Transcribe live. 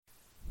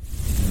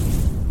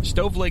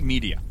Stoveleg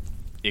Media,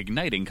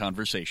 igniting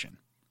conversation.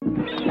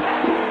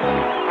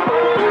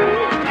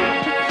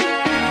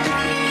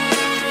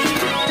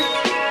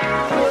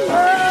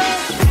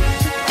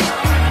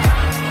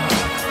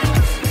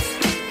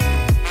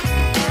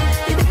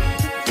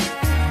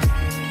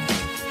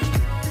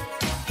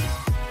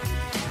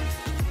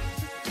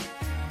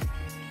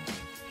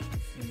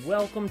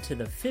 Welcome to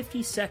the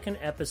 52nd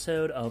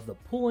episode of the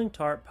Pulling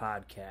Tarp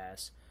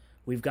Podcast.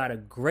 We've got a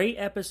great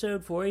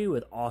episode for you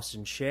with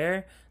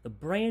Scher, the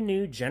brand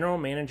new general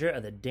manager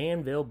of the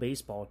Danville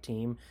Baseball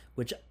team,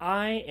 which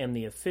I am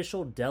the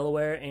official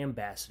Delaware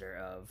ambassador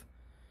of.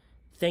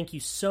 Thank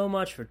you so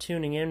much for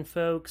tuning in,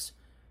 folks.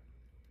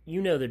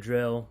 You know the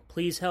drill.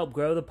 Please help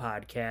grow the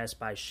podcast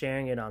by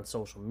sharing it on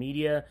social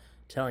media,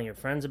 telling your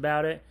friends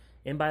about it,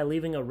 and by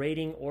leaving a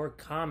rating or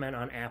comment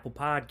on Apple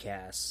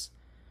Podcasts.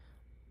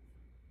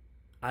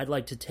 I'd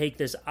like to take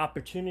this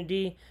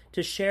opportunity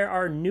to share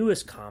our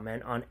newest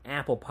comment on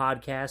Apple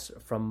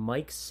Podcasts from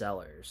Mike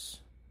Sellers.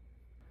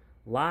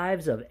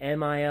 Lives of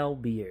MIL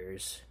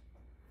Beers.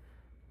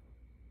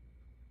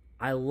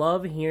 I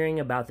love hearing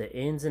about the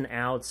ins and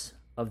outs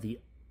of the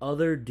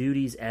other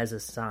duties as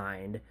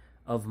assigned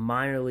of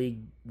minor league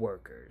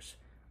workers.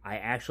 I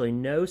actually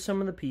know some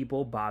of the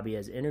people Bobby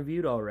has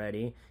interviewed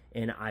already,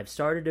 and I've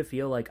started to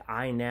feel like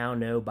I now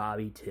know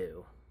Bobby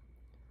too.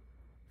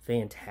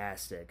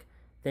 Fantastic.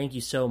 Thank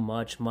you so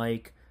much,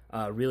 Mike.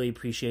 Really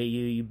appreciate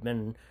you. You've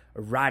been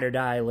a ride or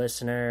die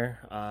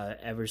listener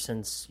ever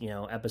since,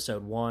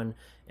 episode 1,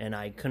 and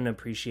I couldn't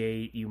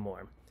appreciate you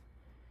more.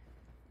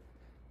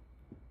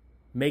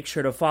 Make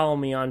sure to follow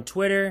me on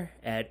Twitter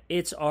at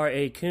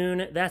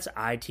itsracoon. That's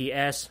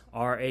ITSRACOON.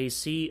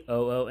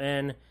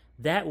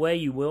 That way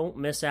you won't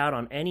miss out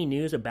on any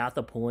news about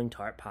the Pulling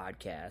Tarp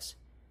Podcast.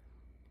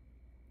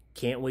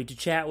 Can't wait to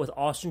chat with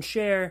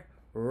Scher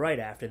right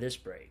after this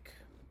break.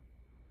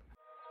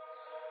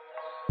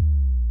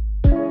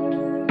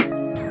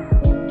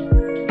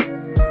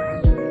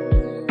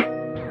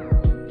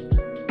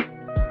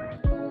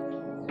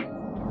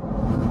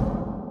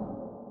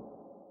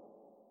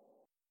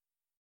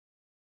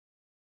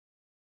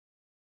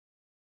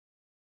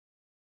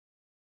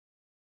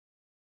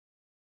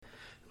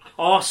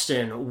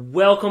 Austin,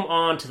 welcome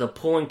on to the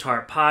Pulling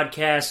Tarp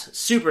Podcast.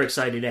 Super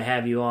excited to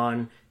have you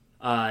on.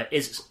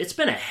 It's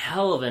been a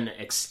hell of an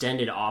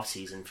extended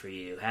offseason for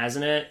you,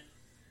 hasn't it?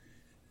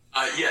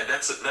 Yeah,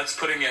 that's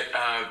putting it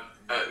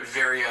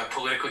very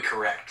politically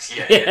correct.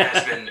 Yeah, it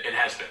has been. It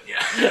has been.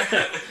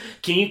 Yeah.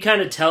 Can you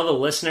kind of tell the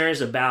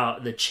listeners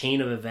about the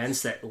chain of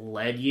events that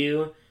led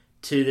you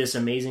to this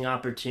amazing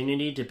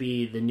opportunity to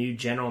be the new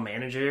general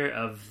manager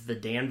of the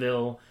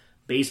Danville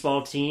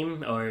Baseball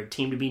team, or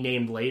team to be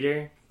named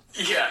later?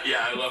 Yeah,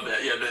 I love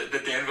that. Yeah, the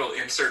Danville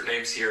insert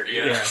names here.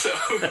 Yeah. So,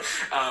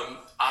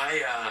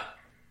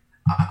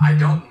 I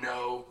don't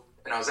know,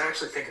 and I was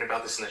actually thinking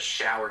about this in the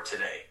shower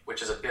today,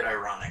 which is a bit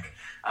ironic.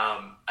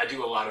 I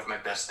do a lot of my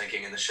best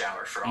thinking in the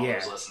shower for all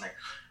those listening.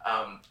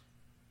 A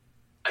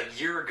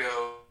year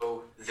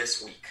ago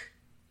this week,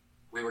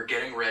 we were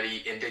getting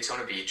ready in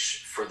Daytona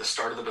Beach for the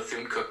start of the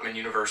Bethune-Cookman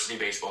University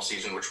baseball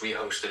season, which we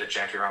hosted at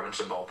Jackie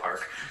Robinson Ballpark.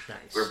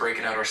 Nice. We were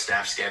breaking out our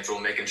staff schedule,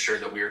 making sure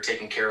that we were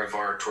taking care of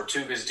our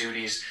Tortugas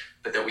duties,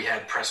 but that we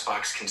had press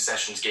box,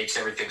 concessions, gates,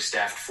 everything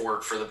staffed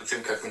for the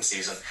Bethune-Cookman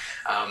season.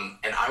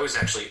 And I was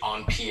actually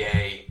on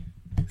PA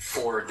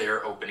for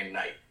their opening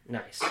night.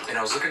 Nice. And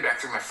I was looking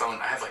back through my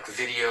phone. I have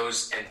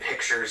videos and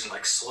pictures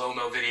and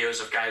slow-mo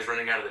videos of guys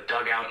running out of the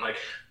dugout. And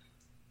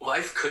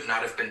life could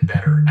not have been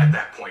better at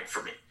that point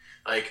for me.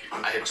 I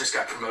had just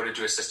got promoted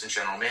to assistant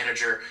general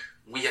manager.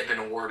 We had been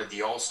awarded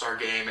the All-Star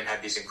game and had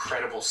these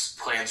incredible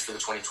plans for the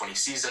 2020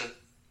 season.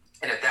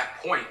 And at that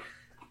point,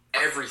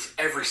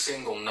 every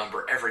single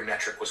number, every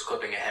metric was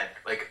clipping ahead.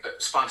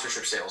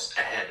 Sponsorship sales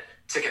ahead,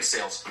 ticket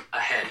sales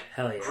ahead,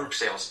 group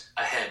sales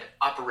ahead,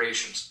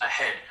 operations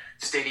ahead,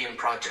 stadium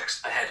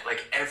projects ahead.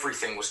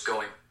 Everything was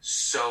going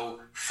so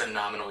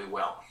phenomenally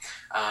well.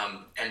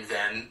 And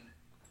then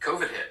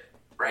COVID hit.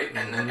 Right? Mm-hmm.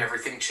 And then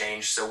everything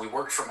changed. So we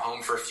worked from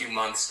home for a few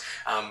months.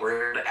 We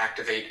were able to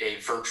activate a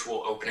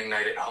virtual opening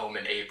night at home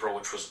in April,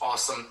 which was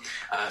awesome.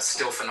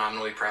 Still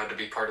phenomenally proud to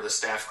be part of the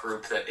staff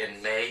group that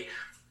in May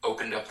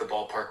opened up the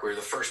ballpark. We were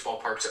the first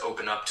ballpark to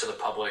open up to the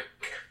public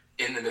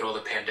in the middle of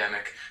the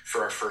pandemic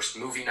for our first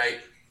movie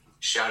night.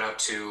 Shout out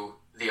to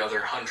the other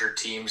 100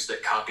 teams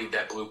that copied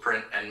that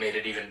blueprint and made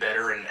it even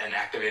better and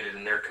activated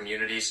in their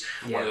communities.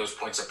 Yeah. One of those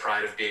points of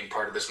pride of being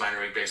part of this minor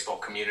league baseball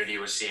community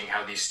was seeing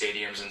how these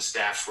stadiums and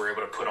staffs were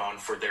able to put on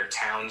for their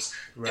towns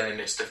in the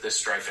midst of this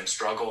strife and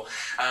struggle.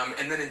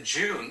 And then in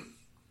June,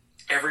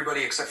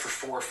 everybody except for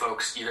 4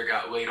 folks either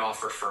got laid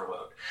off or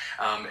furloughed.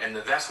 And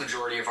the vast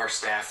majority of our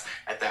staff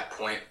at that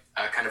point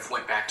kind of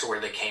went back to where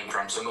they came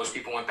from. So most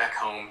people went back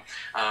home.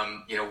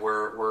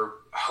 We're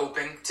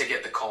hoping to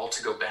get the call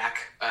to go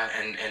back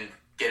and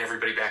get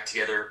everybody back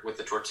together with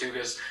the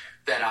Tortugas.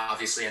 That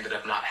obviously ended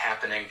up not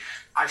happening.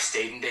 I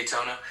stayed in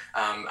Daytona.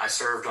 I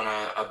served on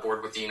a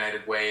board with the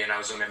United Way, and I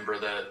was a member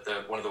of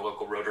one of the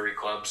local Rotary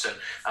clubs. And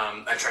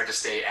I tried to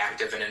stay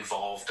active and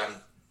involved. I'm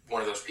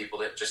one of those people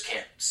that just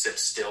can't sit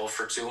still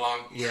for too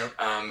long. Yep.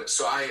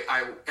 So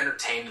I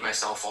entertained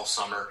myself all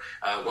summer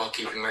while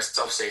keeping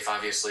myself safe,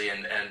 obviously,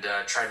 and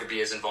tried to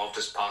be as involved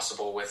as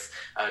possible with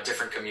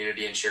different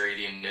community and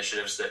charity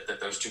initiatives that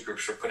those two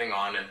groups were putting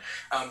on.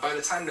 And by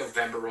the time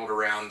November rolled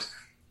around,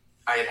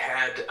 I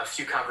had a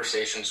few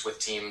conversations with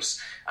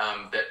teams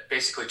that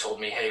basically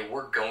told me, hey,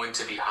 we're going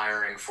to be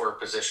hiring for a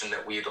position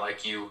that we'd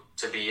like you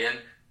to be in,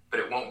 but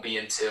it won't be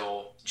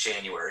until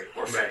January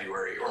or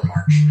February or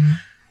March.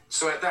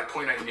 So at that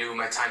point, I knew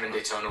my time in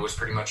Daytona was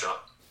pretty much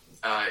up.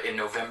 In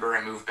November,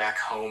 I moved back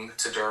home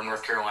to Durham,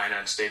 North Carolina,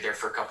 and stayed there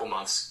for a couple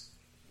months.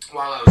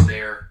 While I was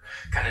there,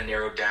 kind of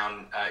narrowed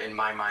down, in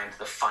my mind,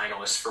 the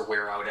finalists for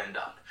where I would end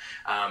up.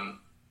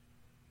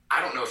 I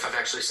don't know if I've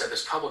actually said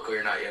this publicly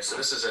or not yet, so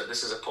this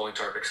is a Pulling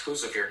Tarp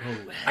exclusive here.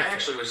 I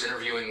actually was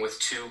interviewing with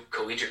 2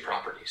 collegiate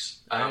properties.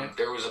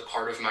 There was a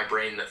part of my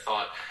brain that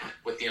thought,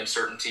 with the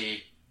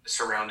uncertainty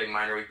surrounding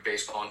minor league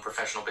baseball and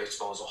professional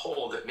baseball as a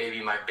whole, that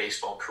maybe my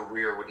baseball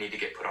career would need to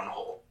get put on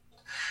hold.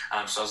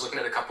 So I was looking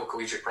at a couple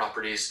collegiate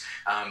properties,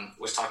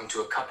 was talking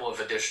to a couple of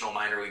additional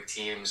minor league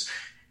teams,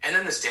 and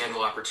then this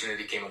Danville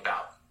opportunity came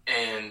about.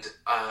 And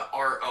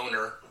our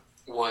owner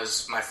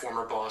was my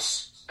former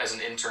boss as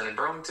an intern in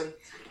Burlington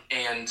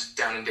and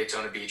down in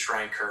Daytona Beach,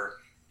 Ryan Kerr.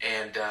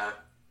 And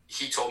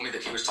he told me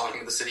that he was talking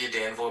to the city of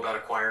Danville about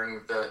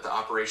acquiring the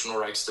operational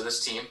rights to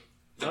this team.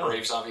 The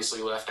Braves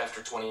obviously left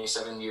after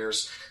 27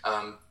 years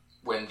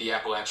when the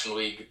Appalachian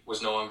League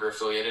was no longer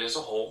affiliated as a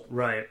whole.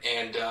 Right.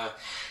 And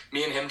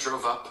me and him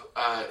drove up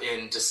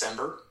in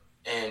December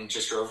and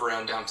just drove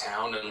around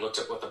downtown and looked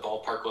at what the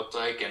ballpark looked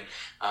like. And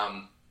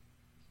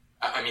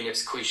I mean,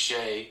 it's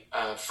cliche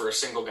for a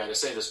single guy to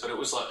say this, but it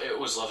was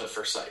love at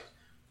first sight.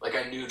 Like,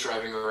 I knew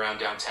driving around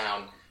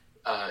downtown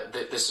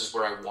that this is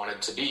where I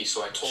wanted to be.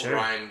 So I told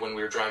Ryan when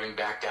we were driving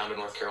back down to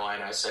North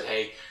Carolina, I said,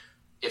 hey,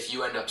 if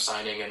you end up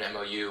signing an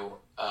MOU,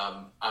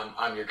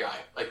 I'm your guy.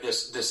 Like,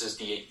 this is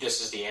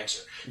the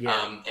answer.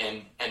 Yeah.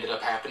 And ended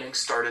up happening.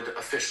 Started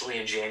officially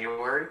in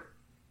January.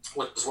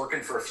 Was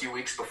working for a few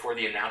weeks before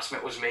the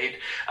announcement was made,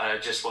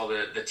 just while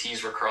the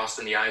T's were crossed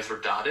and the I's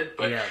were dotted.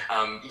 But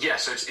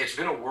so it's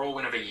been a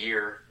whirlwind of a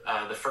year.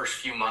 The first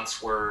few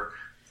months were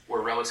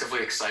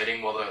relatively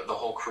exciting while the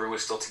whole crew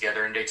was still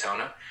together in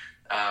Daytona.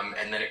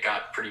 And then it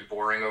got pretty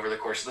boring over the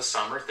course of the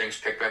summer. Things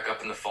picked back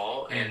up in the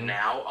fall, and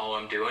now all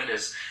I'm doing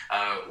is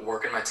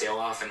working my tail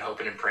off and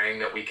hoping and praying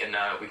that we can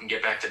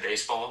get back to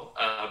baseball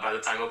by the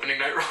time opening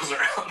night rolls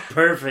around.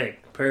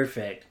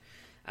 Perfect.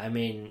 I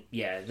mean,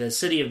 yeah, the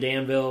city of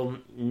Danville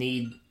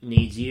needs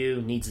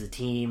the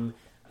team,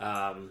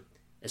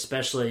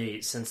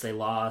 especially since they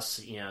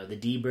lost, the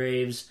D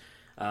Braves,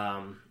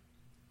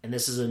 and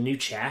this is a new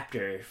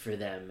chapter for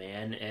them,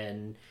 man,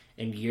 and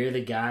you're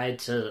the guy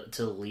to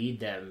lead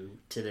them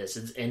to this.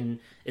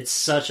 It's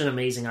such an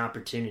amazing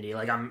opportunity.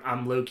 Like,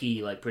 I'm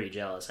low-key, like, pretty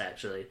jealous,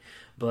 actually.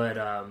 But,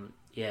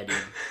 yeah, dude.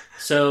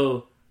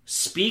 So,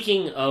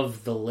 speaking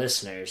of the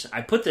listeners,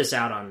 I put this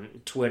out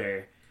on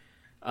Twitter,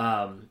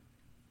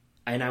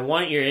 and I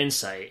want your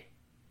insight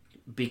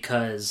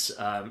because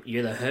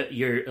you're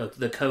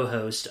the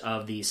co-host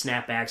of the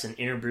Snapbacks and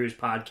Interbrews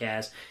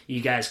Podcast. You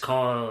guys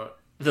call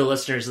the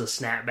listeners the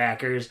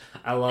Snapbackers.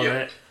 I love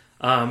it.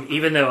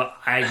 Even though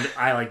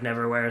I like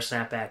never wear a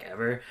snapback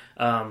ever,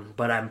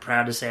 but I'm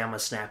proud to say I'm a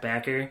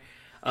snapbacker.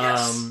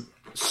 Yes.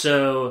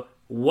 So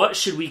what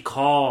should we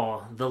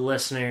call the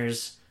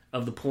listeners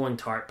of the Pulling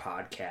Tarp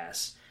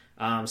Podcast?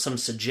 Some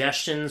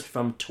suggestions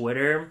from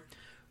Twitter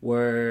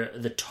were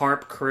the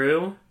Tarp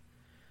Crew,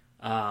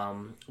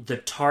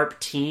 the Tarp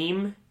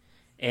Team,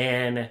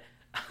 and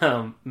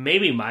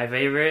maybe my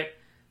favorite,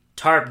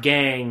 Tarp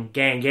Gang.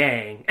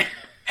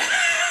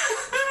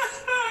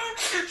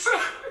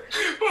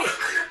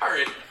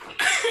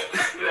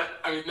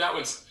 I mean, that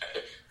one's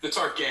the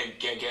Tarp Gang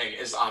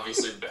is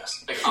obviously the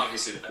best. Like,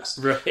 obviously the best.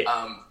 Right.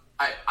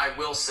 I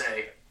will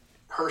say,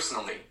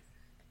 personally,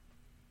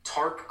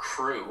 Tarp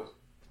Crew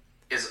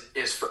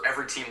is for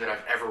every team that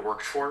I've ever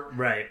worked for.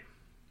 Right.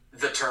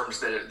 The terms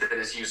that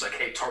is used, like,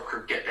 hey, Tarp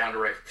Crew, get down to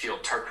right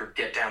field. Tarp Crew,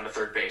 get down to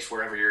third base,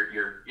 wherever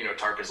your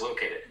Tarp is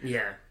located.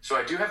 Yeah. So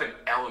I do have an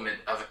element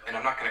of, and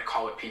I'm not going to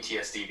call it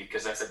PTSD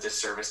because that's a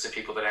disservice to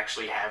people that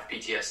actually have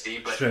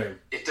PTSD, but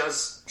it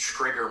does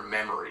trigger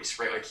memories,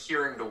 right? Like,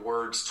 hearing the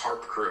words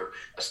Tarp Crew,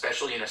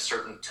 especially in a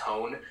certain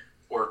tone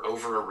or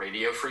over a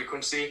radio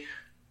frequency,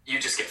 you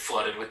just get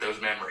flooded with those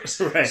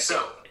memories. Right.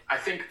 So I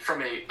think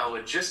from a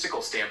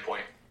logistical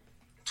standpoint,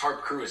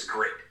 Tarp Crew is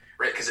great.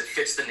 Right, because it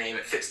fits the name,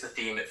 it fits the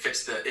theme, it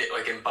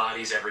like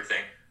embodies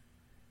everything.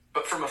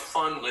 But from a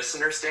fun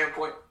listener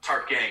standpoint,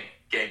 Tarp Gang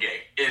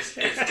is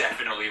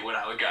definitely what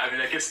I would go. I mean,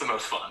 that gets the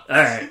most fun.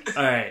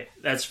 All right,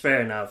 that's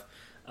fair enough.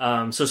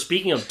 So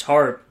speaking of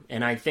Tarp,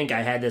 and I think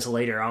I had this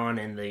later on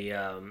in the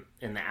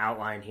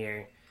outline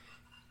here.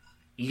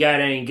 You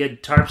got any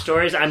good Tarp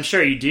stories? I'm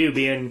sure you do,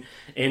 being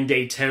in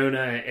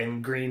Daytona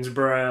and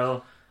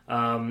Greensboro.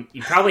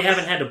 You probably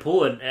haven't had to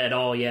pull it at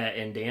all yet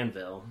in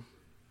Danville.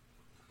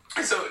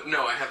 So,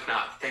 no, I have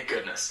not. Thank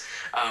goodness.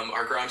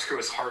 Our grounds crew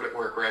is hard at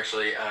work. We're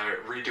actually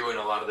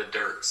redoing a lot of the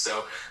dirt.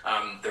 So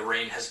the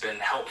rain has been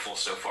helpful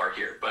so far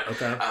here. But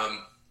Okay.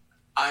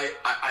 I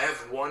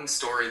have one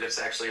story that's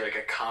actually like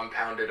a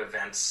compounded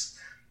events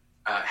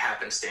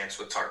happenstance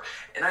with tarp.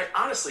 And I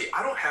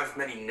don't have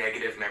many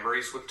negative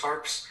memories with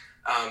tarps.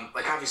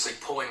 Like, obviously,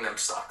 pulling them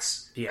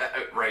sucks. Yeah.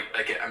 Right.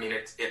 Like,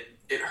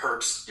 it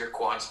hurts. Your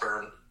quads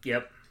burn.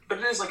 Yep. But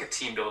it is like a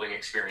team building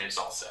experience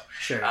also.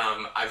 Sure.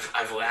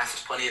 I've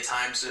laughed plenty of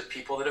times at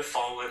people that have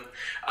fallen.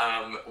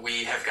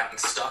 We have gotten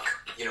stuck,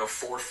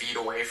 4 feet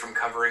away from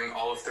covering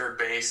all of third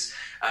base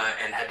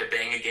and had to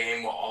bang a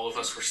game while all of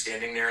us were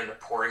standing there in the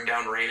pouring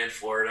down rain in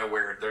Florida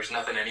where there's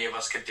nothing any of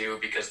us could do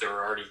because there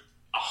were already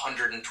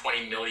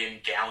 120 million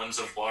gallons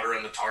of water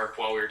in the tarp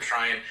while we were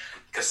trying,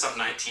 because some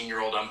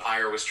 19-year-old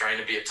umpire was trying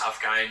to be a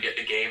tough guy and get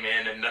the game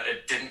in, and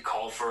it didn't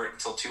call for it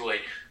until too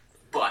late.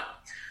 But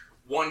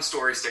one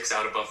story sticks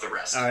out above the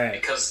rest. All right.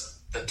 Because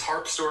the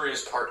tarp story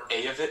is part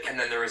A of it, and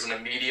then there was an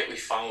immediately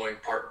following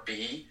part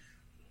B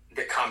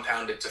that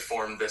compounded to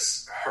form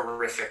this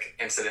horrific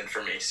incident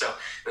for me. So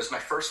it was my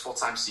first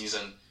full-time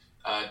season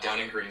down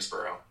in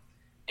Greensboro,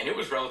 and it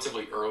was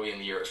relatively early in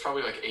the year. It was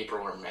probably like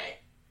April or May.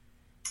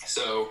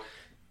 So,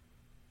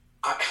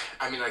 I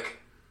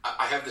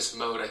have this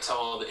mode. I tell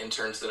all the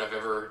interns that I've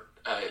ever,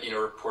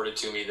 reported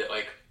to me that,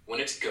 like, when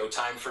it's go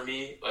time for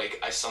me, like,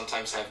 I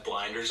sometimes have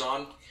blinders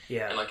on.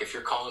 Yeah. And, like, if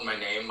you're calling my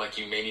name, like,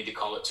 you may need to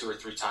call it 2 or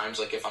 3 times,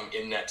 like, if I'm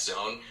in that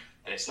zone.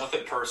 And it's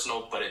nothing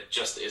personal, but it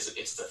just is,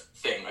 it's the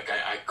thing. Like,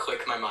 I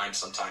click my mind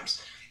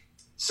sometimes.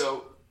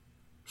 So,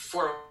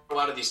 for a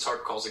lot of these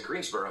tarp calls in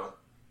Greensboro,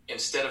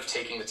 instead of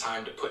taking the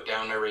time to put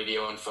down my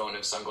radio and phone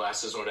and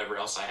sunglasses and whatever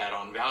else I had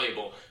on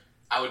valuable,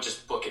 I would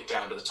just book it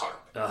down to the tarp.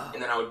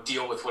 And then I would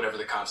deal with whatever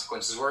the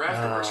consequences were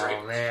afterwards, right?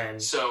 Oh, man.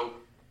 So,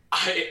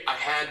 I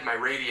had my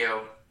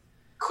radio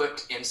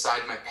clipped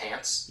inside my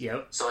pants.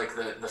 Yep. So, like,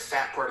 the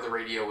fat part of the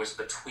radio was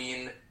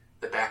between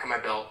the back of my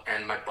belt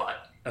and my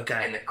butt.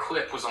 Okay. And the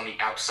clip was on the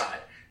outside.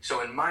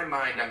 So, in my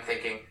mind, I'm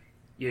thinking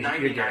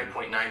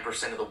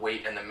 99.9% of the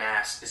weight and the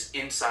mass is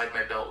inside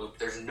my belt loop.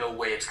 There's no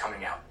way it's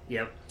coming out.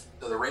 Yep.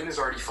 So, the rain is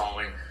already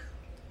falling.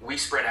 We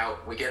spread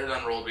out. We get it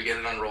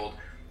unrolled.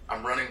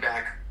 I'm running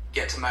back,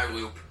 get to my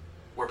loop.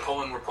 We're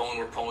pulling.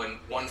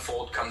 1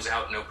 fold comes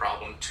out, no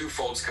problem. 2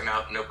 folds come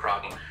out, no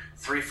problem.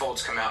 3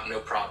 folds come out, no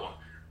problem.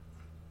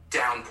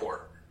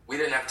 Downpour. We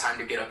didn't have time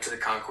to get up to the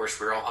concourse.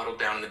 We were all huddled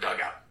down in the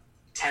dugout.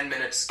 10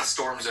 minutes, the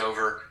storm's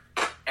over.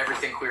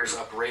 Everything clears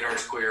up.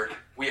 Radar's clear.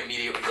 We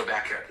immediately go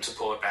back to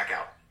pull it back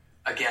out.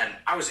 Again,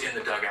 I was in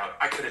the dugout.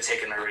 I could have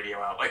taken my radio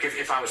out. Like,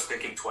 if I was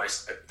thinking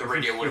twice, the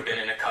radio would have been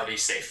in a cubby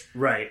safe.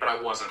 Right. But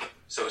I wasn't.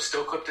 So it's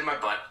still clipped in my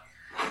butt.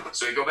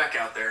 So we go back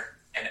out there,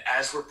 and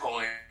as we're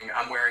pulling,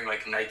 I'm wearing,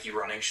 like, Nike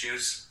running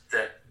shoes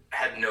that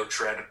had no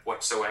tread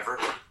whatsoever.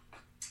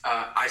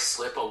 I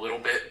slip a little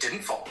bit.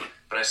 Didn't fall,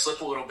 but I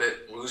slip a little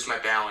bit, lose my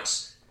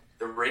balance.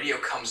 The radio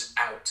comes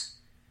out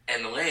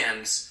and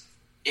lands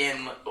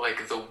in,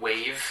 like, the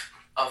wave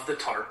of the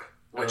tarp,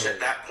 which at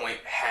that point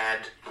had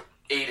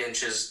 8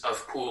 inches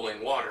of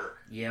pooling water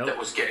that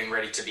was getting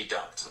ready to be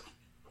dumped.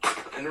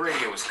 And the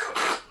radio was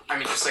cooked. I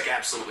mean, just, like,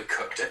 absolutely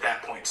cooked at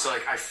that point. So,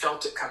 like, I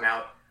felt it come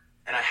out,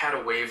 and I had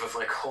a wave of,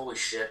 like, holy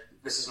shit,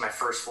 this is my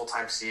first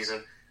full-time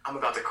season. I'm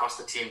about to cost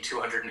the team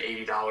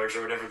 $280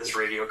 or whatever this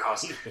radio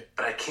costs,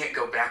 but I can't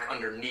go back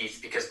underneath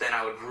because then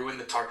I would ruin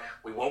the tarp.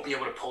 We won't be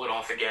able to pull it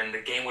off again. The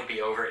game would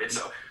be over.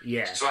 So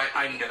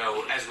I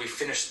know as we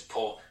finish the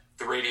pull,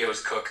 the radio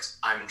is cooked.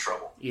 I'm in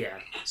trouble. Yeah.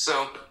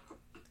 So,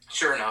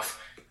 sure enough,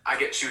 I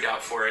get chewed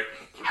out for it.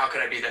 How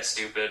could I be that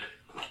stupid?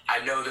 I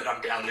know that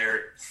I'm down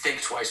there.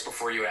 Think twice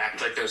before you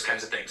act, like those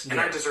kinds of things. And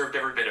I deserved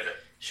every bit of it.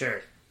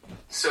 Sure.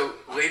 So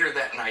later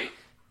that night,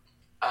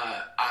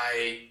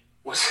 I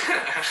was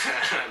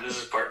this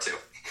is part 2.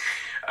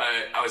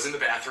 I was in the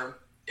bathroom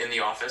in the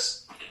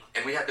office,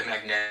 and we had the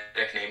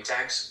magnetic name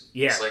tags.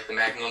 Yeah. It's like the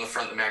magnet on the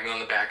front, the magnet on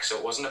the back, so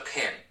it wasn't a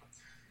pin.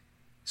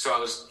 So I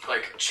was,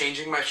 like,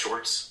 changing my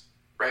shorts,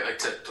 right, like,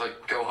 to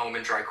like, go home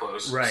and dry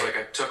clothes. Right. So, like,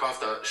 I took off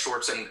the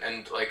shorts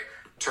and like,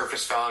 turf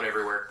is fell out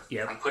everywhere.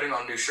 Yep. I'm putting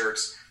on new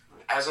shirts.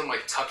 As I'm,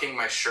 like, tucking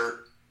my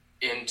shirt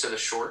into the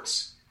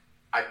shorts,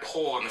 I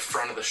pull on the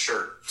front of the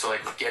shirt to,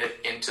 like, get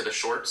it into the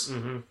shorts.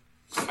 Mm-hmm.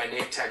 My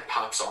name tag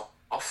pops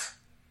off,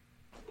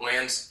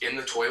 lands in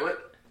the toilet,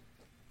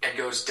 and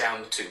goes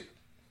down the tube.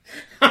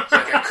 Like,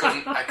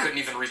 I couldn't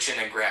even reach in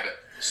and grab it.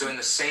 So in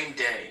the same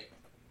day,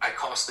 I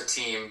cost the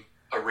team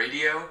a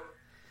radio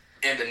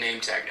and a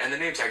name tag. And the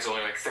name tag's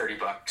only like $30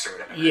 or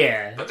whatever.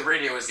 Yeah. But the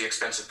radio is the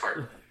expensive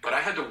part. But I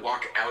had to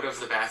walk out of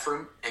the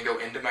bathroom and go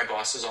into my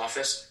boss's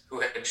office,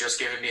 who had just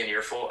given me an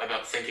earful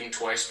about thinking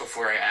twice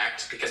before I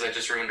act because I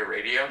just ruined a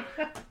radio,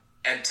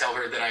 and tell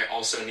her that I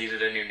also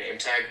needed a new name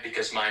tag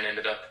because mine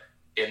ended up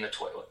in the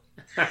toilet.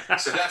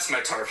 So that's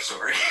my tarp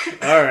story.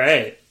 All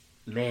right.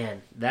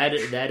 Man, that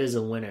is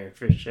a winner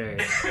for sure.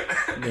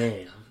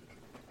 Man.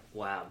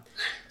 Wow.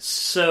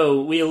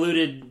 So we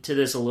alluded to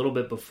this a little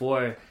bit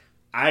before.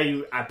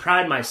 I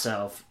pride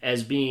myself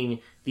as being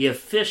the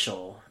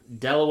official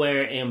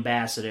Delaware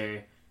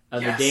ambassador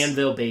of the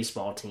Danville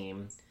Baseball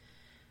team.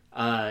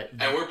 And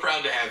we're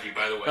proud to have you,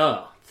 by the way.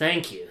 Oh,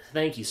 thank you.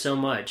 Thank you so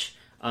much.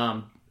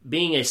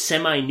 Being a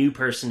semi-new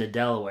person to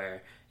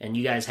Delaware, and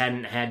you guys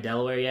hadn't had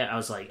Delaware yet, I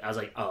was like,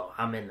 oh,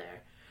 I'm in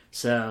there.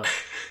 So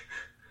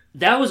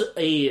that was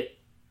a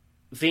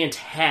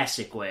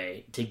fantastic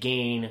way to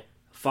gain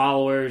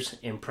followers,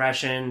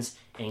 impressions,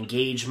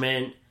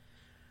 engagement.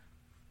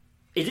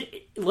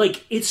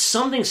 It's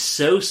something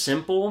so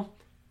simple,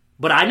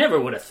 but I never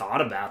would have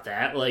thought about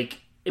that. Like,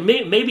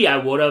 maybe I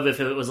would have if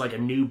it was like a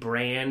new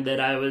brand that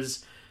I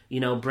was,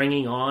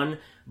 bringing on.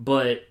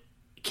 But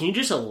can you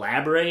just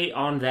elaborate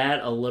on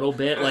that a little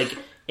bit? Like,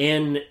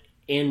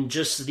 in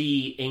just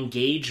the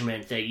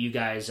engagement that you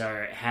guys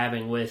are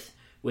having with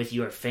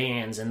your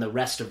fans and the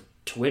rest of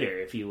Twitter,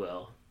 if you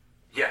will.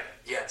 Yeah.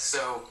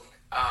 So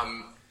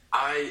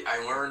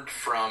I learned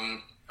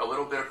from a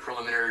little bit of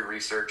preliminary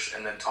research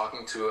and then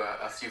talking to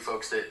a few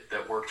folks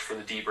that worked for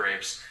the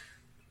D-Braves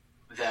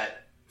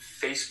that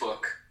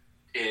Facebook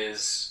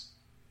is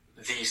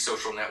the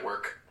social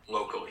network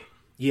locally.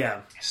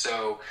 Yeah.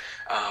 So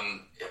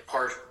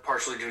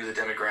partially due to the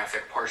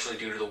demographic, partially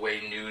due to the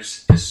way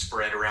news is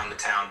spread around the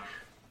town,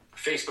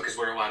 Facebook is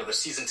where a lot of the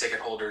season ticket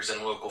holders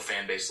and local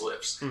fan base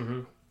lives.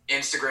 Mm-hmm.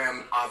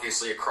 Instagram,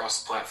 obviously,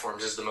 across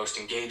platforms is the most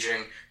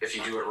engaging if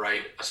you do it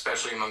right,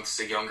 especially amongst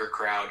the younger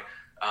crowd.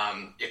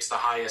 It's the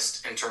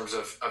highest in terms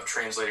of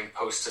translating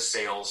posts to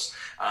sales.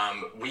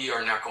 We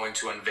are not going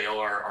to unveil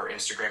our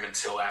Instagram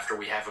until after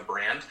we have a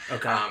brand,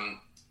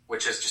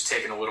 which has just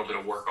taken a little bit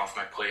of work off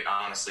my plate,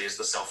 honestly, is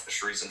the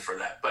selfish reason for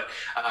that. But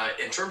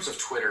in terms of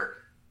Twitter,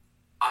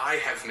 I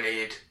have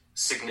made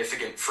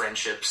significant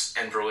friendships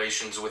and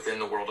relations within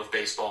the world of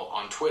baseball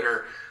on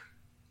Twitter.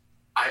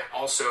 I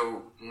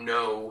also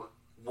know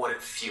what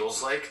it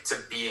feels like to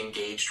be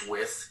engaged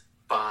with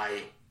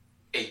by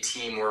a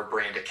team or a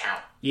brand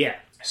account. Yeah.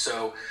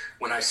 So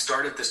when I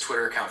started this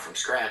Twitter account from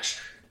scratch,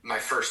 my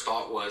first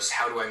thought was,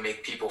 how do I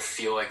make people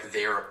feel like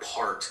they're a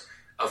part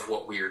of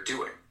what we are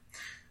doing?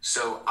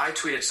 So I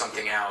tweeted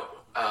something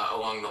out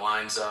along the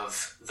lines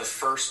of, the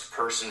first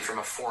person from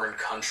a foreign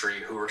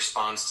country who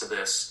responds to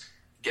this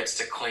gets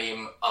to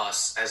claim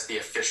us as the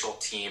official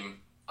team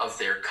of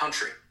their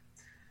country.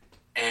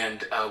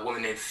 And a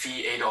woman named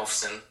Fie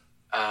Adolfsen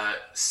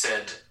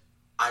said,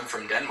 I'm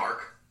from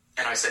Denmark.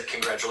 And I said,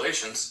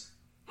 congratulations.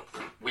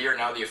 We are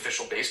now the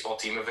official baseball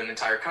team of an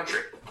entire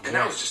country. And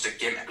that was just a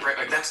gimmick, right?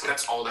 Like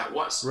that's all that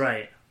was.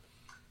 Right.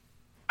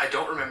 I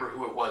don't remember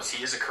who it was.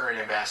 He is a current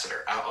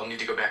ambassador. I'll need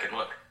to go back and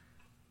look.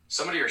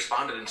 Somebody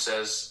responded and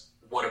says,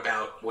 what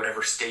about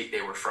whatever state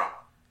they were from?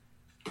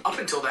 Up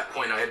until that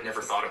point, I had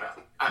never thought about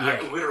it.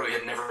 I literally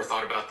had never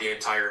thought about the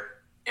entire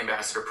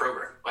ambassador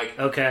program. Like,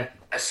 okay.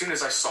 As soon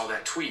as I saw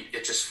that tweet,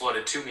 it just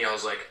flooded to me. I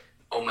was like,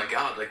 oh my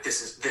God, like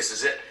this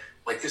is it.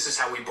 Like, this is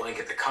how we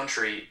blanket the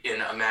country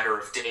in a matter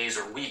of days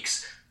or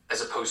weeks,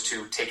 as opposed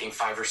to taking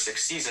 5 or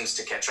 6 seasons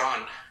to catch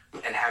on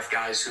and have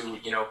guys who,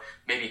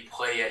 maybe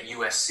play at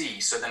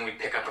USC. So then we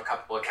pick up a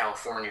couple of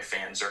California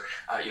fans, or,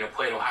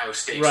 play at Ohio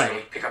State. Right. So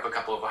we pick up a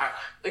couple of Ohio.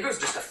 Like, it was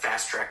just a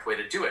fast track way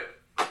to do it.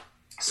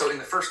 So in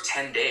the first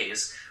 10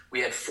 days,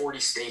 we had 40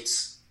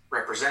 states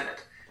represented.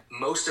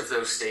 Most of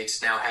those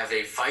states now have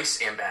a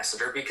vice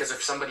ambassador, because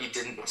if somebody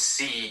didn't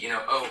see,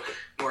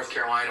 North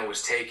Carolina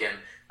was taken,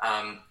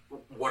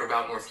 what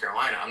about North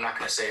Carolina? I'm not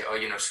going to say,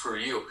 screw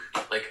you.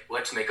 Like,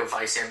 let's make a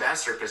vice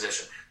ambassador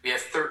position. We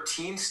have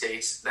 13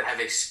 states that have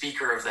a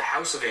Speaker of the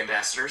House of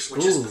Ambassadors,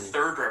 which is the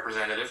third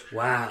representative.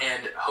 Wow.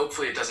 And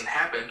hopefully it doesn't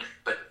happen.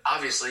 But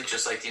obviously,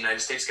 just like the United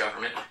States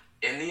government,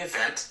 in the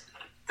event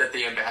that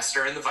the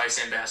ambassador and the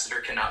vice ambassador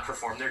cannot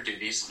perform their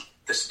duties,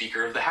 the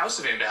Speaker of the House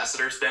of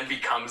Ambassadors then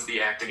becomes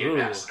the acting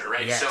ambassador,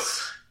 right? Yes.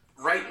 So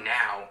right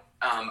now,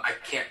 I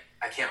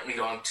can't lead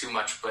on too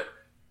much, but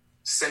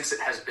since it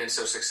has been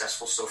so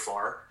successful so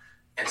far,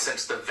 and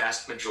since the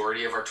vast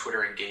majority of our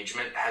Twitter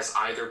engagement has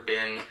either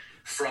been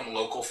from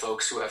local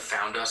folks who have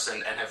found us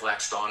and have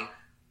latched on,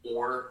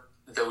 or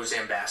those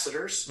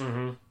ambassadors,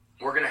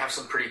 we're going to have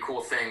some pretty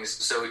cool things.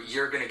 So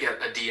you're going to get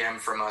a DM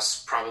from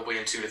us probably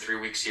in 2 to 3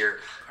 weeks here.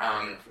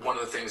 One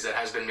of the things that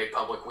has been made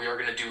public, we are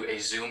going to do a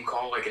Zoom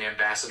call, like an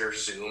ambassador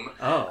Zoom,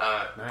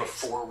 nice.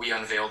 before we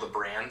unveil the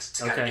brand,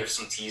 to kind of give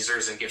some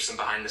teasers and give some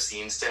behind the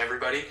scenes to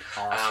everybody.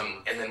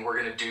 Awesome. And then we're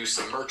going to do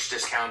some merch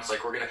discounts.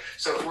 Like we're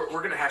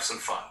going to have some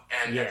fun.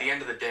 And at the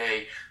end of the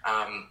day,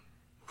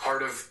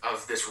 part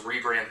of this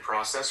rebrand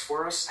process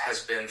for us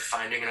has been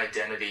finding an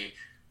identity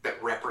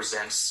that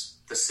represents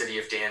the city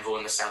of Danville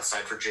in the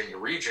Southside Virginia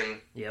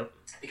region. Yep.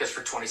 Because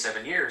for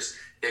 27 years,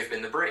 they've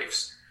been the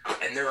Braves.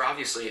 And there are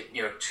obviously,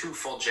 2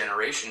 full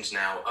generations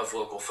now of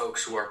local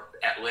folks who are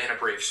Atlanta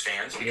Braves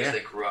fans because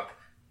they grew up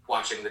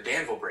watching the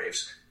Danville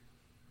Braves.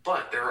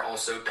 But there are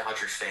also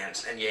Dodgers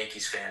fans and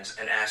Yankees fans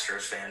and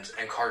Astros fans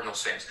and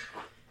Cardinals fans.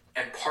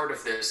 And part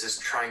of this is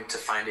trying to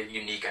find a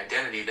unique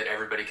identity that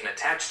everybody can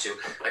attach to.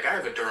 Like, I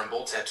have a Durham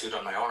Bull tattooed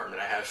on my arm that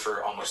I have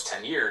for almost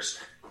 10 years.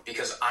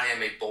 Because I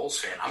am a Bulls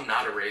fan. I'm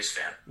not a Rays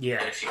fan. Yeah.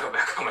 And if you go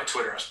back on my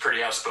Twitter, I was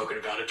pretty outspoken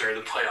about it during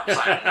the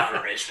playoffs. I'm not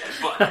a Rays fan,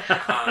 but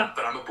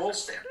I'm a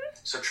Bulls fan.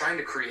 So trying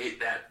to create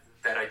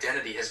that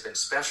identity has been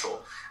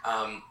special.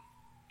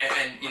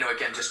 And you know,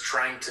 again, just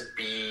trying to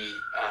be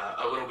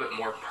a little bit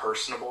more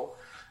personable.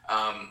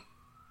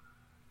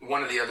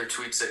 One of the other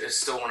tweets that is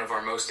still one of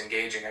our most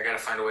engaging, I got to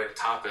find a way to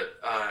top it,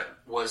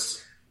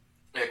 was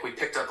like we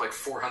picked up like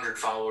 400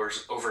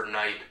 followers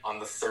overnight on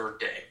the third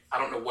day. I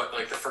don't know what,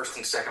 like the first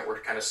and second were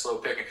kind of slow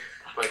picking,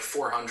 but like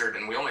 400,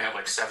 and we only have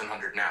like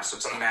 700 now. So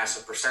it's a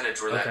massive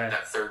percentage where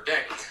that third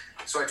day.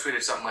 So I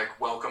tweeted something like,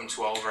 welcome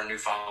to all of our new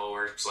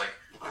followers. Like,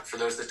 for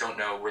those that don't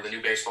know, we're the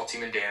new baseball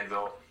team in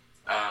Danville.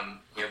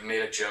 You know,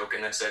 made a joke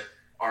and then said,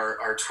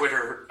 our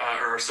Twitter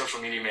or our social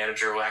media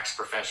manager lacks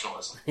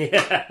professionalism.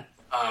 Yeah.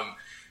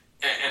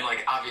 And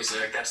like, obviously,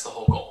 like, that's the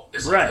whole goal.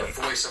 Is like, right.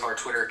 The voice of our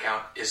Twitter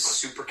account is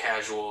super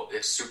casual.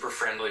 It's super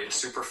friendly. It's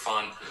super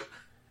fun.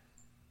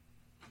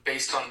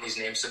 Based on these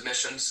name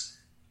submissions,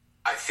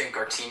 I think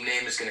our team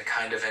name is going to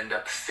kind of end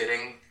up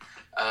fitting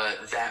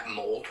that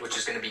mold, which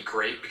is going to be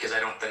great because I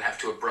don't then have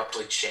to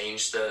abruptly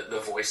change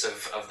the voice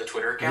of the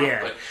Twitter account.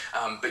 Yeah.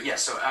 But yeah,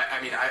 so I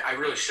mean, I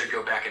really should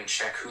go back and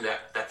check who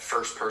that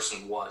first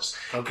person was.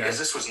 Okay. Because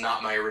this was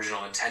not my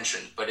original intention,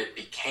 but it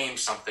became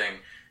something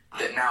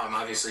that now I'm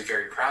obviously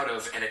very proud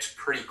of, and it's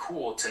pretty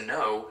cool to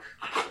know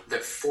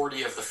that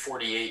 40 of the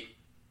 48,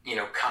 you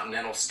know,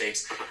 continental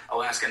states,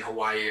 Alaska and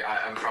Hawaii,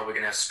 I'm probably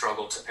going to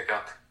struggle to pick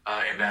up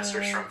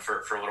ambassadors from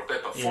for a little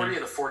bit, but 40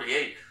 of the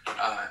 48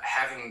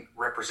 having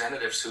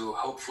representatives who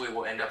hopefully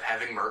will end up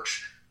having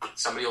merch.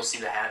 Somebody will see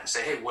the hat and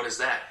say, hey, what is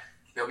that?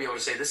 They'll be able to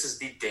say, this is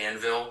the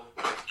Danville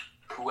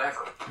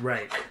whoever.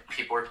 Right. And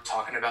people are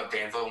talking about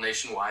Danville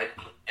nationwide,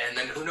 and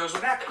then who knows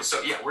what happens.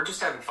 So yeah, we're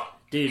just having fun.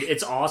 Dude,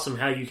 it's awesome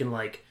how you can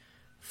like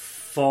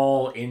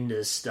fall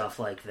into stuff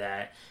like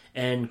that.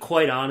 And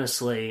quite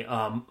honestly,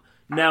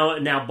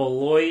 now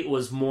Beloit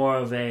was more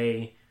of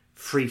a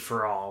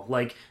free-for-all.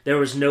 Like, there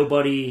was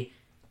nobody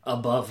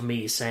above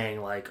me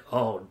saying, like,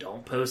 oh,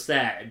 don't post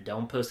that,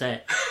 don't post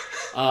that.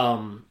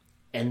 And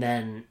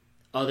then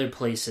other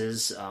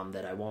places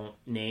that I won't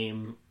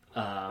name,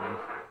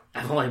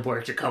 I've only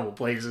worked a couple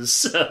places,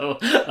 so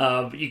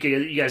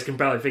you guys can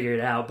probably figure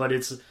it out, but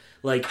it's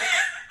like,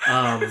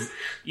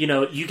 you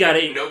know, you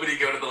gotta... Nobody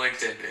go to the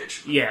LinkedIn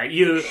page. Yeah,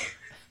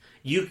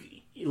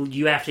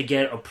 you have to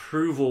get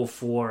approval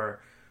for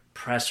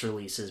press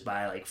releases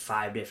by like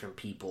 5 different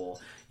people.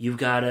 You've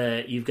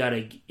gotta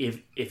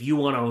if you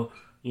want to,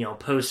 you know,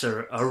 post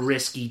a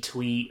risky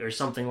tweet or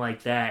something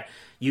like that,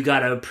 you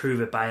gotta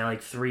approve it by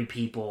like 3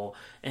 people,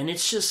 and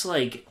it's just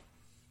like,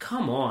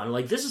 come on,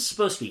 like, this is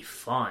supposed to be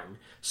fun.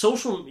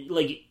 Social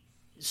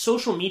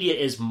media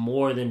is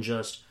more than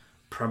just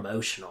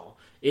promotional.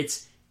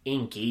 It's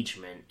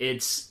engagement.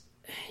 It's,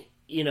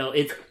 you know,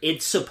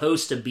 it's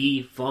supposed to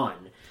be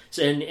fun.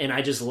 So, and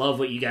I just love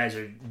what you guys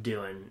are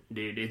doing,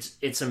 dude.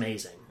 It's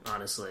amazing,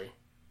 honestly.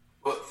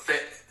 Well,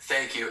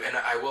 thank you. And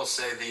I will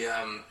say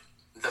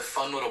the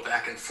fun little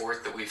back and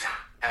forth that we've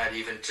had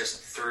even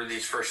just through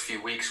these first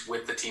few weeks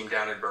with the team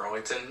down in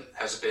Burlington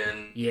has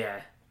been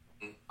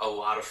a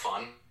lot of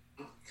fun.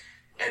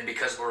 And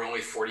because we're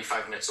only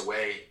 45 minutes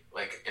away,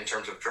 like, in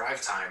terms of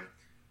drive time,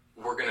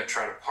 we're going to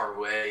try to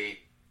parlay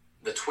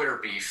the Twitter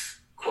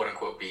beef, quote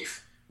unquote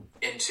beef,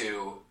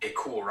 into a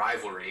cool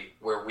rivalry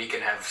where we can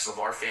have some of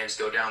our fans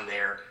go down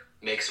there,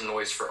 make some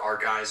noise for our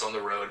guys on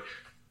the road.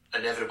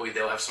 Inevitably,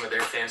 they'll have some of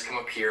their fans come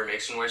up here,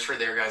 make some noise for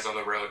their guys on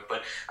the road.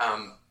 But,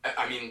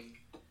 I mean,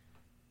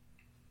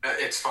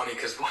 it's funny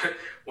because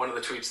one of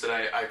the tweets that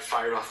I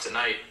fired off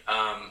tonight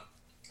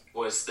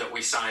was that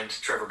we signed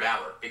Trevor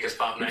Bauer because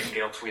Bob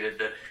Nightingale tweeted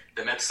that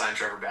the Mets signed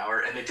Trevor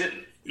Bauer, and they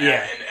didn't.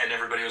 Yeah. And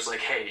everybody was like,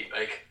 hey,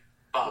 like,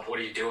 Bob, what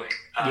are you doing?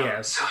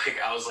 So, like,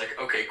 I was like,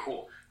 okay,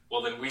 cool.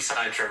 Well, then we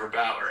signed Trevor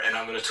Bauer, and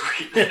I'm going to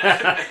tweet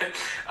that.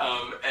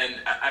 And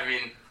I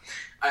mean,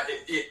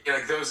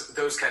 like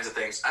those kinds of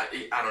things. I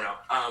don't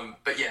know.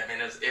 But yeah, I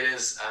mean,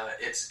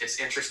 it's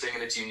interesting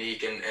and it's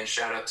unique. And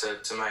shout out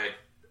to my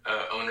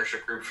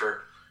ownership group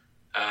for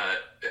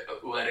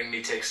letting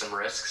me take some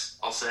risks,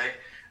 I'll say,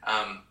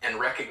 and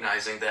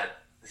recognizing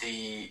that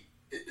the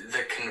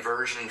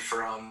conversion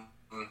from,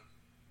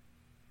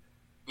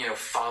 you know,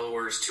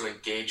 followers to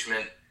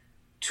engagement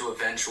to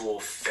eventual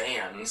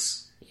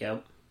fans.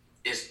 Yep.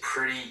 Is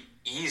pretty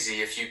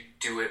easy if you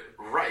do it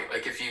right.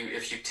 Like, if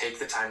you take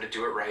the time to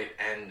do it right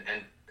and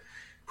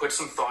put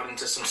some thought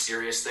into some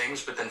serious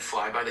things, but then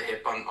fly by the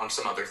hip on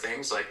some other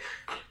things. Like,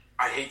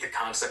 I hate the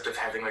concept of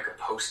having like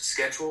a post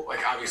schedule.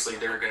 Like, obviously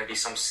there are going to be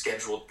some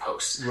scheduled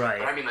posts, right?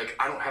 But I mean, like,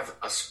 I don't have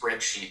a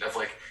spreadsheet of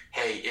like,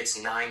 hey, it's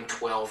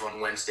 9:12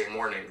 on Wednesday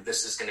morning,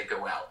 this is going to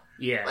go out.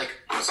 Yeah. Like,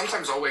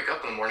 sometimes I'll wake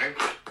up in the morning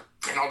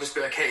and I'll just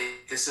be like, hey,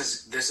 this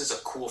is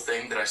a cool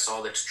thing that I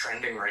saw that's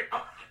trending right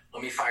now.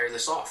 Let me fire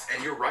this off.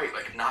 And you're right,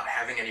 like, not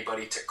having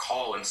anybody to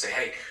call and say,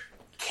 hey,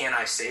 can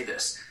I say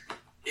this?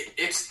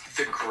 It's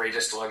the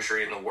greatest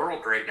luxury in the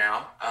world right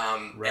now.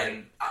 Right.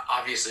 And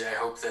obviously I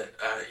hope that,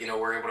 you know,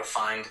 we're able to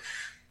find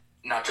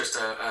not just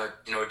a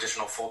you know,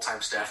 additional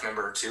full-time staff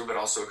member or 2, but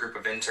also a group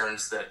of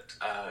interns that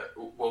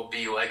will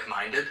be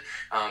like-minded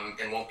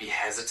and won't be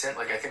hesitant.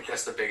 Like, I think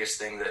that's the biggest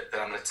thing that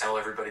I'm going to tell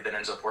everybody that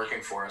ends up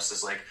working for us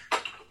is, like,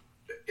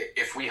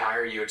 if we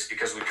hire you, it's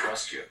because we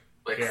trust you.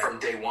 Like from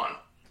day one,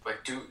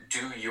 like do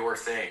your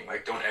thing.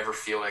 Like don't ever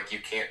feel like you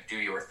can't do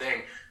your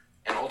thing.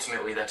 And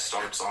ultimately that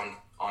starts on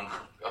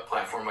a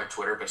platform like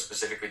Twitter, but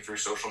specifically through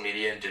social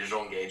media and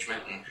digital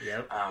engagement. And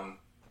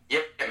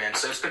man.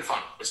 So it's been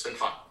fun.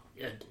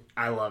 Yeah,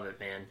 I love it,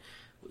 man.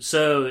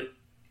 So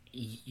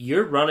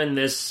you're running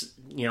this,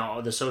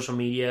 the social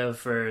media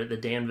for the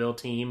Danville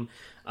team,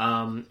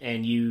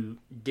 and you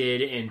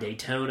did in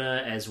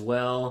Daytona as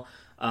well.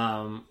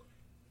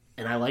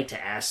 And I like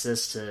to ask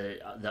this to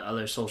the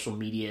other social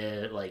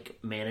media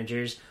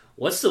managers.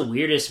 What's the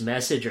weirdest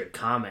message or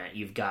comment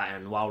you've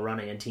gotten while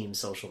running a team's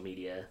social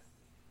media?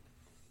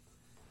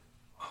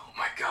 Oh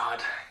my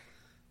God.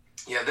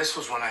 Yeah, this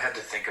was one I had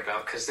to think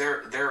about because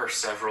there are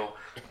several.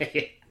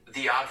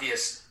 The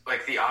obvious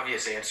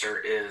answer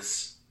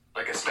is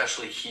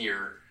especially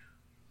here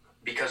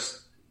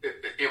because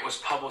it was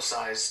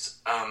publicized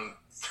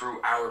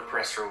through our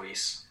press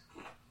release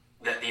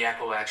that the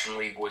Appalachian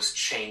League was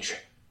changing.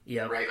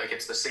 Yeah. Right?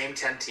 It's the same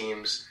 10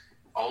 teams.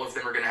 All of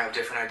them are going to have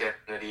different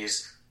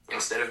identities.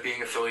 Instead of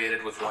being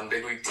affiliated with one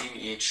big league team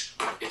each,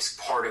 it's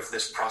part of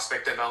this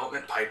prospect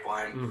development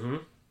pipeline. Mm-hmm.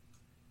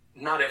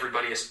 Not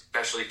everybody,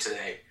 especially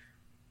today,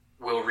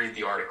 will read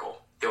the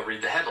article. They'll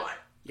read the headline.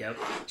 Yep.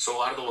 So a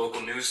lot of the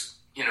local news,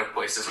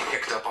 places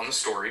picked up on the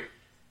story,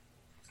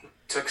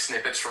 took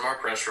snippets from our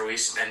press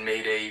release and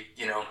made a,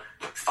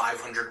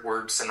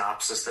 500-word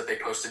synopsis that they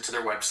posted to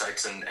their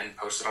websites and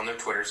posted on their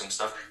Twitters and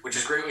stuff, which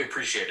is greatly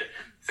appreciated.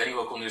 If any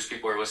local news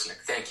people are listening,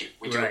 thank you.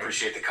 We do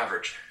appreciate the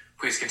coverage.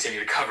 Please continue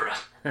to cover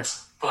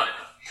us. But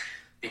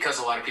because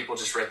a lot of people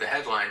just read the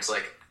headlines,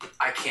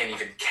 I can't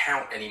even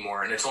count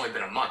anymore, and it's only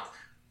been a month,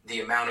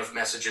 the amount of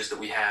messages that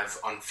we have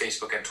on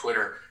Facebook and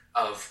Twitter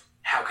of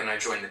how can I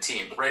join the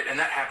team, right? And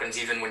that happens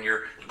even when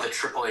you're the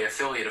AAA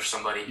affiliate of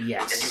somebody,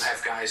 yes. And you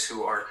have guys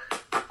who are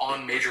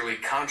on major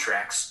league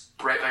contracts,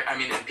 right?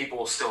 And people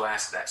will still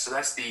ask that. So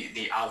that's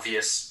the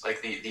obvious,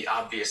 the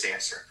obvious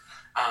answer.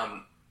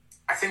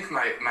 I think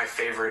my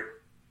favorite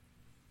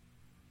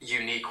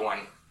unique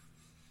one,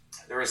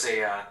 there was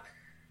a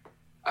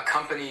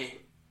company,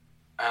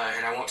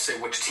 and I won't say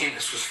which team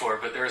this was for,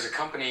 but there was a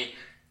company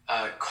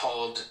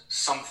called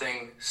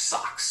Something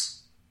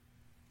Socks.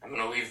 I'm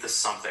going to leave the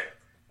something.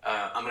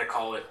 I'm going to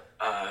call it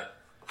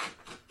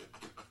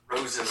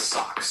Rose's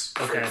Socks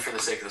for the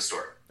sake of the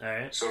story. All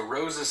right. So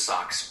Rose's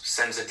Socks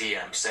sends a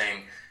DM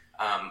saying,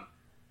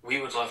 we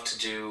would love to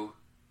do,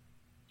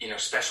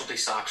 specialty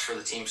socks for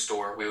the team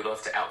store. We would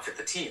love to outfit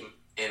the team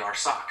in our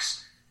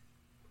socks.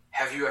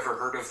 Have you ever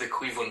heard of the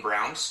Cleveland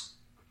Browns?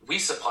 We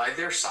supplied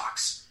their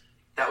socks.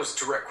 That was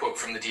a direct quote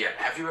from the DM.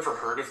 Have you ever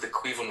heard of the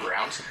Cleveland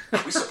Browns?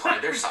 We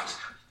supplied their socks.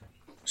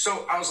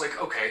 So I was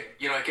like, okay,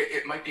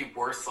 it might be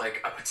worth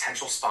a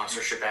potential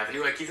sponsorship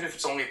avenue. Even if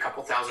it's only a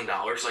couple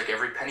 $1,000s,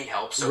 every penny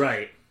helps. So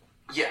right.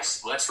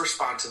 Yes, let's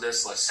respond to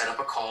this. Let's set up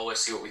a call.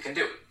 Let's see what we can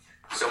do.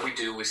 So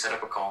we set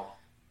up a call.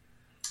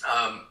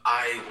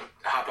 I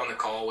hop on the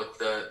call with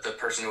the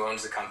person who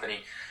owns the company,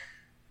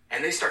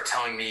 and they start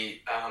telling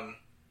me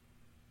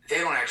they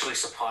don't actually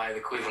supply the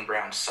Cleveland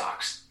Browns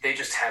socks. They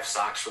just have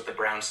socks with the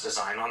Browns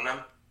design on them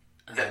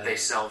that they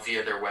sell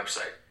via their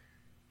website.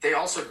 They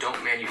also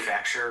don't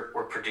manufacture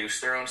or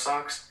produce their own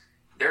socks.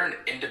 They're an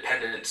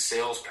independent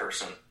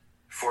salesperson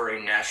for a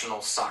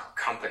national sock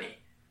company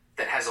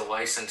that has a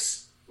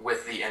license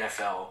with the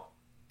NFL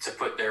to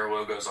put their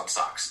logos on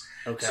socks.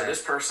 Okay. So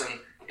this person,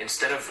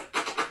 instead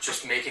of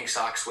just making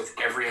socks with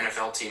every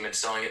NFL team and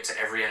selling it to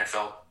every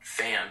NFL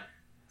fan,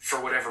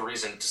 for whatever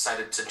reason,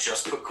 decided to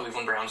just put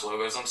Cleveland Browns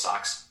logos on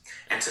socks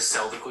and to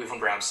sell the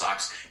Cleveland Browns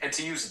socks and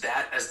to use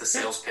that as the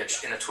sales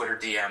pitch in a Twitter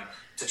DM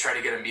to try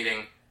to get a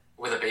meeting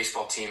with a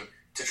baseball team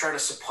to try to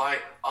supply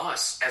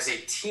us as a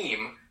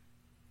team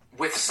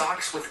with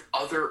socks with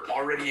other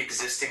already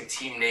existing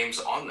team names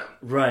on them.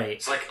 Right.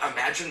 It's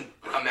imagine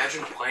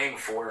playing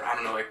for,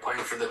 playing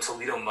for the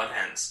Toledo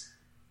Mudhens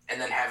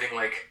and then having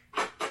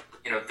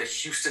the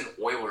Houston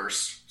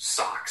Oilers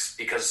socks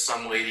because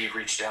some lady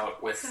reached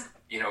out with,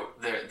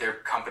 their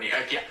company.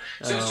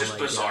 So it's just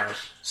bizarre.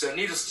 Gosh. So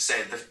needless to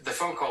say, the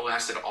phone call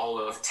lasted all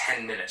of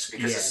 10 minutes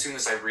because as soon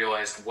as I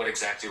realized what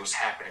exactly was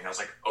happening, I was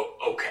like, oh,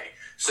 okay.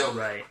 So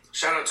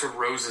shout out to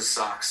Rose's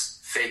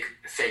Socks,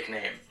 fake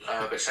name,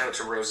 but shout out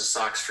to Rose's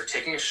Socks for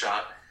taking a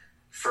shot,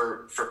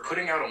 for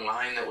putting out a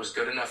line that was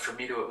good enough for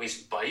me to at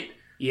least bite.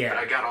 Yeah. But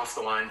I got off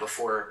the line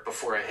before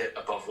I hit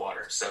above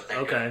water. So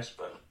thank goodness.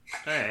 But.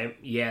 All right.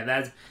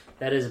 Yeah,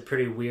 that is a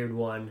pretty weird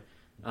one.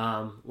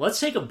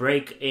 Let's take a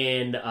break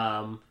and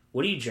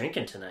what are you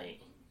drinking tonight?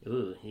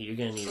 Ooh, you're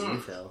going to need a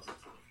refill.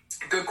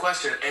 Good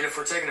question. And if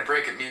we're taking a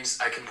break, it means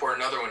I can pour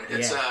another one.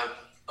 It's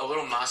a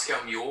little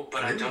Moscow Mule,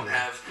 but I don't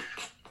have,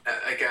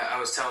 I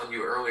was telling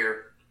you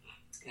earlier,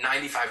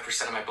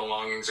 95% of my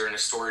belongings are in a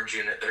storage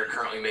unit that are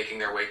currently making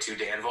their way to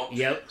Danville.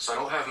 Yep. So I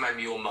don't have my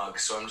mule mug,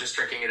 so I'm just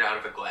drinking it out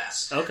of a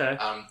glass. Okay.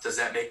 Does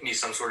that make me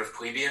some sort of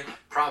plebeian?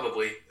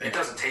 Probably. It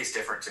doesn't taste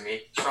different to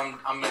me, so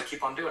I'm going to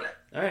keep on doing it.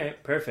 All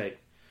right,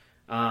 perfect.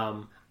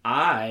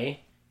 I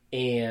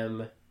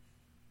am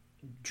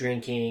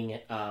drinking,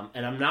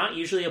 and I'm not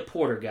usually a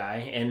porter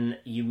guy, and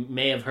you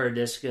may have heard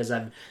this because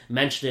I've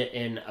mentioned it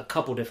in a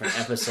couple different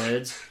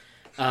episodes,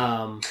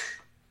 and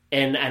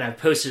I've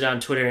posted on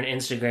Twitter and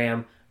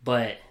Instagram,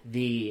 but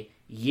the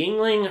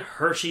Yuengling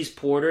Hershey's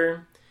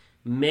Porter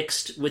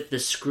mixed with the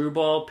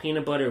Screwball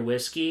peanut butter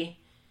whiskey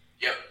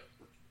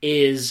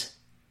is,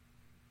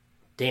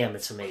 damn,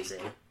 it's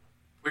amazing.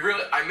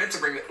 I meant to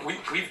bring it.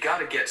 We've got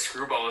to get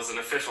Screwball as an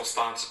official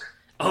sponsor.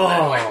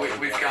 Oh,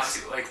 we've got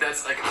to. Like,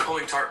 that's like a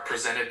Pulling Tart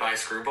presented by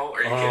Screwball.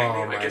 Are you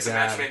kidding me? Like, it's a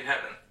match made in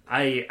heaven.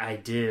 I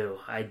do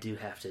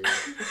have to.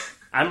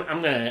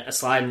 I'm gonna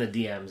slide in the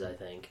DMs, I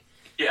think.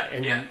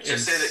 Yeah.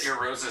 Just say that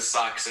your Roses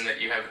sucks and that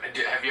you have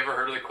you ever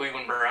heard of the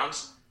Cleveland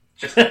Browns?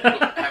 Just have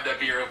that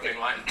be your opening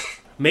line.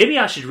 Maybe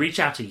I should reach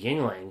out to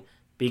Yuengling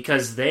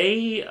because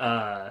they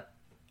are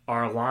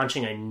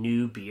launching a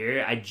new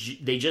beer.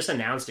 They just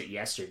announced it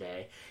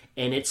yesterday,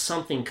 and it's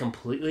something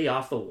completely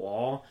off the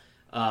wall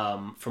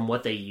from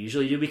what they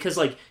usually do. Because,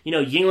 like, you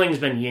know, Yuengling's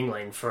been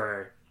Yuengling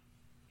for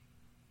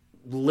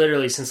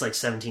literally since like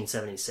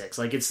 1776.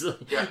 Like, it's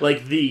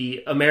like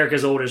the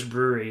America's oldest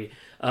brewery.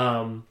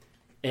 And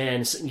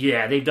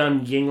yeah, they've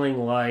done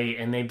Yuengling Light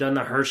and they've done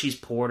the Hershey's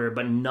Porter,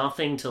 but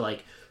nothing to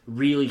like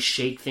really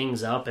shake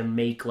things up and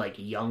make like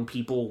young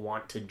people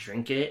want to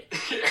drink it.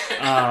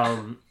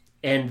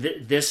 And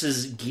this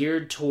is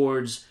geared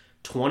towards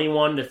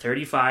 21 to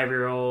 35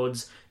 year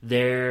olds.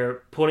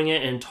 They're putting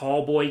it in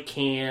tall boy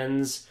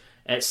cans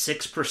at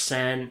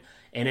 6%,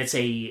 and it's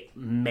a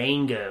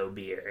mango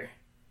beer.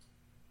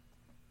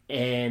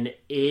 And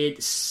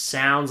it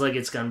sounds like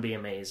it's going to be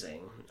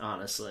amazing,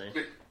 honestly.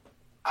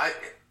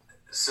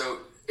 So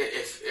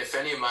if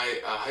any of my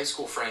high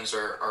school friends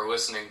are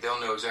listening, they'll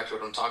know exactly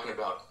what I'm talking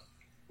about.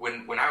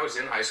 When I was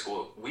in high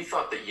school, we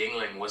thought that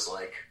Yuengling was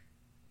like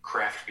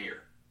craft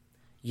beer.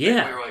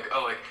 Yeah. Like, we were like,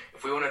 oh, like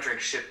if we want to drink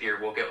shit beer,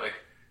 we'll get like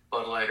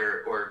Bud Light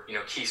or you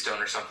know,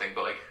 Keystone or something.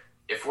 But like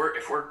if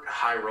we're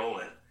high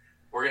rolling,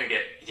 we're gonna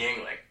get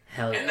Yuengling.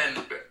 Hell yeah. And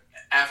then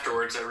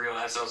afterwards, I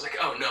realized, I was like,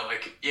 oh no,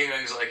 like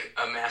Yuengling's like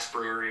a mass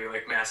brewery,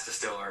 like mass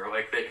distiller.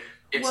 Like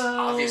it's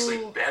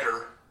obviously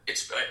better.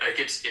 It's like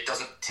it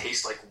doesn't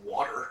taste like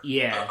water.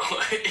 Yeah,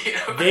 you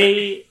know?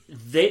 they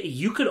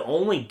you could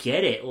only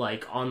get it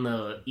like on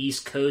the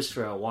East Coast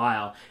for a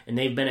while, and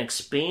they've been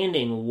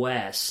expanding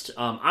west.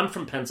 I'm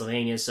from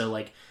Pennsylvania, so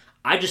like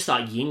I just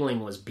thought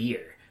Yuengling was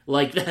beer.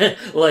 Like that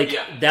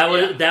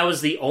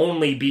was the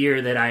only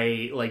beer that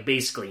I like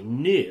basically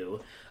knew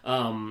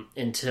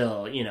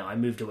until, you know, I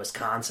moved to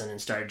Wisconsin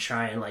and started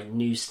trying like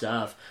new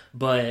stuff.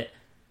 But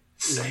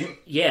same.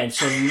 Yeah,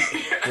 so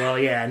well,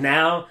 yeah,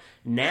 now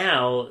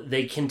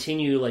they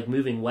continue like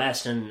moving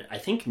west, and I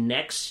think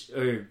next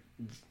or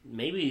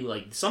maybe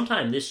like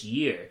sometime this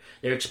year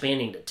they're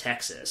expanding to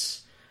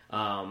Texas.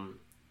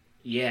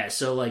 Yeah,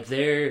 so like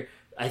they're,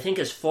 I think,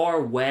 as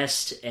far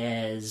west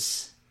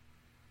as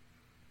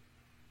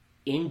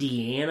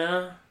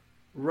Indiana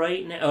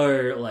right now,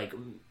 or like,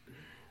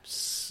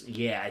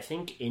 yeah, I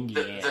think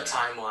Indiana. The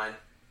timeline.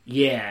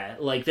 Yeah,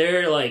 like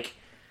they're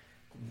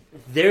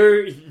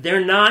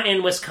not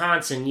in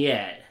Wisconsin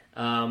yet.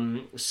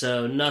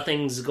 So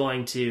nothing's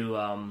going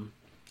to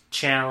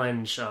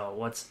challenge. Oh,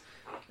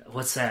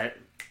 what's that?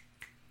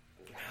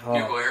 Oh,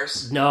 New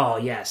Glarus? No,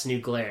 yes, New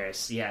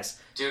Glarus, yes.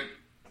 Dude,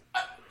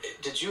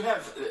 did you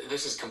have?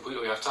 This is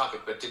completely off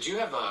topic, but did you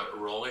have a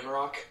Rolling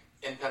Rock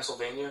in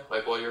Pennsylvania,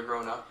 like while you were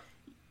growing up?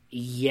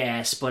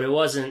 Yes, but it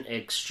wasn't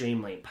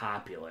extremely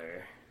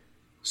popular.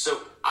 So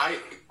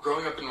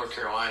growing up in North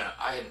Carolina,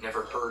 I had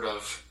never heard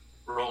of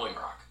Rolling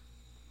Rock,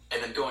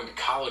 and then going to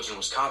college in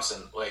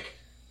Wisconsin, like,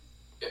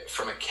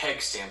 from a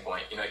keg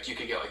standpoint, you know, like you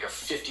could get like a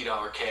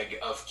 $50 keg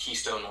of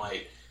Keystone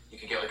Light, you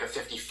could get like a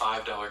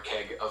 $55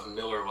 keg of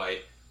Miller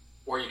Lite,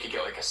 or you could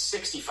get like a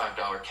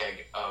 $65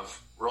 keg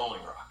of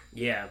Rolling Rock.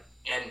 Yeah.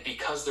 And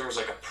because there was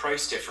like a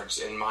price difference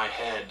in my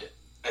head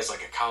as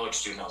like a college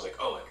student, I was like,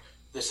 oh, like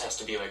this has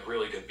to be like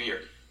really good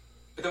beer.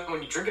 But then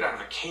when you drink it out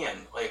of a can,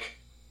 like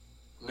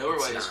Miller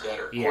Lite is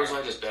better, Coors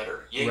Light is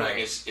better, Yuengling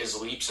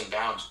is leaps and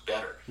bounds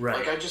better. Right.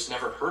 Like I just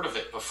never heard of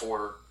it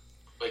before,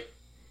 like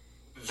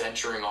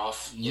venturing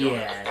off, you know,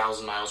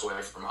 1,000 miles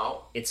away from home.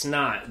 It's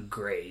not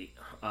great,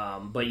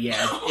 but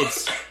yeah,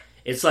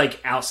 it's like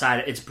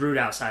outside. It's brewed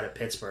outside of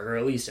Pittsburgh, or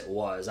at least it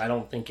was. I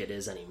don't think it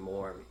is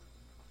anymore.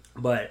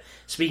 But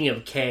speaking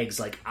of kegs,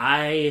 like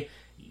I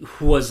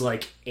was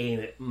like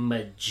a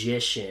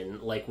magician,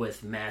 like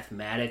with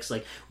mathematics.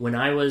 Like when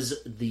I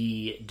was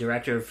the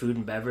director of food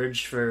and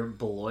beverage for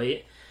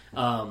Beloit,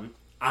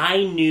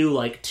 I knew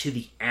like to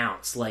the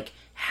ounce, like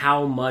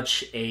how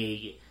much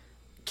a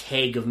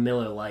keg of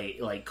Miller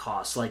Lite like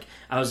costs. Like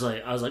I was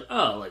like,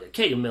 oh, like a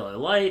keg of Miller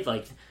Lite,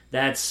 like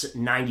that's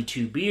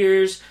 92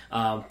 beers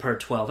per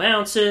 12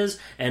 ounces,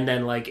 and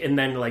then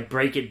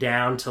break it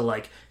down to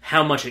like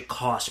how much it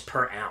costs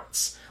per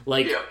ounce.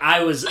 Like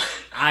I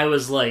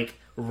was like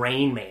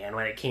Rain Man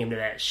when it came to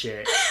that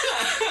shit.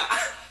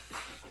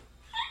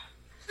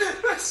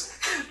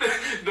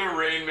 The the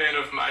Rain Man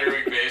of minor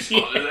league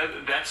baseball.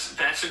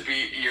 That should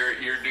be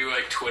your new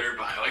like Twitter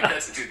bio. Like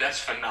that's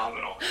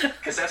phenomenal.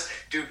 Because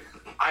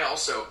I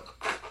also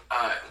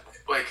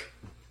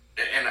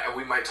and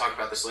we might talk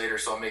about this later,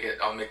 so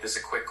I'll make this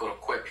a quick little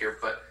quip here.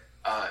 But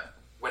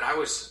when I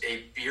was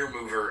a beer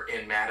mover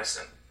in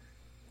Madison,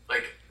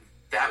 like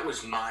that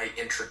was my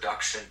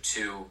introduction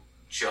to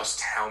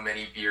just how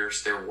many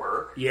beers there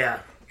were. Yeah.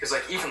 Because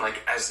like even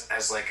like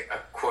as like a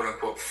quote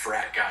unquote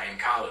frat guy in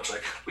college,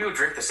 like we would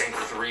drink the same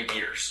 3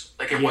 beers.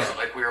 Like it wasn't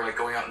like we were like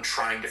going out and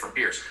trying different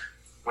beers.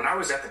 When I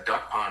was at the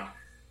duck pond,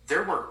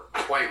 there were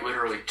quite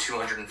literally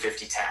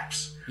 250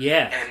 taps.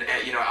 Yeah.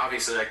 And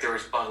obviously like there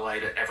was Bud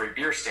Light at every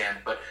beer stand,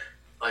 but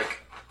like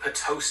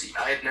Potosi,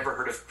 I had never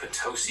heard of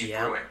Potosi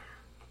Brewing.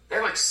 They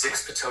had like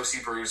 6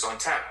 Potosi brews on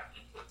tap.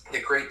 The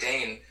Great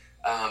Dane,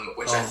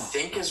 which I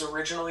think is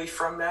originally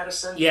from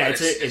Madison. Yeah,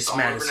 it's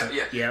Madison.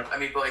 Yeah. I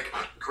mean, but like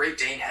Great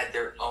Dane had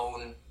their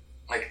own,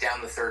 like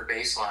down the third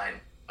baseline,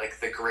 like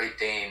the Great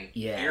Dane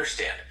beer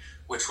stand,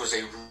 which was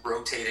a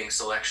rotating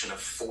selection of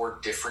 4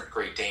 different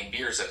Great Dane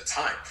beers at a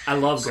time. I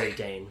love Great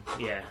Dane.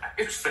 Yeah,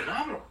 it was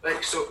phenomenal.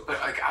 Like but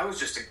like I was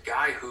just a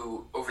guy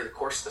who, over the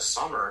course of the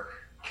summer,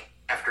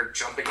 after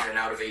jumping in and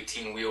out of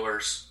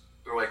 18-wheelers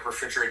or like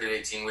refrigerated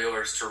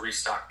 18-wheelers to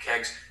restock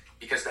kegs,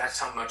 because that's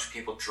how much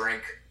people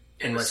drink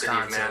in the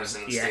Wisconsin. city of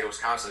Madison, the state of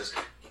Wisconsin.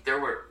 There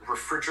were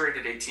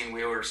refrigerated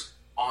 18-wheelers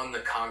on the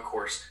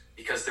concourse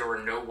because there were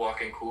no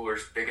walk-in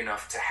coolers big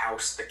enough to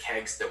house the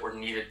kegs that were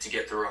needed to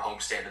get through a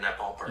homestand in that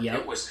ballpark.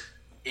 It was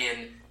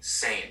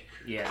insane.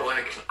 Yeah. But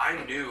like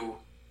I knew,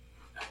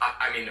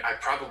 I mean, I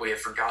probably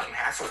have forgotten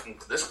half of them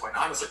to this point,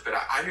 honestly, but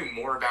I knew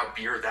more about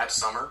beer that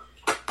summer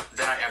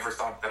than I ever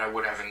thought that I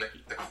would have in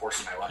the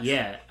course of my life.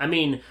 Yeah. I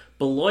mean,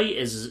 Beloit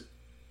is,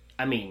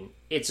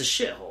 it's a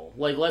shithole.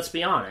 Like, let's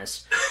be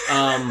honest.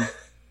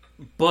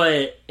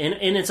 But and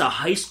it's a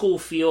high school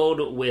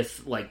field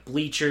with like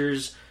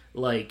bleachers,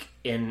 like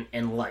and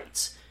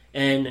lights.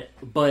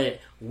 But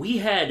we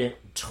had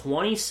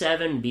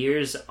 27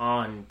 beers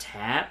on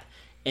tap,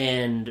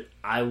 and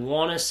I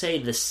want to say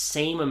the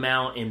same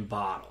amount in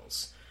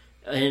bottles.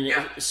 And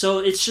so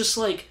it's just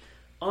like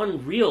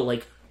unreal.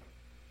 Like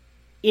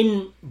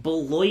in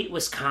Beloit,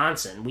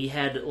 Wisconsin, we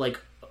had like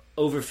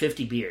over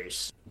 50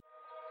 beers.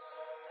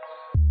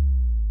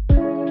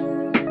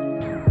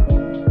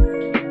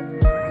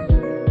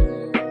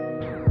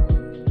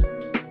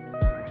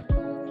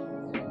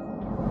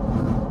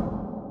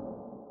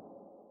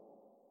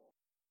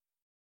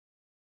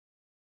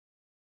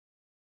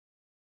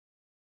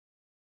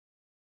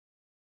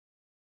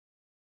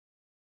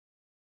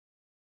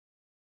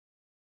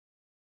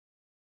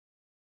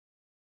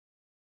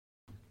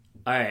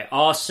 All right,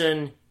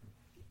 Austin,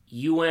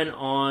 you went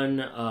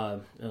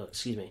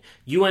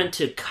you went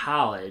to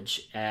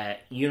college at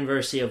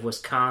University of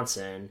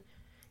Wisconsin,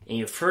 and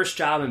your first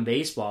job in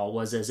baseball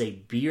was as a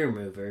beer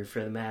mover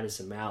for the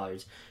Madison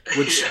Mallards,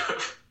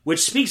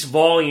 which speaks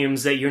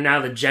volumes that you're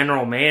now the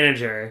general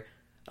manager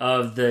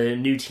of the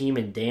new team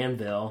in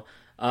Danville.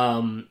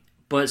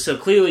 But so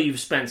clearly you've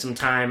spent some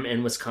time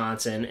in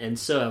Wisconsin, and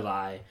so have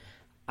I.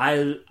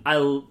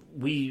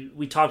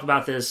 We talked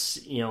about this,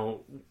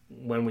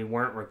 when we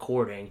weren't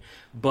recording,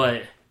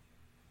 but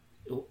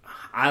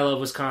I love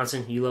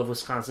Wisconsin. You love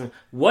Wisconsin.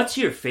 What's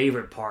your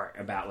favorite part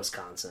about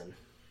Wisconsin?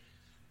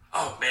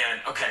 Oh man,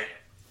 okay.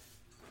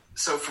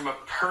 So from a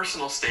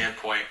personal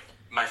standpoint,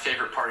 my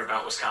favorite part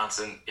about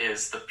Wisconsin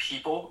is the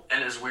people,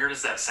 and as weird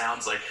as that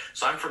sounds, like,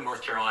 so I'm from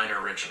North Carolina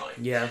originally.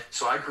 Yeah.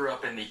 So I grew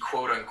up in the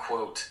quote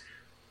unquote,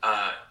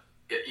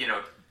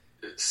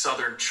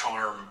 Southern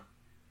charm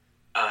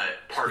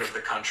part of the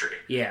country.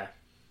 Yeah.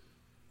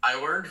 I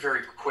learned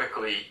very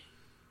quickly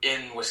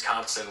in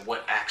Wisconsin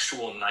what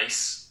actual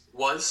nice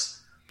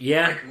was.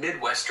 Yeah. Like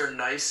Midwestern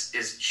nice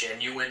is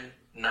genuine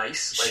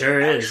nice. Like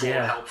sure actual is,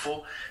 yeah.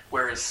 helpful.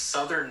 Whereas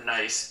Southern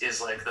nice is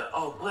like the,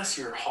 oh, bless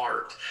your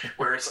heart.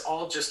 Where it's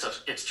all just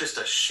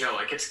a show.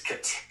 Like it's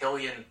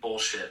cotillion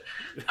bullshit.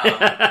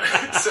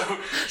 So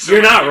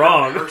you're not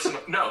wrong.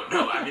 No.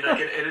 I mean,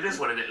 it is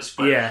what it is.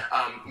 But yeah.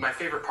 My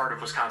favorite part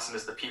of Wisconsin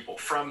is the people.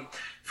 From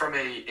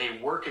a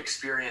work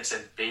experience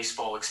and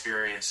baseball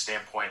experience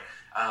standpoint,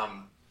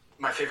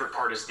 my favorite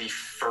part is the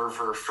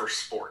fervor for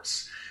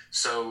sports.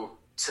 So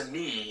to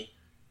me,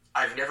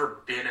 I've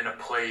never been in a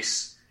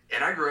place,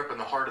 and I grew up in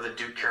the heart of the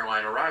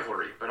Duke-Carolina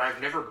rivalry, but I've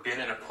never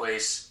been in a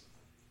place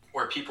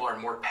where people are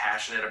more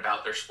passionate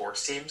about their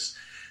sports teams.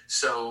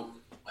 So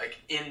like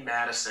in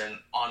Madison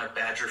on a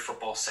Badger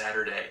football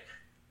Saturday,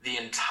 the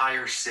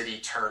entire city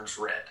turns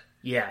red.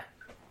 Yeah.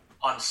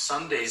 On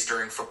Sundays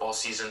during football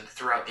season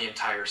throughout the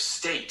entire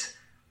state,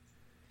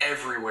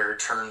 everywhere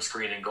turns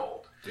green and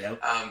gold.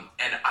 Yep.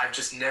 And I've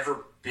just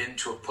never been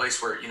to a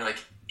place where, like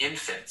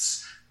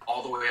infants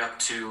all the way up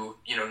to,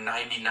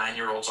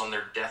 99-year-olds on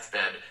their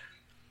deathbed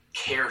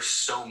care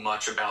so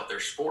much about their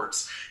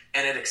sports.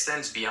 And it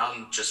extends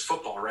beyond just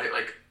football, right?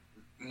 Like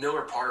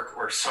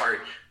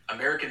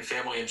American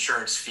Family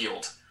Insurance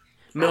Field.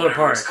 Miller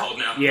Park. It's called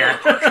now. Yeah.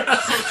 Miller Park.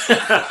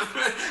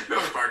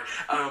 Miller Park.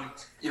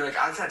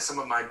 I've had some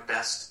of my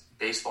best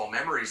baseball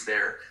memories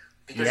there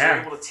because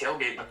you're able to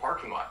tailgate in the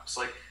parking lot.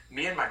 So like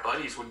me and my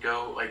buddies would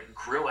go like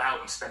grill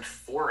out and spend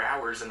 4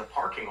 hours in the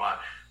parking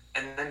lot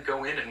and then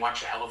go in and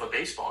watch a hell of a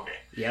baseball game.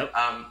 Yep.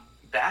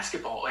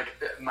 Basketball, like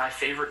my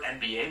favorite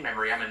NBA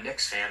memory, I'm a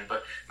Knicks fan,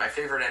 but my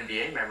favorite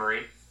NBA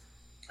memory,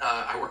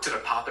 I worked at a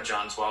Papa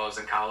John's while I was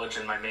in college,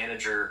 and my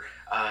manager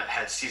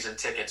had season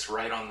tickets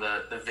right on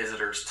the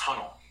visitors'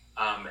 tunnel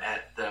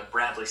at the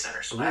Bradley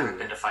Center. So I haven't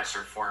been to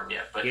Fiserv Forum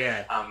yet, but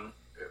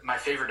my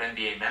favorite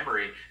NBA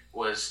memory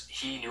was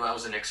he knew I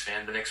was a Knicks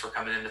fan. The Knicks were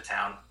coming into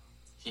town.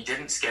 He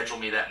didn't schedule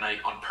me that night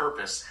on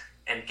purpose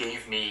and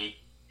gave me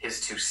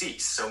his 2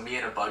 seats. So me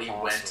and a buddy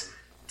went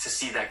to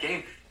see that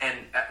game. And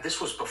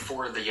this was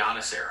before the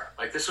Giannis era.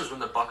 Like, this was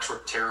when the Bucks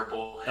were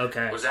terrible.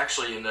 Okay. It was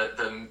actually in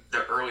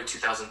the early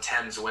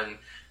 2010s when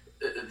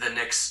the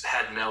Knicks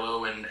had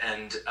Melo, and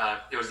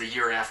it was the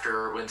year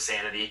after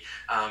Insanity.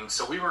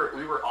 So we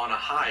were on a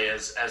high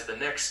as the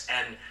Knicks,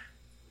 and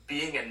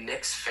being a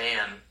Knicks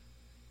fan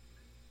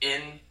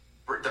in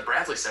the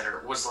Bradley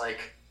Center was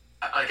like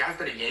I've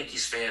been a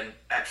Yankees fan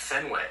at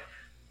Fenway,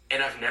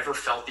 and I've never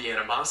felt the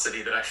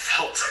animosity that I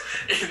felt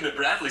in the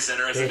Bradley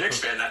Center as a Knicks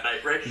fan that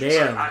night, right?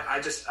 Damn.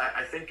 So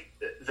I think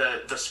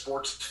the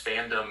sports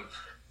fandom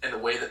and the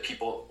way that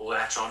people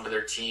latch onto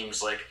their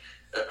teams, like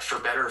for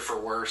better or for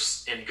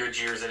worse, in good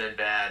years and in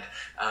bad,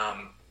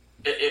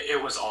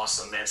 it was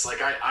awesome, man. It's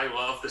like I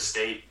love the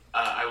state.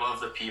 I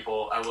love the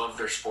people. I love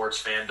their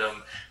sports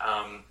fandom.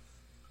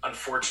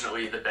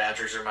 Unfortunately, the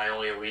Badgers are my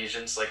only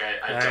allegiance. Like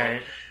I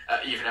don't.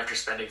 Even after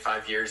spending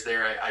 5 years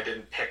there, I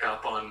didn't pick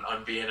up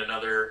on being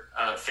another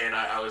fan.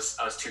 I was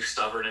too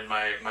stubborn in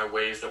my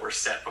ways that were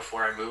set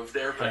before I moved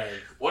there. But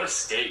what a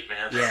state,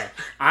 man! Yeah,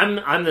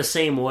 I'm the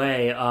same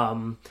way.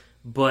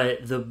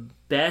 But the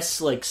best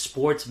like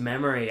sports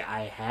memory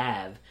I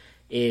have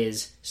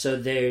is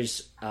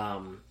there's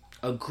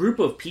a group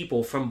of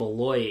people from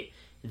Beloit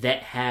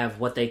that have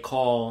what they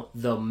call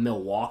the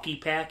Milwaukee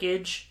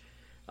package.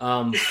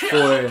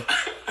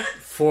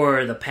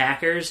 For the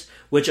Packers,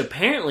 which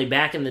apparently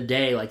back in the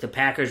day, like the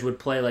Packers would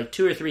play like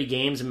 2 or 3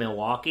 games in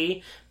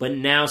Milwaukee, but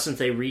now since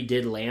they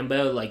redid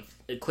Lambeau, like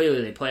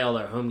clearly they play all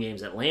their home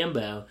games at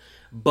Lambeau,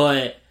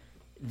 but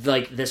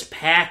like this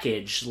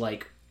package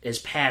like is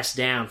passed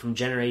down from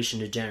generation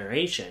to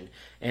generation,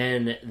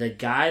 and the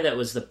guy that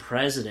was the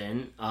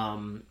president,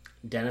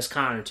 Dennis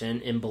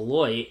Connerton in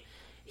Beloit,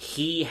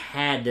 he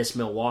had this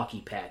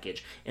Milwaukee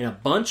package, and a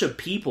bunch of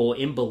people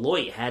in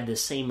Beloit had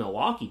this same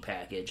Milwaukee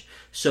package.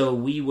 So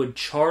we would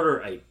charter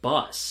a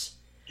bus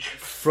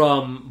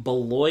from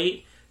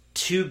Beloit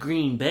to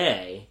Green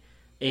Bay,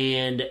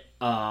 and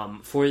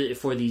for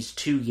these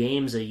 2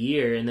 games a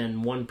year, and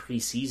then 1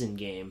 preseason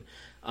game.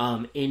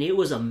 And it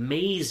was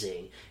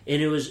amazing.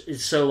 And it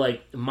was so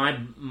like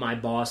my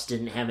boss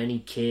didn't have any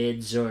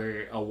kids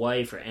or a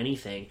wife or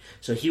anything,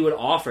 so he would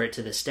offer it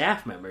to the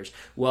staff members.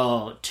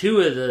 Well,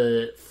 2 of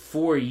the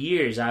 4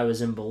 years I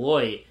was in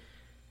Beloit,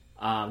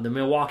 the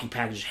Milwaukee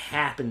package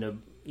happened to,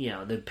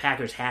 the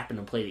Packers happened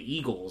to play the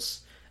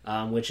Eagles,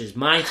 which is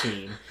my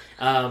team.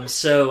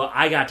 So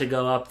I got to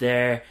go up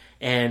there.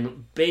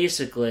 And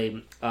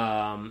basically,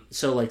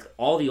 so like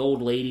all the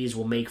old ladies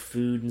will make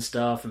food and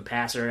stuff and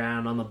pass it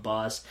around on the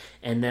bus.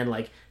 And then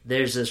like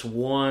there's this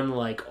one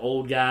like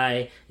old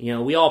guy,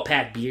 we all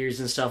pack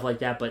beers and stuff like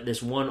that, but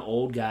this one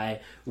old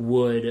guy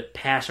would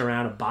pass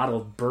around a bottle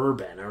of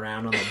bourbon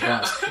around on the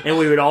bus. And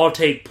we would all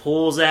take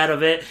pulls out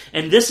of it.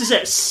 And this is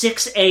at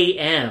 6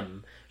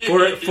 a.m.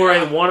 for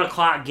a 1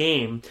 o'clock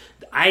game.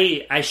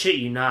 I shit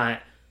you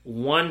not,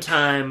 one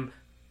time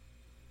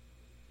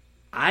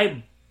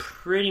I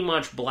pretty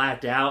much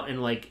blacked out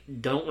and like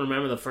don't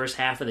remember the first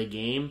half of the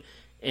game,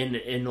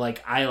 and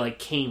like I like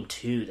came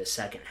to the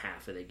second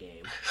half of the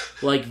game.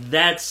 Like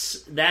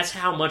that's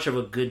how much of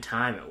a good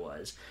time it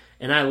was.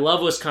 And I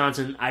love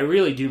Wisconsin. I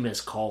really do miss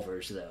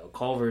Culver's though.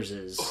 Culver's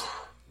is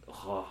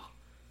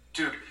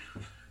dude.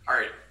 All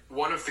right,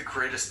 one of the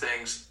greatest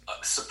things,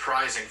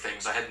 surprising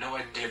things I had no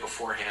idea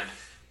beforehand,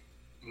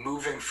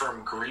 moving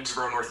from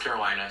Greensboro, North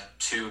Carolina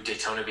to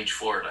Daytona Beach,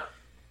 Florida,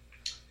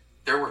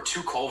 there were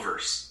 2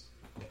 Culver's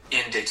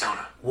in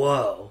Daytona.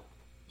 Whoa.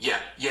 Yeah.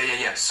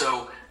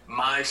 So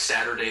my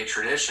Saturday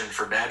tradition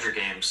for Badger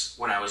games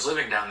when I was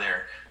living down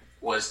there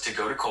was to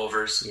go to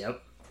Culver's,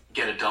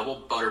 get a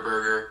double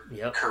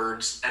Butterburger,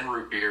 curds, and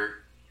root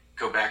beer,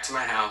 go back to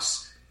my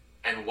house,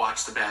 and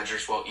watch the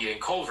Badgers while eating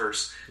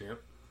Culver's.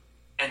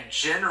 And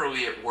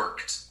generally it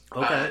worked.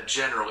 Okay.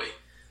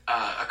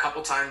 A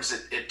couple times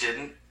it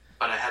didn't,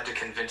 but I had to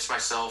convince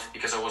myself,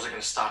 because I wasn't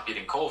going to stop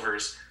eating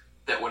Culver's,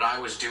 that what I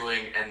was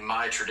doing and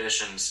my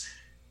traditions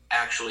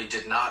actually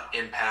did not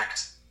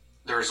impact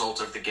the result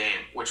of the game,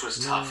 which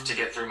was tough to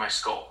get through my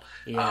skull.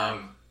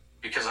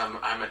 Because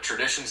I'm a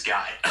traditions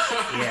guy.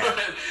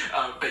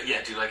 But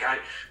yeah, dude, like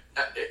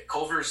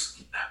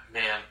Culver's,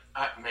 man.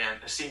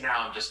 See,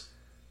 now I'm just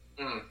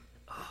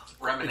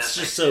reminiscing. It's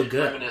just so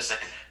good. Reminiscing.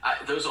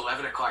 Those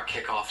 11 o'clock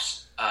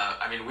kickoffs.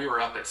 We were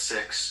up at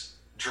 6,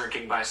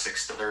 drinking by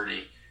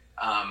 6:30.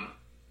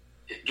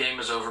 game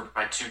is over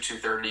by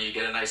 2:30. You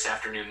get a nice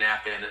afternoon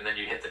nap in, and then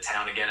you hit the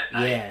town again at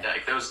night. Yeah.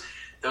 Like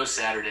those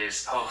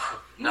Saturdays,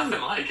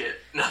 nothing like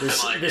it.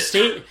 Nothing the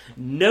state,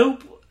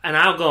 nope, and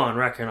I'll go on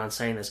record on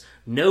saying this,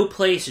 no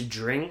place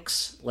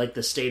drinks like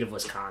the state of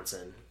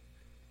Wisconsin.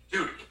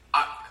 Dude,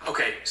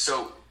 okay,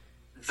 so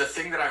the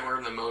thing that I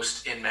learned the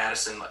most in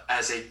Madison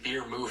as a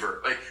beer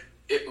mover, like,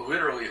 it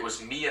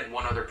was me and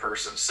one other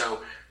person.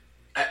 So,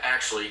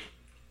 actually,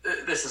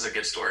 this is a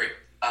good story.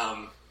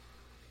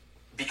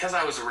 Because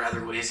I was a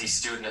rather lazy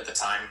student at the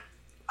time,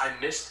 I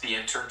missed the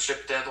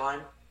internship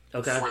deadline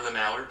for the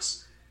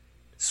Mallards.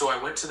 So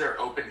I went to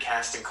their open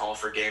casting call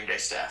for game day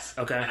staff.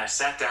 Okay. And I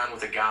sat down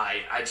with a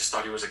guy. I just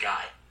thought he was a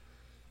guy.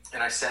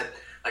 And I said,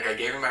 like, I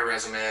gave him my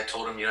resume. I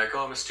told him,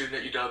 I'm a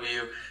student at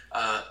UW.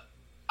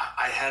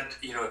 I had,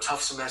 a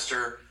tough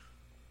semester,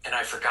 and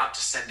I forgot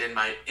to send in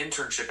my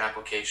internship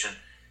application.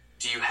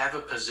 Do you have a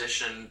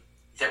position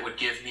that would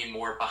give me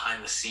more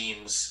behind the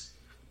scenes,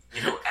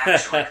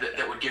 action,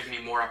 that would give me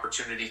more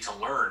opportunity to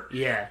learn?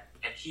 Yeah.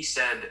 And he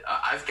said,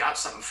 I've got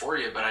something for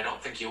you, but I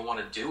don't think you'll want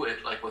to do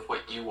it, like, with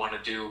what you want to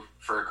do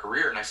for a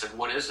career. And I said,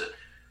 what is it?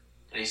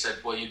 And he said,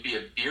 well, you'd be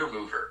a beer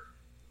mover.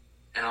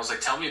 And I was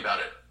like, tell me about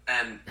it.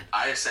 And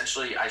I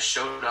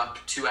showed up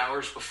 2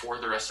 hours before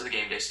the rest of the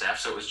game day staff.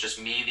 So it was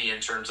just me, the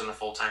interns, and the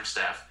full-time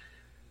staff.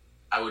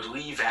 I would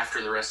leave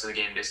after the rest of the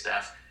game day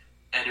staff.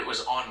 And it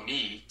was on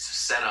me to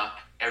set up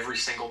every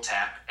single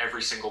tap,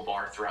 every single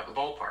bar throughout the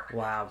ballpark.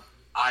 Wow.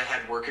 I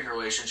had working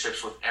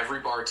relationships with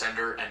every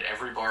bartender and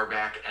every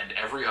barback and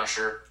every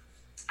usher.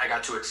 I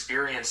got to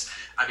experience,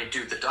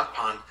 the duck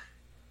pond,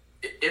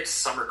 it's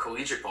summer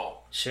collegiate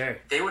ball. Sure.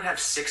 They would have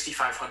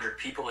 6,500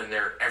 people in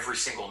there every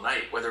single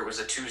night, whether it was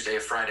a Tuesday, a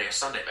Friday, a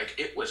Sunday. Like,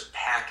 it was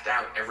packed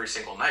out every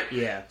single night.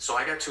 Yeah. So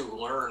I got to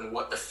learn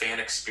what the fan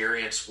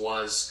experience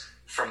was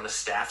from the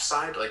staff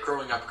side. Like,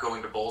 growing up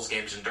going to Bulls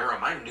games in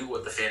Durham, I knew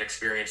what the fan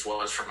experience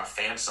was from a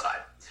fan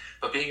side.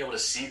 But being able to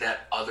see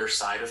that other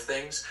side of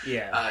things,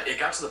 it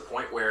got to the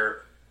point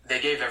where they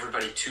gave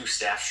everybody 2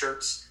 staff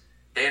shirts.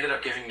 They ended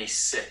up giving me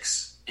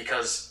 6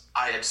 because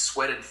I had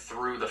sweated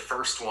through the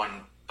first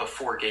one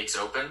before gates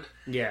opened.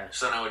 Yeah.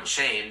 So then I would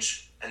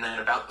change, and then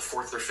about the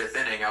 4th or 5th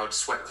inning, I would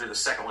sweat through the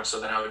second one, so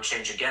then I would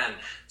change again.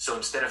 So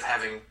instead of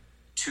having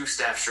 2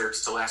 staff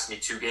shirts to last me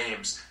 2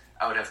 games,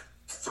 I would have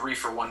 3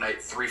 for one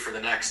night, 3 for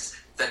the next,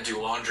 then do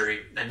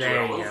laundry, and do it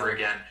all over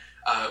again.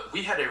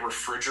 We had a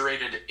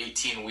refrigerated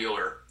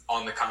 18-wheeler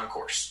on the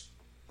concourse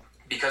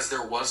because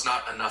there was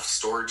not enough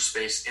storage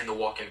space in the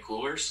walk-in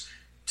coolers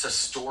to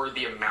store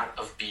the amount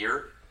of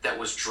beer that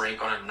was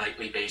drank on a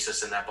nightly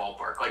basis in that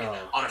ballpark. Like,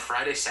 on a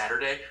Friday,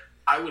 Saturday,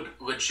 I would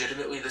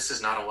legitimately, this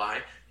is not a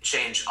lie,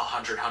 change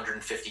 100,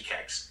 150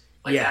 kegs.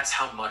 Like, that's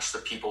how much the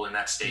people in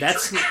that state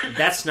drink.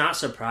 That's not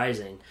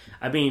surprising.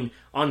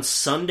 On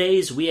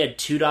Sundays, we had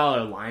 $2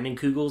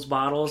 Leinenkugels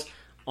bottles.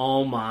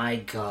 Oh, my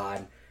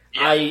God.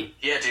 Yeah,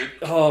 dude.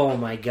 Oh,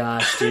 my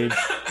gosh, dude.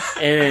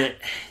 And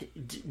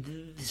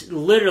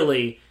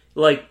literally,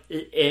 like,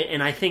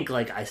 and I think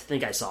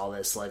I saw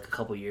this, like, a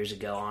couple years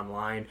ago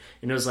online,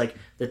 and it was, like,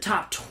 the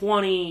top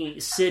 20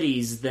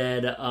 cities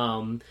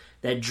that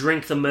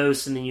drink the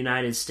most in the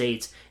United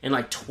States, and,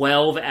 like,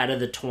 12 out of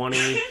the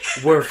 20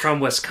 were from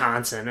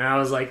Wisconsin. And I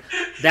was like,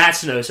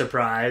 that's no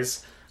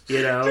surprise,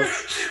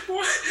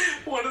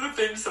 One of the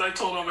things that I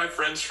told all my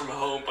friends from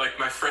home, like,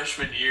 my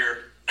freshman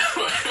year,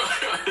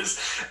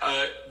 was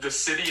the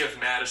city of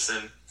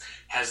Madison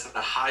has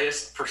the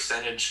highest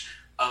percentage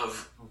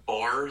of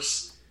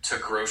bars to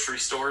grocery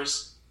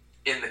stores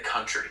in the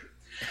country.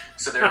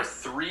 So there are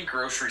 3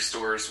 grocery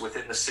stores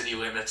within the city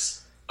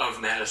limits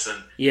of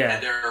Madison. Yeah.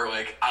 And there are,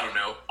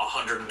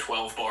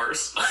 112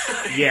 bars.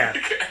 Yeah.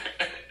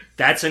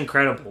 That's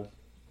incredible.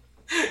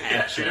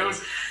 Actually. Yeah,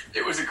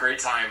 it was a great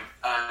time.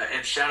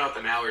 And shout out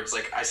the Mallards.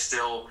 Like, I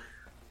still,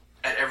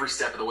 at every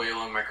step of the way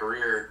along my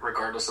career,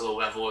 regardless of the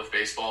level of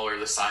baseball or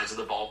the size of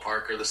the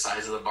ballpark or the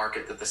size of the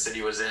market that the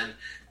city was in,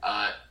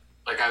 I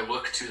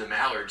look to the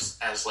Mallards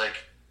as,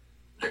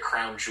 the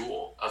crown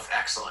jewel of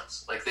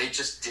excellence. Like, they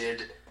just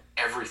did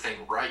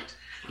everything right.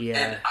 Yeah.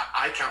 And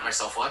I count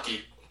myself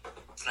lucky.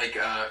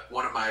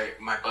 One of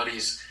my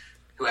buddies,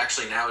 who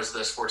actually now is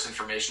the sports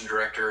information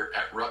director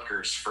at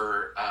Rutgers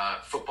for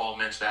football,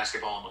 men's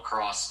basketball, and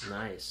lacrosse.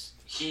 Nice.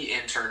 He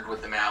interned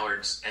with the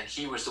Mallards, and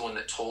he was the one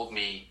that told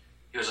me,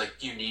 he was like,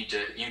 you need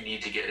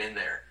to get in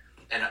there.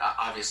 And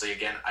obviously,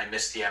 again, I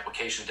missed the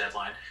application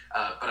deadline,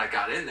 but I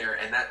got in there,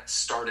 and that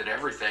started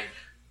everything.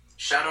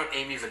 Shout out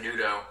Amy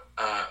Venuto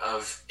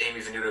of Amy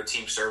Venuto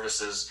Team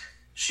Services.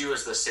 She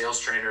was the sales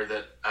trainer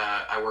that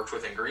I worked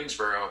with in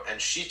Greensboro, and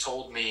she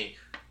told me,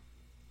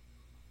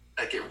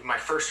 my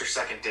first or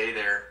second day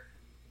there,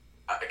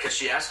 because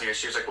she asked me,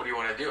 she was like, what do you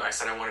want to do? I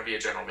said, I want to be a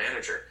general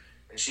manager.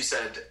 And she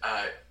said,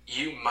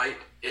 you might,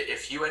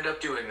 if you end up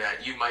doing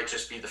that, you might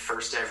just be the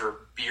first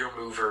ever beer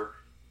mover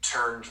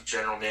turned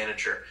general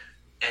manager.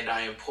 And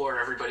I implore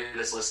everybody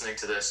that's listening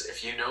to this,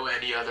 if you know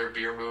any other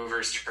beer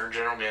movers turned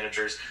general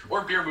managers,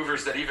 or beer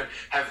movers that even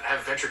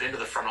have ventured into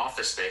the front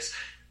office space,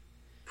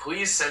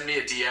 please send me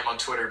a DM on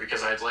Twitter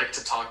because I'd like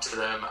to talk to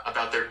them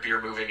about their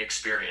beer moving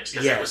experience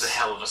because Yes. it was a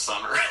hell of a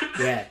summer.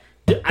 Yeah.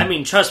 I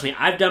mean, trust me,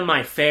 I've done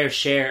my fair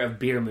share of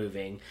beer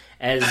moving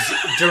as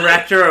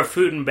director of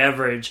food and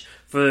beverage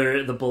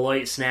for the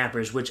Beloit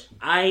Snappers, which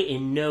I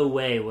in no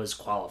way was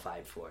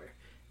qualified for.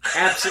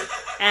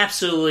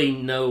 Absolutely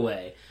no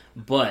way.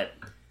 But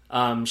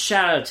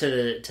shout out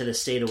to the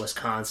state of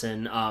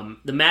Wisconsin.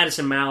 The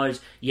Madison Mallards,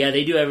 yeah,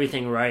 they do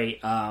everything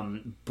right.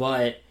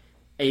 But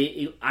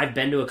I've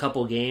been to a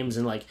couple games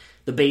and like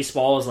the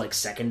baseball is like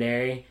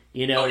secondary.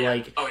 You know,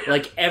 like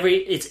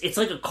it's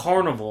like a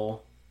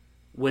carnival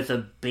with a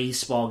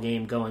baseball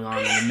game going on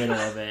in the middle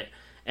of it.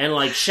 And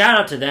like shout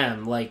out to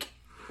them, like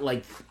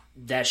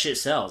that shit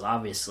sells,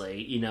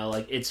 obviously. You know,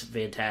 like it's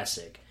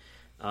fantastic.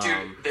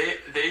 Dude,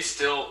 they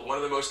still, one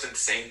of the most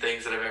insane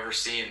things that I've ever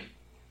seen,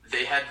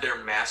 they had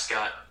their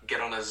mascot get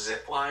on a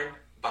zip line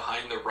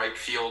behind the right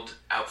field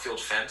outfield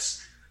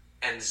fence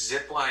and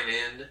zip line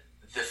in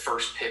the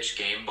first pitch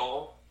game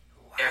ball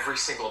every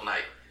single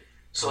night.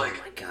 So oh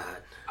my God.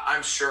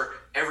 I'm sure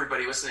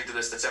everybody listening to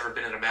this that's ever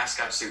been in a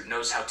mascot suit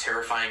knows how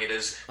terrifying it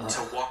is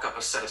to walk up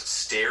a set of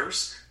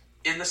stairs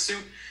in the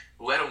suit,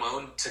 let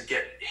alone to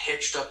get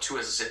hitched up to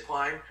a zip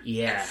line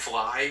and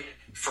fly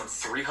from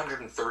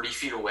 330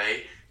 feet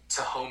away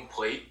to home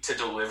plate to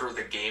deliver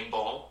the game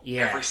ball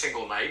every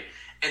single night.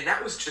 And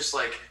that was just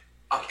like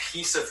a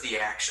piece of the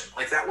action.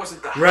 Like that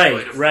wasn't the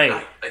highlight of the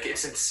night. Like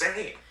it's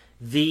insane.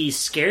 The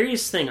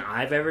scariest thing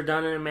I've ever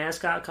done in a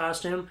mascot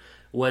costume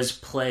was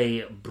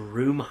play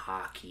broom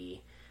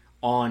hockey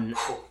on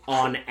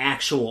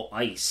actual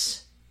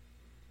ice.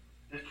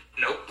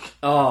 Nope.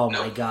 Oh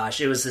my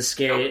gosh, it was the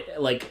scary.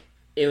 Like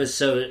it was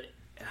so.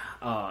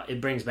 It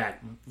brings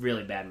back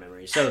really bad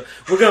memories. So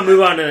we're gonna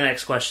move on to the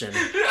next question.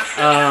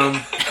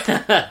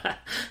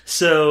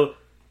 So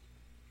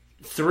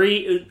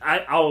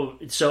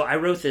I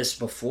wrote this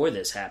before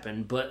this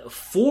happened, but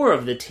 4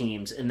 of the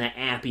teams in the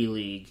Appy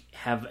League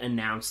have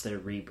announced their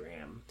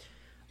rebrand.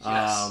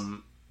 Yes.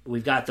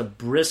 We've got the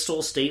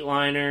Bristol State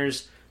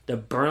Liners, the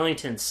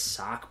Burlington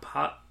Sock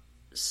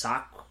Puppets,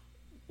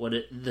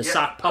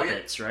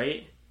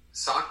 right?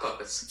 Sock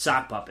Puppets.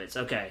 Sock Puppets,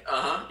 okay.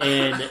 Uh-huh.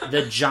 And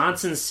the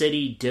Johnson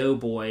City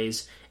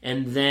Doughboys,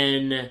 and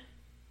then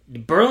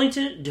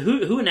Burlington.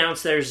 Who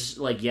announced theirs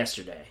like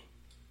yesterday?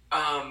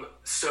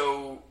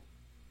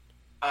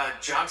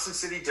 Johnson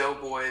City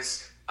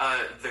Doughboys,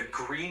 the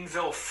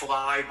Greenville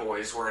Fly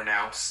Boys were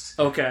announced.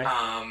 Okay.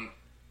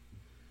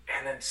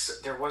 And then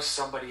there was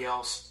somebody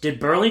else. Did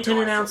Burlington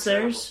announce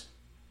theirs?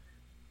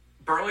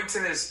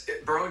 Burlington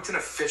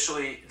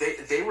officially,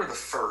 they were the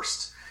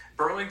first.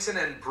 Burlington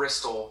and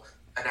Bristol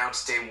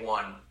announced day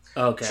 1.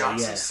 Okay,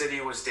 Johnson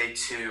City was day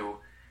 2.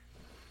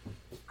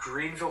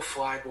 Greenville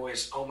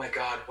Flyboys. Oh my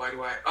God, why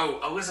do I? Oh,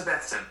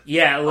 Elizabethton.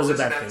 Yeah,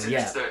 Elizabethton.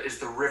 Yeah, is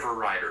the River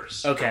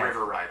Riders. Okay, the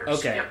River Riders.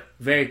 Okay, yep.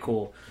 Very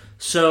cool.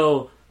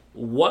 So,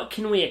 what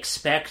can we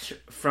expect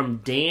from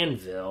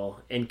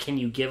Danville, and can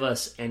you give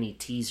us any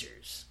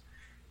teasers?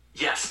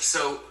 Yes.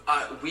 So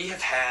we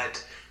have had.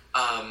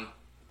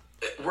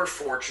 We're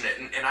fortunate,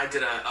 and I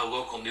did a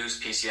local news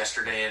piece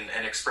yesterday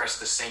and expressed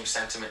the same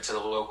sentiment to the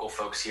local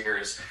folks here.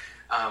 Is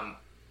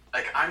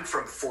like I'm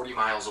from 40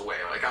 miles away.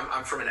 Like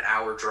I'm from an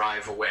hour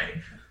drive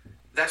away.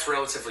 That's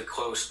relatively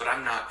close, but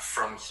I'm not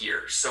from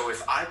here. So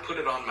if I put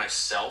it on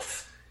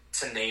myself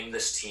to name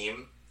this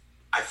team,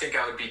 I think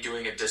I would be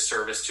doing a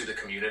disservice to the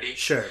community.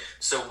 Sure.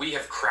 So we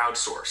have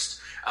crowdsourced.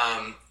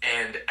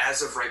 And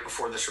as of right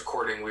before this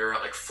recording, we were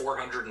at like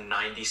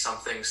 490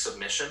 something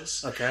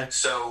submissions. Okay.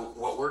 So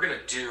what we're going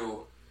to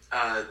do,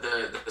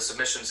 the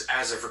submissions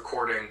as of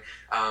recording,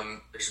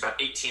 there's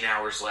about 18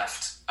 hours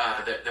left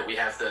that we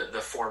have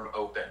the form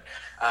open.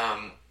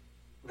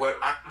 What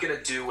I'm going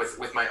to do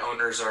with my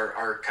owners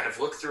are kind of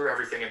look through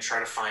everything and try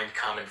to find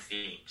common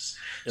themes.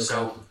 Okay.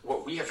 So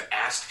what we have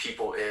asked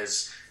people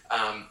is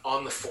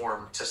on the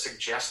form to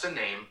suggest a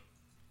name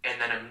and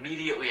then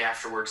immediately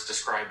afterwards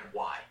describe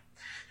why.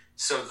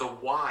 So the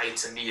why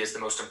to me is the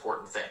most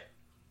important thing.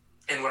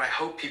 And what I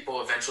hope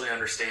people eventually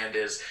understand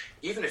is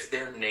even if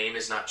their name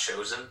is not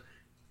chosen,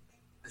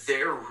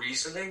 their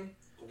reasoning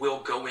will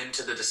go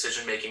into the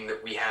decision making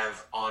that we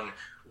have on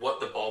what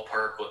the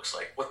ballpark looks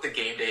like, what the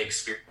game day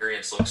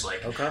experience looks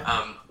like, okay.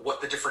 What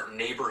the different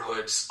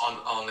neighborhoods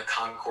on the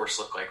concourse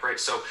look like, right?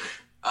 So,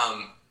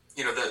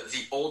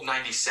 the old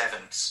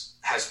 97s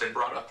has been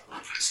brought up,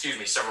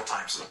 several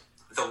times.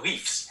 The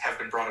Leafs have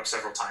been brought up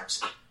several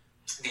times.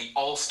 The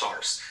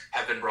All-Stars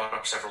have been brought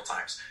up several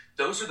times.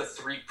 Those are the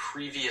 3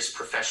 previous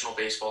professional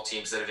baseball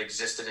teams that have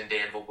existed in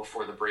Danville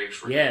before the Braves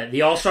were. Yeah,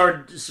 the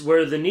All-Stars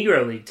were the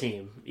Negro League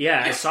team.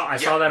 Yeah, I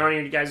saw that on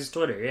your guys'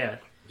 Twitter, yeah.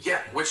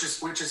 Yeah, which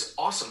is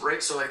awesome,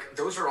 right? So, like,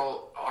 those are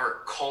all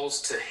our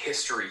calls to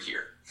history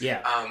here.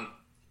 Yeah.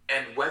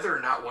 And whether or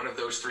not one of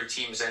those 3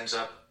 teams ends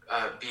up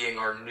being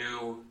our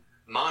new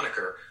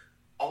moniker,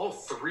 all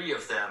 3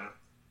 of them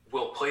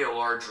will play a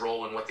large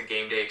role in what the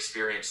game day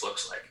experience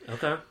looks like.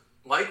 Okay.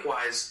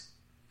 Likewise,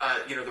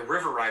 the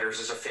River Riders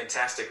is a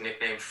fantastic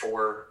nickname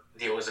for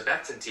the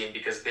Elizabethton team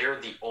because they're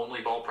the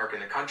only ballpark in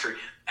the country.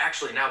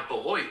 Actually, now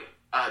Beloit,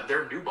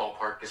 their new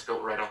ballpark is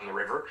built right on the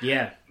river.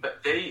 Yeah.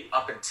 But they,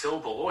 up until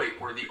Beloit,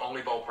 were the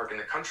only ballpark in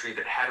the country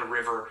that had a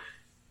river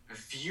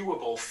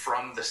viewable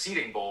from the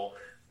seating bowl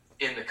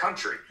in the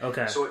country.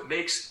 Okay. So it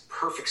makes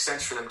perfect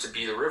sense for them to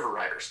be the River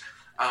Riders.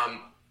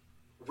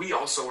 We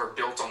also are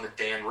built on the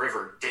Dan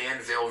River.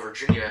 Danville,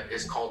 Virginia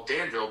is called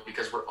Danville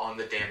because we're on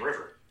the Dan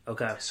River.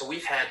 Okay. So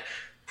we've had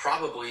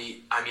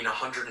probably,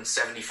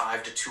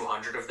 175 to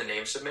 200 of the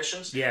name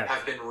submissions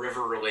have been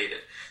river related.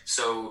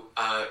 So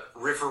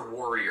River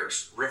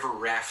Warriors, River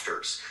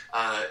Rafters,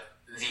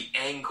 the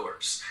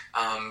Anglers,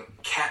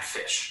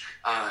 Catfish,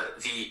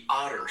 the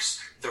Otters,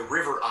 the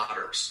River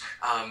Otters,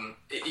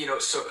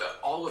 so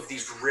all of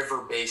these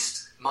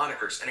river-based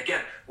monikers. And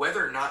again,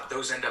 whether or not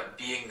those end up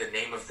being the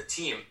name of the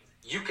team,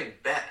 you can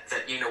bet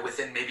that,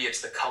 within maybe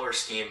it's the color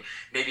scheme,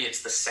 maybe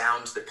it's the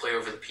sounds that play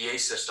over the PA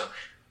system,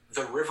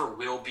 the river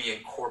will be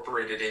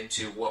incorporated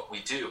into what we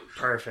do.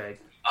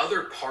 Perfect.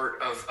 Other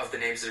part of the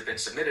names that have been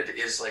submitted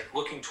is like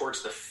looking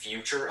towards the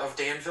future of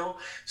Danville.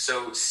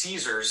 So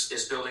Caesars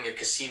is building a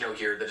casino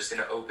here that is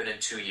going to open in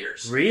 2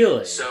 years.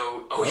 Really?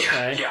 So,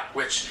 okay. yeah.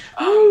 Which,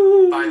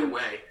 by the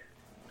way,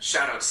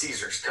 shout out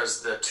Caesars,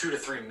 because the 2 to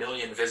 3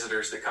 million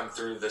visitors that come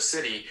through the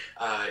city,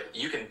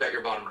 you can bet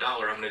your bottom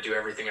dollar I'm going to do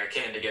everything I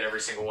can to get every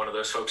single one of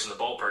those folks in the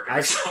ballpark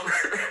every summer.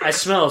 I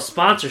smell a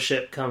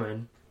sponsorship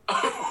coming.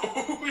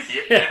 Oh,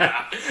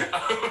 yeah.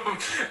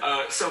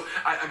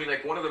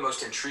 One of the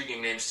most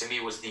intriguing names to me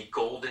was the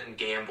Golden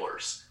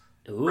Gamblers.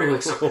 Ooh.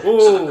 Right? So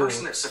the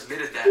person that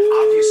submitted that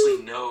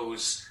obviously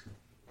knows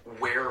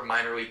where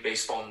minor league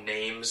baseball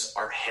names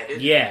are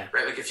headed. Yeah.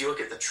 Right? Like if you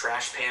look at the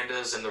Trash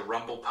Pandas and the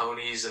Rumble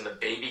Ponies and the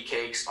Baby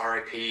Cakes,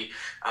 RIP,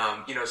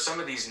 some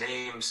of these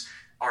names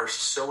are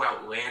so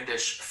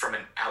outlandish from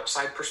an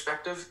outside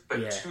perspective,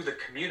 but to the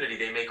community,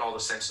 they make all the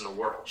sense in the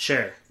world.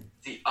 Sure.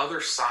 The other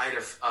side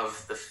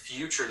of the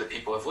future that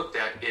people have looked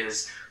at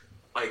is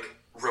like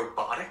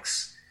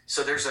robotics.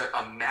 So there's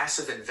a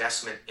massive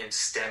investment in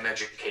STEM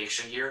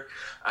education here.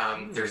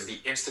 There's the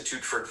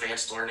Institute for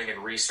Advanced Learning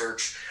and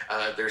Research.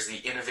 There's the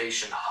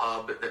Innovation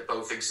Hub that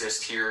both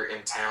exist here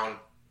in town.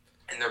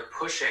 And they're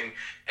pushing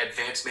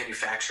advanced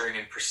manufacturing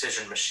and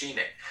precision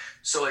machining.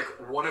 So like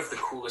one of the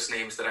coolest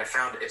names that I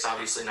found, it's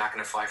obviously not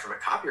going to fly from a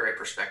copyright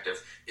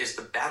perspective, is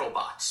the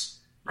BattleBots.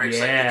 Right? Yeah.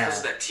 It's like because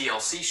of that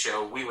TLC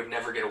show, we would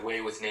never get away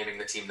with naming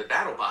the team the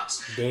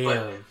BattleBots. Damn.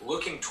 But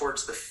looking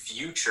towards the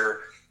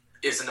future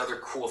is another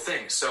cool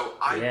thing. So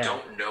I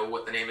don't know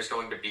what the name is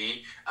going to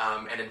be.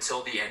 And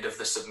until the end of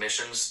the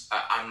submissions,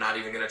 I'm not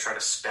even going to try to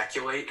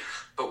speculate.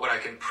 But what I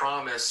can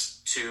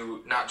promise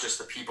to not just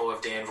the people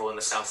of Danville and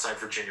the Southside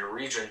Virginia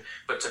region,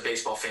 but to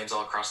baseball fans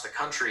all across the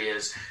country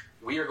is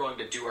we are going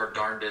to do our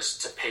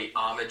darndest to pay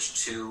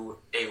homage to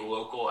a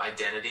local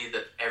identity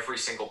that every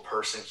single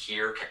person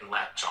here can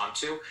latch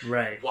onto,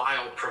 right,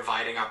 while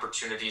providing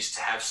opportunities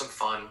to have some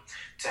fun,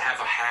 to have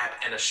a hat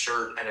and a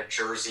shirt and a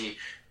jersey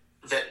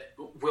that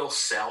will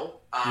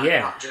sell,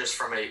 not just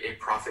from a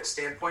profit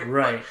standpoint,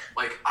 right.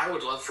 But like I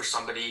would love for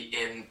somebody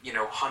in,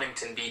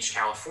 Huntington Beach,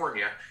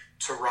 California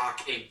to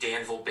rock a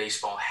Danville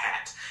baseball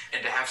hat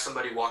and to have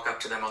somebody walk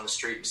up to them on the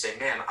street and say,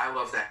 man, I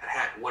love that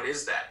hat. What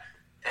is that?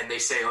 And they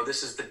say, oh,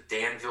 this is the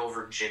Danville,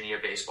 Virginia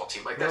baseball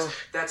team. Like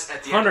that's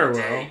at the end of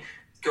the day,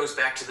 goes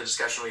back to the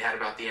discussion we had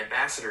about the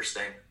ambassadors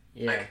thing.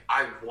 Yeah. Like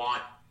I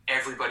want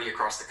everybody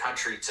across the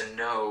country to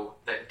know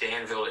that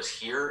Danville is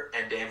here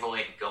and Danville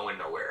ain't going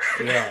nowhere.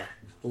 Yeah,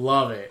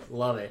 love it.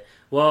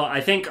 Well,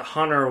 I think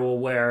Hunter will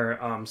wear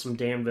some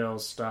Danville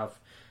stuff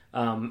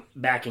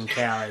back in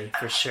Cali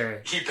for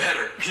sure. He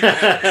better.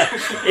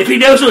 If he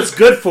knows what's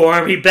good for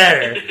him, he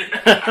better.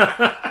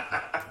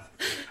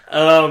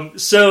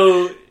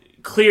 So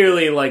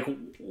clearly, like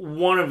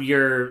one of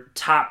your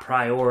top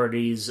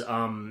priorities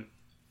in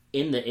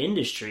the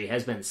industry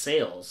has been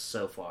sales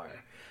so far.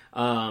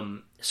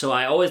 So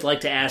I always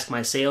like to ask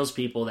my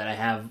salespeople that I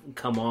have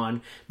come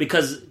on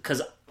because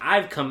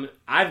I've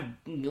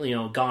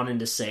gone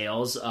into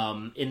sales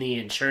in the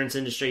insurance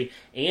industry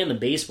and the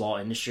baseball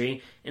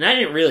industry, and I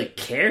didn't really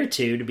care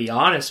to be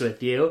honest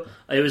with you.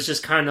 It was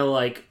just kind of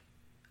like,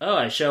 oh,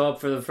 I show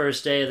up for the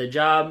first day of the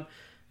job.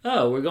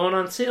 Oh, we're going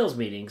on sales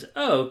meetings.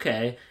 Oh,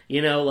 okay.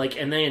 And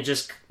then it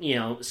just,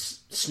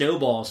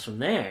 snowballs from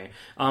there.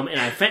 And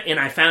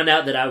I found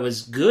out that I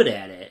was good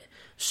at it.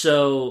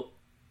 So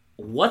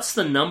what's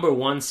the number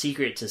one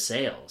secret to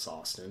sales,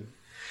 Austin?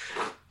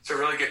 It's a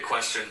really good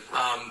question.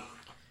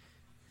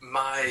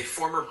 My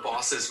former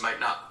bosses might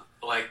not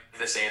like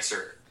this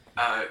answer,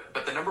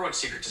 but the number one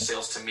secret to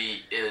sales to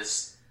me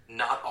is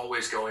not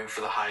always going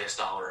for the highest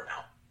dollar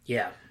amount.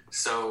 Yeah.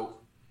 So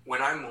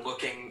when I'm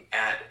looking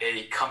at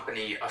a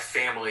company, a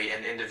family,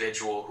 an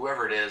individual,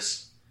 whoever it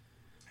is,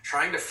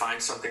 trying to find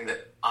something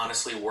that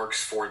honestly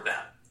works for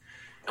them.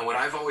 And what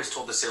I've always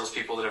told the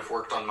salespeople that have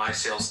worked on my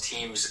sales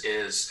teams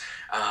is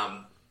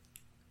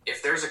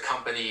if there's a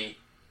company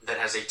that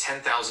has a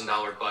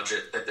 $10,000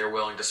 budget that they're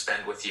willing to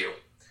spend with you,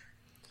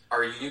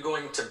 are you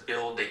going to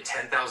build a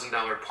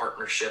 $10,000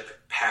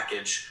 partnership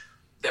package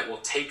that will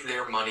take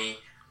their money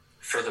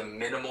for the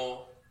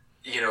minimal,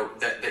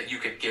 that you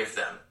could give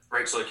them,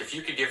 right? So like if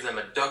you could give them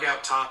a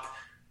dugout top,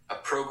 a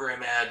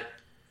program ad,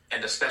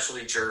 and a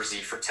specialty jersey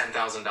for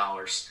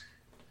 $10,000,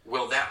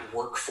 will that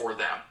work for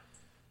them?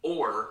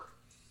 Or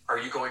are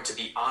you going to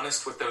be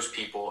honest with those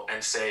people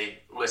and say,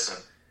 listen,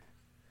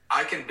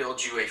 I can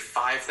build you a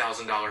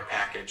 $5,000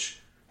 package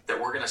that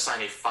we're going to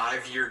sign a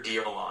 5-year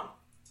deal on.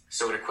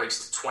 So it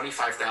equates to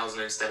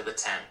 $25,000 instead of the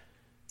 10.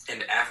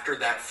 And after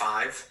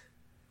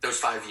those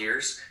 5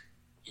 years,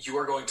 you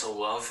are going to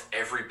love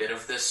every bit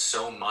of this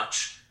so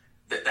much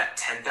that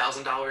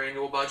 $10,000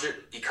 annual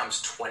budget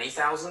becomes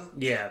 $20,000.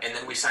 Yeah. And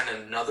then we sign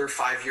another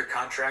 5-year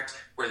contract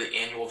where the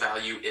annual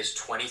value is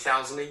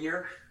 $20,000 a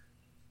year.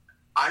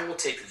 I will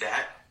take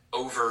that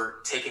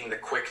over taking the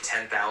quick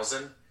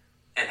 $10,000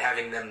 and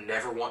having them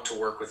never want to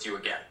work with you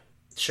again.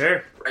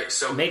 Sure. Right.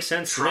 So makes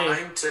sense to me.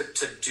 Trying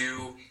to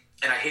do,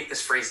 and I hate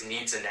this phrase,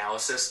 needs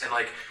analysis. And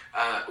like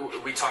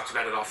we talked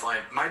about it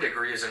offline. My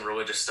degree is in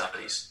religious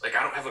studies. Like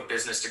I don't have a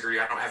business degree.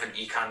 I don't have an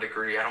econ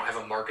degree. I don't have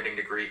a marketing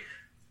degree.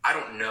 I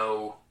don't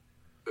know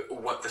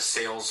what the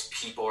sales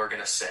people are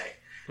going to say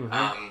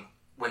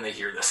when they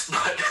hear this.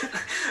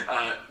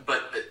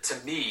 But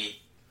to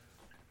me,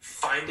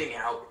 finding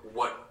out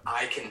what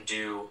I can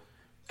do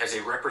as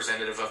a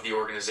representative of the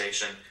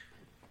organization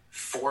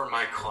for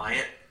my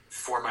client,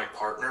 for my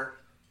partner,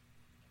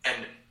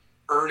 and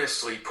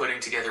earnestly putting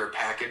together a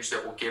package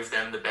that will give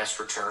them the best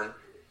return,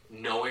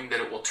 knowing that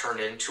it will turn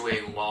into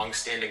a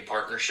long-standing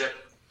partnership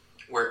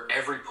where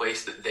every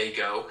place that they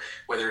go,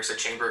 whether it's a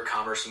Chamber of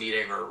Commerce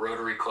meeting or a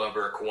Rotary Club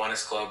or a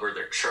Kiwanis Club or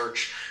their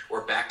church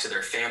or back to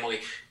their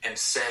family, and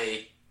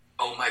say,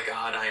 oh my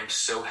God, I am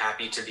so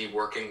happy to be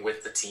working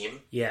with the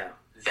team. Yeah.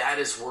 That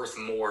is worth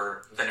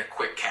more than a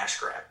quick cash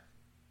grab.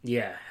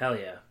 Yeah, hell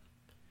yeah.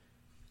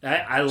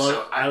 I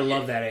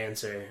love that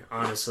answer,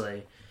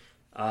 honestly.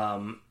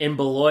 In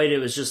Beloit, it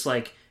was just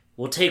like,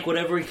 we'll take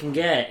whatever we can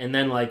get. And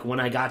then like when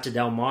I got to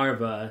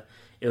Delmarva,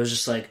 it was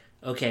just like,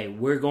 okay,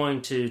 we're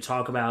going to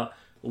talk about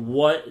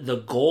what the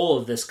goal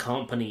of this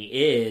company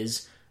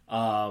is,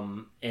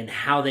 and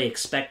how they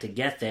expect to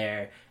get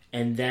there.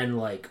 And then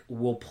like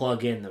we'll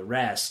plug in the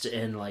rest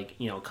and like,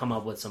 come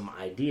up with some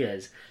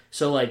ideas.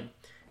 So like,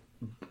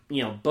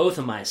 both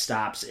of my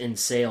stops in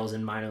sales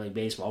in minor league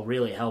baseball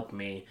really helped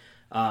me.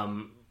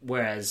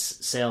 Whereas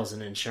sales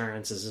and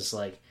insurance is just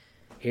like,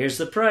 here's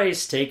the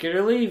price, take it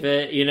or leave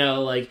it,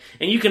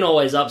 and you can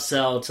always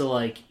upsell to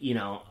like,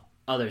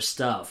 other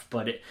stuff,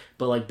 but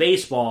like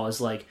baseball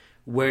is like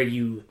where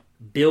you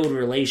build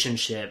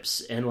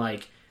relationships, and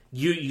like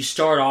you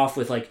start off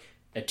with like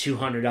a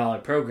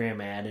 $200 program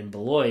ad in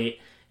Beloit,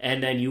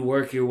 and then you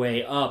work your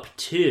way up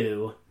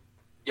to,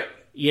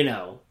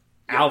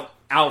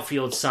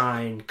 outfield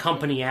sign,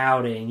 company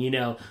outing,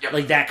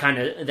 like that kind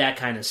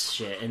of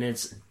shit,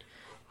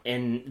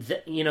 and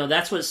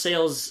that's what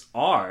sales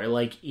are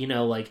like,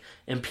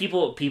 and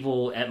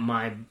people at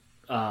my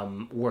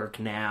work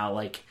now,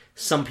 like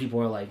some people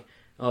are like,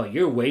 oh,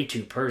 you're way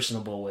too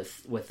personable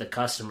with the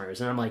customers,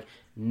 and I'm like,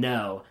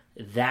 no,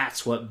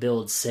 that's what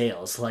builds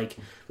sales. Like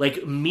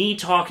me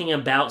talking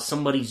about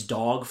somebody's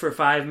dog for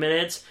 5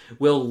 minutes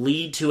will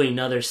lead to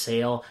another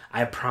sale,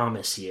 I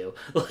promise you.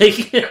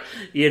 Like,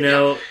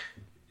 Yeah.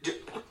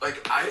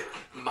 Like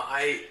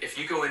if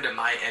you go into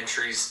my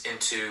entries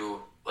into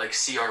like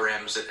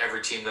CRMs at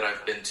every team that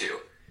I've been to,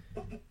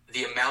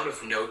 the amount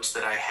of notes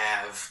that I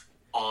have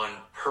on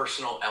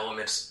personal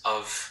elements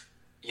of,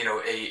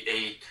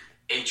 a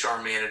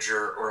HR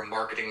manager or a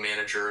marketing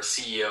manager or a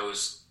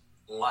CEO's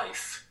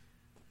life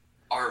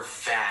are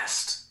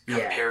vast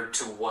compared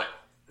to what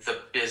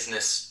the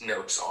business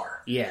notes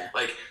are. Yeah.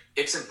 Like,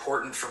 it's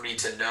important for me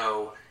to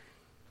know,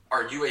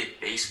 are you a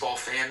baseball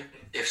fan?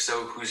 If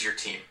so, who's your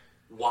team?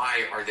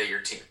 Why are they your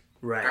team?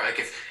 Right. Like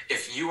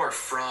if you are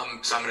from,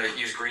 so I'm going to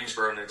use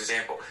Greensboro as an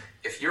example.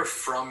 If you're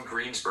from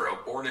Greensboro,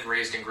 born and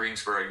raised in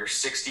Greensboro, you're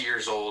 60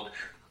 years old,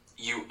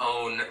 you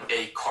own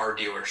a car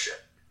dealership.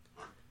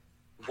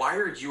 Why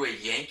are you a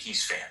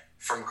Yankees fan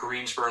from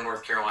Greensboro,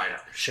 North Carolina?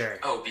 Sure.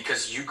 Oh,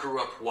 because you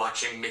grew up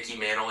watching Mickey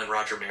Mantle and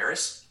Roger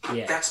Maris?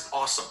 Yeah. That's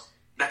awesome.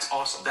 That's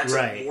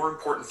a more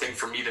important thing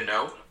for me to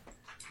know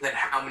than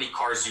how many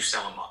cars you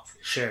sell a month.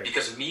 Sure.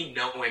 Because me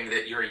knowing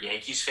that you're a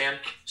Yankees fan,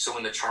 so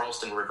when the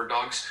Charleston River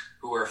Dogs,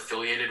 who are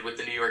affiliated with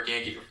the New York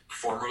Yankees,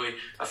 formerly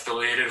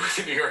affiliated with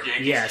the New York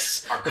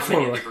Yankees, are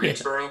coming into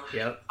Greensboro,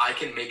 Yep. I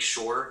can make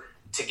sure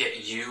to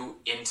get you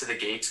into the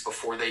gates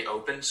before they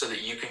open so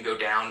that you can go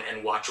down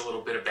and watch a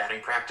little bit of batting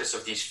practice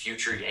of these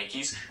future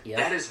Yankees. Yep.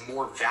 That is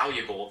more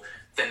valuable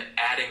than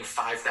adding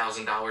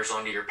 $5,000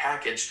 onto your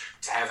package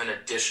to have an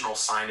additional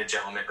signage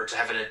element or to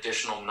have an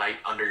additional night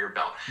under your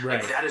belt. Right.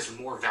 Like, that is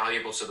more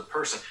valuable to the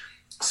person.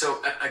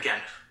 So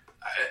again,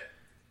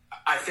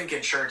 I think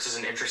insurance is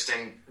an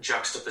interesting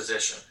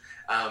juxtaposition.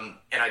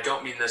 And I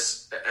don't mean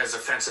this as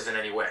offensive in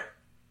any way.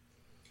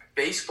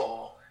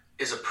 Baseball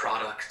is a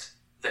product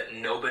that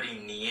nobody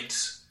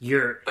needs,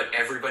 but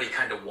everybody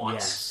kind of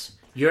wants. Yes.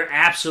 You're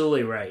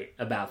absolutely right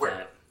about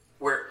that.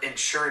 Where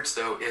insurance,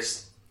 though,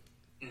 is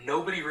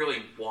nobody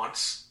really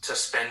wants to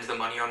spend the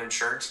money on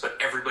insurance, but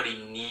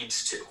everybody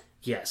needs to.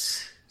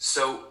 Yes.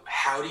 So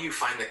how do you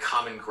find the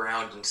common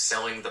ground in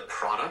selling the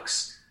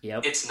products?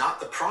 Yep. It's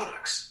not the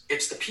products,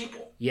 it's the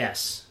people.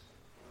 Yes.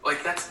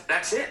 Like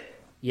that's it.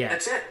 Yeah.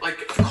 That's it.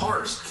 Like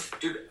cars.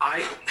 Dude,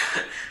 I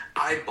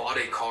bought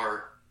a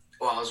car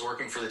while I was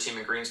working for the team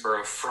in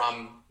Greensboro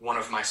from one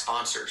of my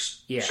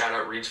sponsors. Yeah. Shout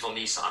out Reedsville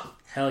Nissan.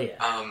 Hell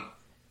yeah.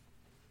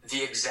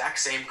 The exact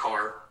same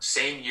car,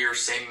 same year,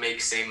 same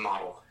make, same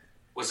model,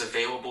 was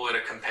available at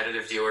a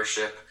competitive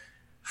dealership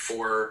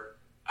for,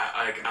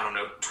 I don't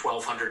know,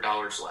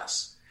 $1,200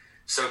 less.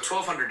 So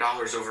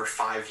 $1,200 over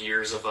 5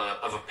 years of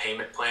a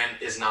payment plan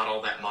is not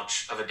all that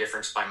much of a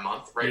difference by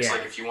month, right? Yeah. It's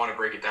like if you want to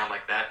break it down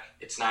like that,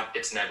 it's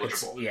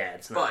negligible.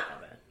 It's not But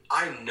that bad.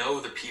 I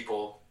know the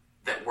people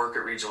that work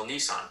at Regional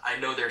Nissan. I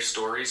know their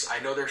stories. I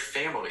know their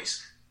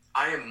families.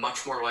 I am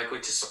much more likely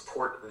to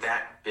support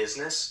that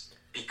business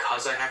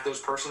because I have those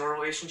personal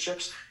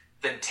relationships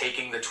than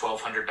taking the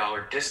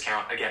 $1,200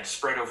 discount, again,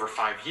 spread over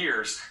 5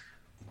 years,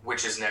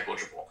 which is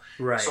negligible.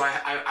 Right. So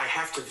I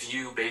have to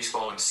view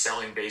baseball and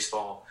selling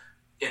baseball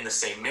in the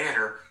same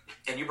manner.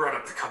 And you brought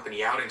up the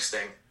company outings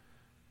thing.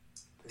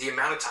 The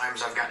amount of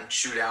times I've gotten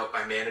chewed out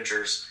by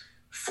managers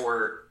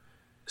for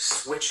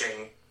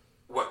switching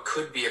what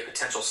could be a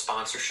potential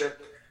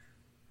sponsorship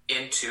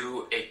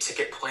into a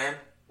ticket plan,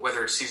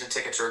 whether it's season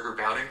tickets or a group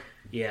outing.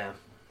 Yeah.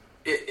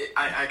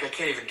 I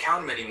can't even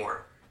count them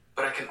anymore.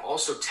 But I can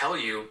also tell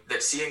you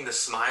that seeing the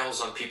smiles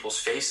on people's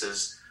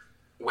faces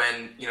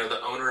when,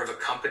 the owner of a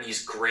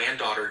company's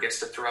granddaughter gets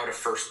to throw out a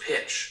first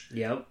pitch,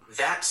 Yep.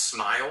 that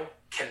smile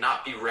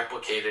cannot be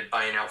replicated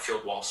by an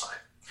outfield wall sign.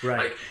 Right.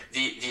 Like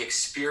the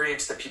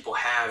experience that people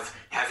have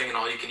having an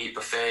all-you-can-eat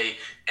buffet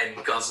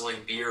and guzzling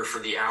beer for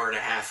the hour and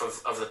a half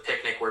of the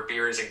picnic where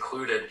beer is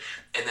included,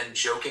 and then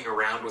joking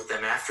around with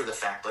them after the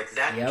fact, like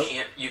that,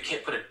 Yep. you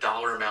can't put a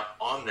dollar amount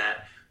on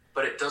that,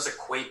 but it does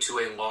equate to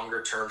a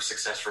longer-term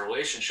successful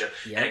relationship.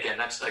 Yep. And again,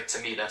 that's like, to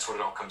me, that's what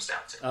it all comes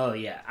down to. Oh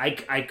yeah,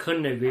 I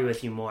couldn't agree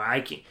with you more. I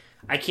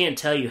can't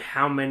tell you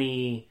how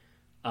many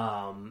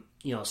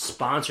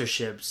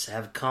sponsorships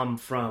have come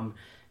from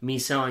me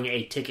selling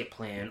a ticket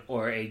plan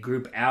or a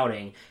group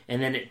outing,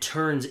 and then it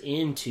turns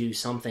into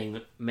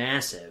something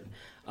massive.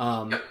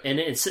 Yep. And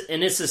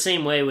it's the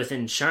same way with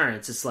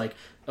insurance. It's like,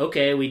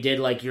 okay, we did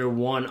like your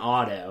one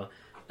auto.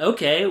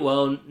 Okay,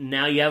 well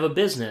now you have a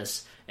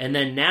business, and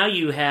then now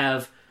you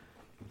have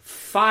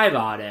 5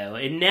 auto,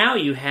 and now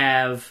you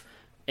have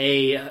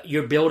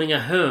you're building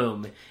a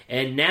home,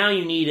 and now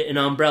you need an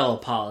umbrella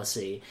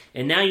policy,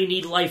 and now you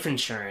need life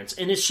insurance,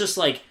 and it's just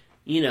like,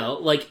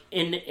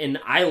 and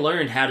I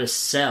learned how to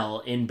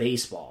sell in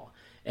baseball,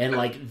 and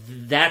like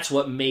that's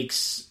what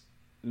makes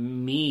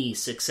me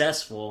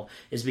successful,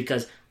 is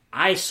because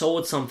I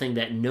sold something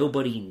that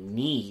nobody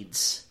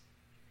needs,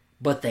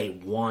 but they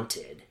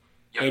wanted.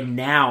 Yep. And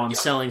now I'm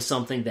selling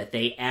something that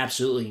they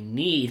absolutely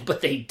need,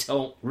 but they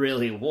don't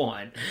really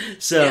want.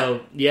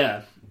 So,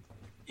 yeah.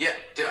 Yeah,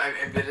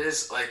 and it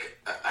is, like,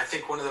 I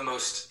think one of the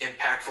most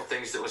impactful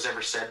things that was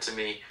ever said to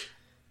me,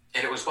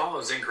 and it was while I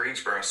was in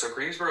Greensboro. So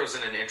Greensboro is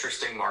in an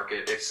interesting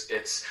market.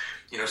 It's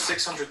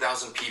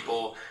 600,000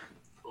 people.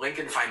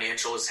 Lincoln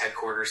Financial is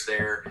headquarters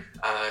there.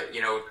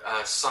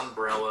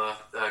 Sunbrella,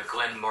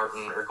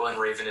 Glen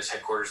Raven is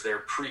headquarters there.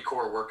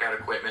 Precor Workout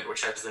Equipment,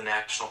 which has the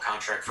national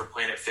contract for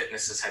Planet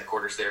Fitness, is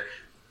headquarters there.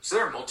 So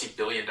there are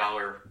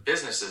multi-billion-dollar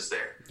businesses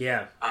there.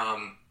 Yeah.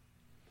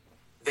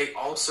 They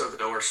also,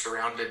 though, are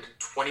surrounded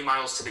 20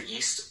 miles to the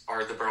east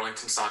are the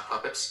Burlington Sock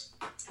Puppets.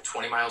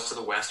 20 miles to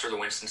the west are the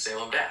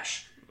Winston-Salem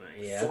Dash.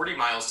 Yeah. 40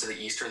 miles to the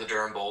east are the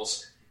Durham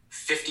Bulls.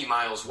 50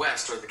 miles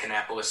west are the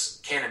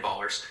Kannapolis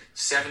Cannonballers.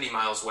 70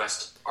 miles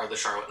west are the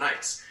Charlotte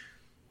Knights.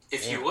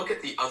 If you look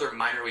at the other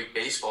minor league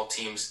baseball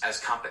teams as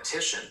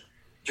competition,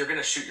 you're going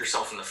to shoot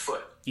yourself in the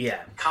foot.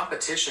 Yeah.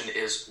 Competition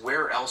is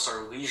where else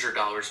are leisure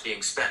dollars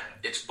being spent.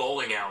 It's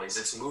bowling alleys,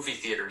 it's movie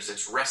theaters,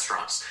 it's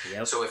restaurants.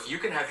 Yep. So if you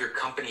can have your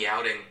company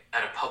outing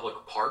at a public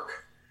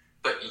park,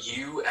 but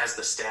you as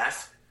the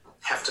staff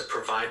have to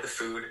provide the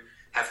food,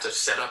 have to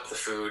set up the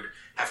food,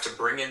 have to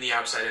bring in the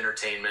outside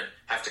entertainment,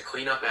 have to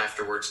clean up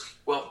afterwards,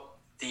 well,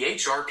 the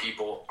HR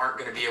people aren't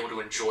going to be able to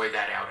enjoy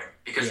that outing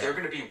because they're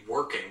going to be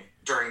working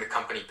during the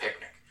company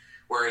picnic.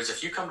 Whereas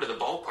if you come to the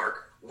ballpark,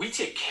 we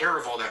take care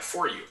of all that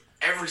for you.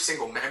 Every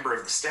single member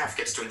of the staff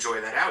gets to enjoy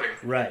that outing.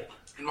 Right.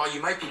 And while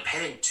you might be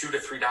paying $2 to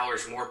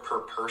 $3 more per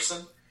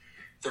person,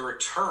 the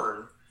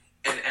return,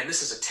 and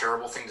this is a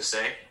terrible thing to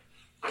say,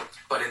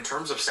 but in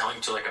terms of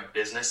selling to like a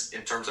business,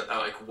 in terms of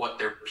like what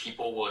their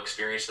people will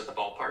experience at the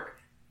ballpark,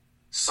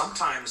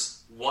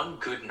 sometimes one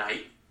good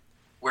night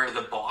where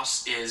the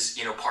boss is,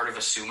 part of a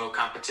sumo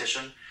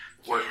competition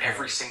where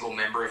every single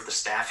member of the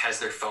staff has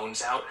their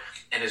phones out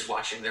and is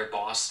watching their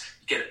boss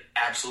get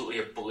absolutely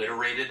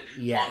obliterated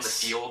on the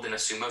field in a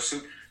sumo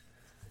suit,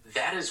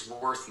 that is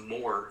worth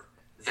more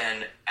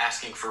than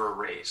asking for a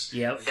raise.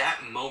 Yep. That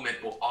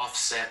moment will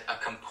offset a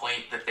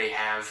complaint that they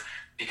have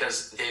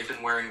because they've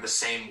been wearing the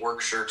same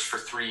work shirts for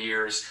 3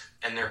 years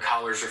and their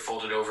collars are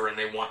folded over and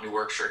they want new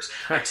work shirts.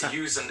 Like, to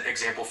use an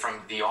example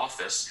from The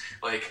Office,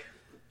 like,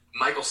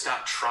 Michael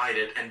Scott tried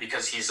it, and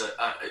because he's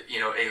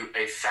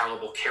a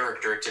fallible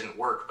character, it didn't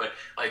work. But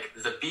like,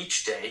 the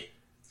beach day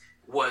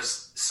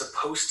was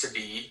supposed to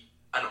be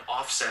an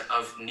offset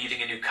of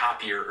needing a new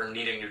copier or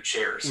needing new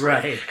chairs.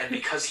 Right. And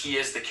because he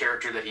is the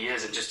character that he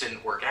is, it just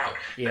didn't work out.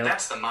 Yep. But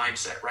that's the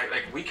mindset, right?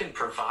 Like, we can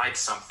provide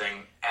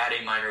something at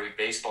a minor league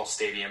baseball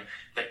stadium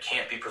that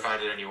can't be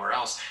provided anywhere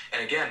else.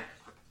 And again,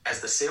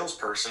 as the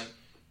salesperson,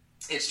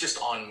 it's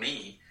just on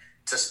me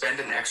to spend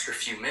an extra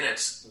few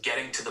minutes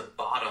getting to the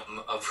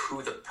bottom of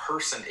who the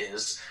person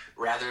is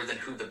rather than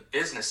who the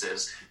business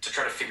is, to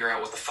try to figure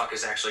out what the fuck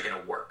is actually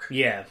going to work.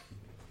 Yeah.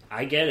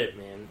 I get it,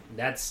 man.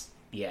 That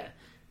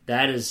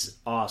is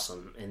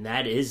awesome. And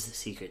that is the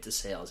secret to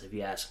sales, if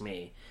you ask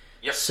me.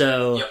 Yep.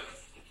 So,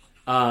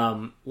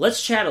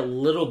 let's chat a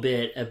little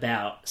bit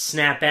about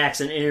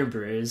Snapbacks and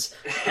Interbrews.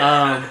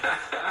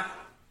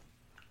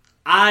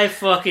 I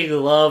fucking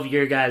love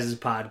your guys'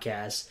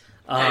 podcast.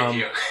 Thank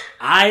you.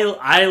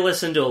 I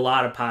listen to a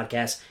lot of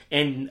podcasts,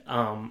 and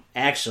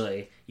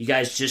actually, you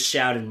guys just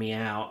shouted me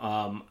out.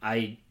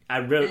 I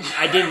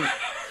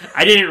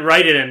didn't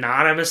write it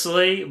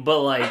anonymously,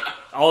 but like,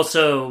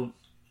 also,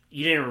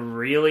 you didn't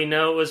really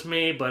know it was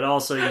me, but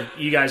also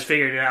you guys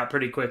figured it out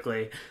pretty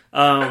quickly.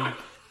 And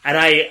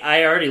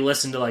I already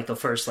listened to like the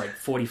first like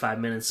 45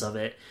 minutes of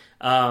it.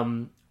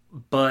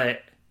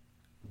 But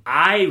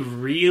I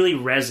really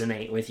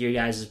resonate with your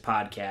guys'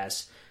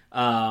 podcast.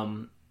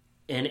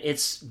 And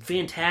it's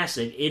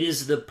fantastic. It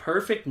is the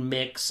perfect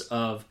mix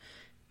of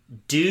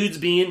dudes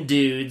being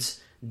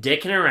dudes,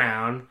 dicking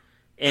around,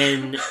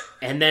 and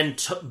then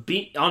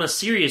be on a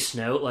serious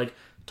note, like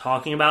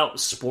talking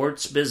about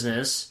sports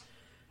business,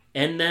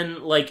 and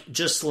then like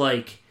just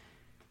like,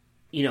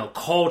 you know,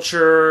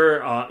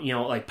 culture,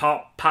 like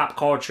pop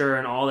culture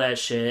and all that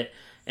shit.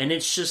 And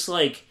it's just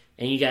like,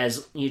 and you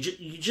guys, you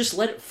just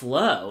let it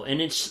flow,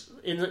 and it's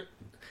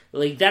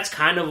like, that's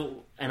kind of.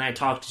 And I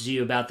talked to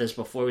you about this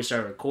before we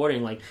started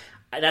recording, like,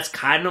 that's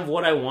kind of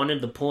what I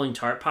wanted the Pulling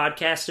Tart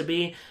podcast to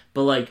be,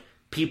 but, like,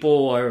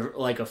 people are,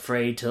 like,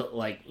 afraid to,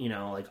 like, you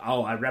know, like,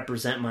 oh, I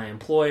represent my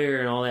employer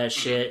and all that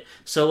shit,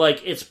 so,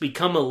 like, it's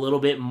become a little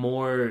bit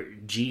more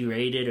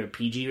G-rated or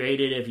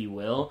PG-rated, if you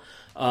will,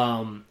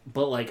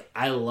 but, like,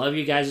 I love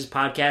you guys'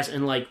 podcast,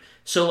 and, like,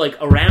 so, like,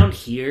 around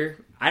here,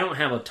 I don't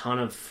have a ton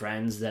of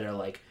friends that are,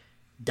 like,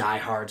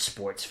 diehard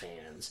sports fans.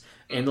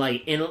 And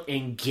like,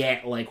 and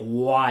get like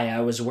why I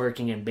was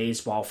working in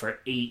baseball for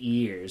 8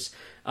 years,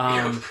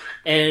 and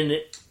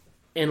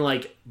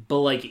like, but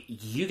like,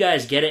 you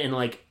guys get it, and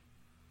like,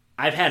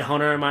 I've had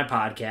Hunter on my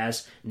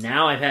podcast,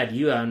 now I've had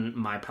you on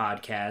my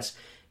podcast,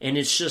 and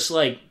it's just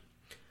like,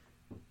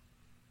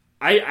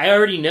 I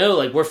already know,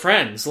 like, we're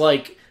friends,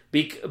 like,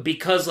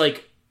 because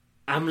like,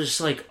 I'm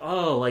just like,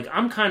 oh, like,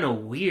 I'm kind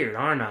of weird,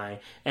 aren't I?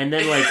 And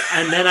then like,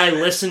 and then I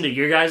listened to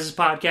your guys'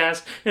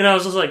 podcast, and I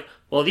was just like,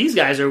 well, these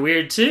guys are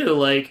weird too.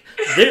 Like,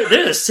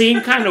 they're the same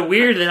kind of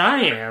weird that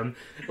I am.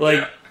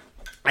 Like,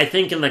 I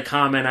think in the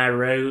comment I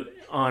wrote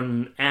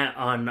on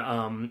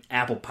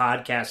Apple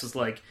Podcasts is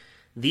like,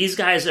 these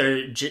guys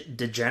are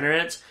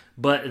degenerates,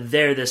 but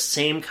they're the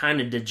same kind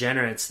of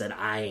degenerates that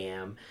I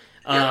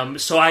am.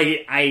 So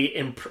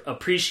I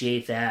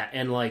appreciate that,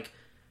 and like,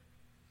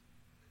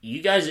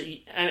 you guys,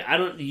 I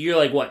don't. You're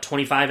like, what,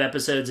 25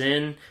 episodes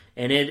in,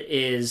 and it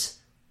is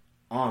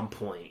on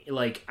point.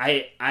 Like,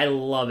 I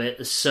love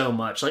it so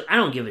much. Like, I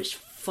don't give a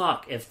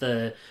fuck if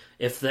the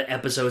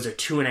episodes are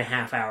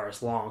 2.5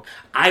 hours long.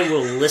 I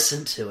will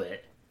listen to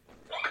it.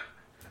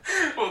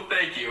 Well,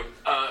 thank you.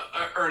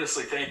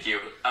 Earnestly, thank you.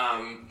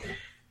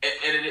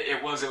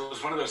 It was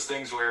one of those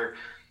things where,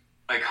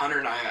 like, Hunter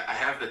and I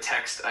have the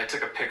text. I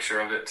took a picture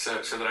of it so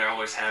that I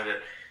always have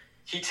it.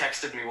 He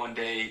texted me one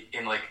day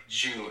in like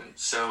June.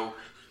 So,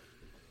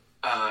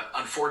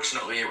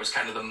 unfortunately, it was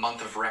kind of the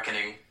month of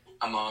reckoning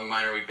among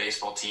minor league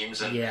baseball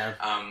teams, and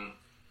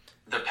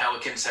the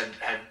Pelicans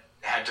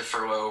had to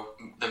furlough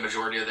the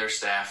majority of their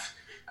staff.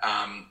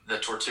 The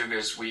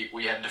Tortugas,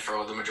 we had to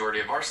furlough the majority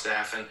of our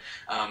staff, and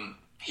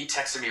he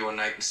texted me one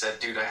night and said,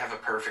 "Dude, I have a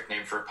perfect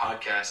name for a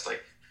podcast,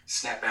 like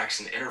Snapbacks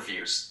and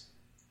Interviews."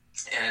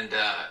 And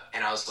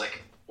I was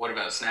like, "What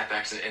about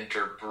Snapbacks and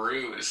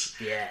Interbrews?"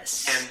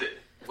 Yes. And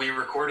we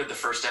recorded the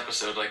first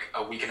episode like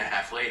a week and a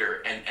half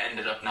later, and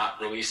ended up not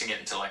releasing it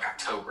until like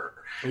October,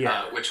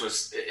 which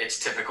was, it's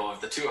typical of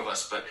the two of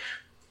us. But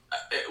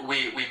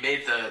we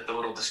made the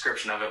little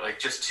description of it, like,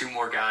 just two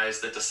more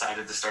guys that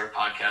decided to start a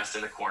podcast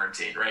in the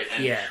quarantine, right?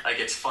 And like,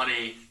 it's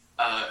funny,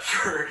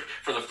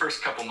 for the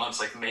first couple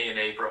months, like May and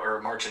April,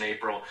 or March and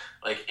April,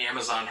 like,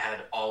 Amazon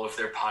had all of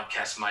their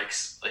podcast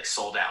mics like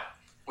sold out.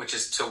 Which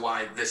is to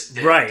why this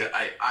day,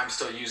 I'm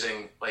still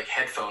using like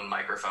headphone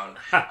microphone,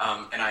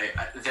 and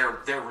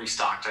they're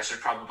restocked. I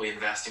should probably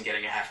invest in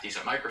getting a half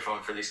decent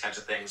microphone for these kinds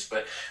of things.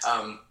 But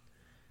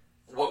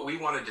what we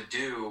wanted to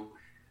do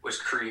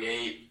was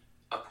create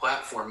a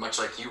platform much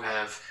like you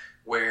have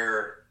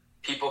where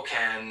people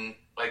can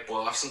like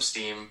blow off some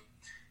steam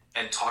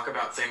and talk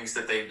about things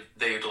that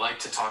they'd like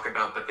to talk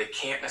about, but they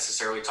can't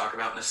necessarily talk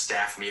about in a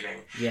staff meeting.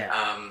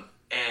 Yeah.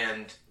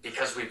 And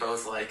because we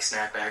both like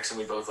snapbacks and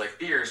we both like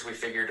beers, we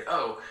figured,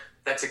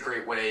 that's a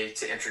great way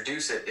to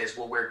introduce it is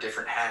we'll wear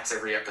different hats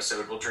every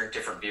episode. We'll drink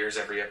different beers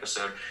every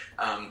episode.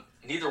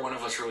 Neither one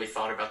of us really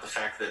thought about the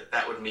fact that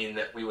that would mean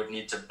that we would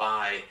need to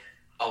buy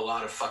a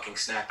lot of fucking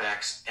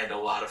snapbacks and a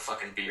lot of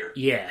fucking beer.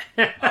 Yeah.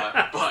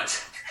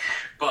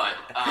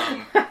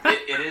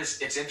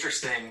 It's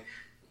interesting.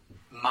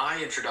 My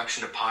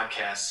introduction to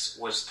podcasts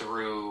was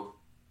through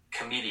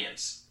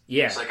comedians.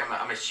 Yeah. It's like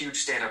I'm a huge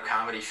stand-up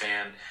comedy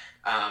fan.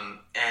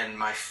 And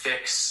my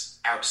fix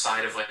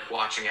outside of like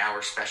watching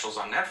hour specials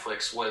on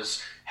Netflix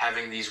was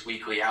having these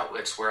weekly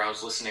outlets where I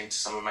was listening to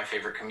some of my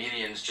favorite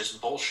comedians just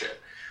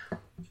bullshit.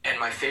 And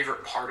my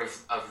favorite part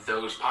of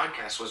those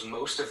podcasts was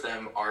most of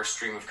them are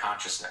stream of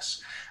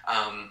consciousness.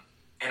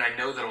 And I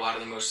know that a lot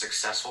of the most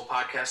successful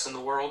podcasts in the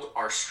world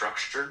are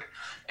structured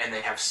and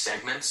they have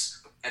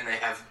segments and they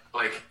have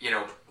like,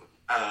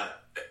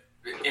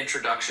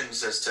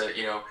 introductions as to,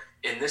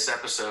 in this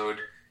episode,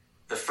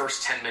 the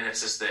first 10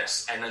 minutes is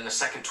this, and then the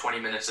second 20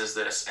 minutes is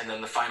this, and then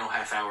the final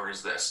half hour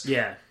is this.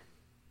 Yeah.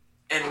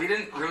 And we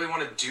didn't really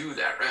want to do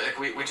that, right? Like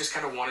we just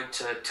kind of wanted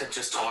to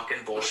just talk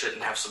and bullshit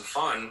and have some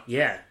fun.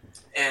 Yeah.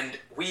 And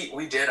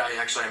we did.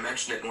 I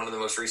mentioned it in one of the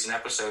most recent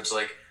episodes.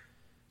 Like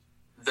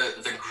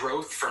the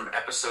growth from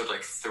episode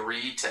like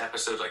 3 to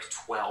episode like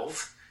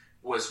 12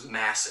 was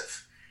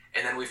massive,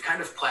 and then we've kind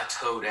of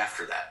plateaued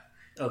after that.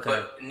 Okay.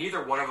 But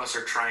neither one of us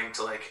are trying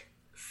to like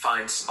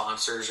find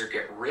sponsors or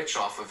get rich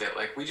off of it.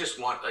 Like we just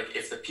want, like,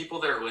 if the people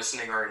that are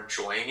listening are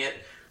enjoying it,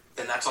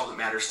 then that's all that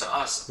matters to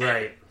us.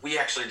 Right. And we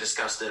actually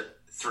discussed it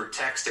through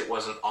text. It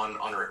wasn't on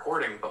a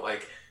recording, but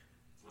like,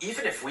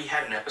 even if we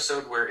had an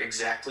episode where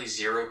exactly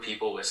 0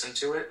 people listened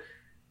to it,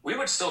 we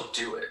would still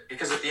do it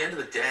because at the end of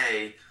the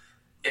day,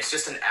 it's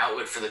just an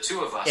outlet for the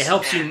two of us. It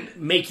helps you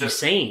make you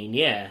sane.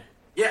 Yeah.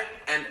 Yeah.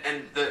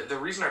 And the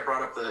reason I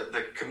brought up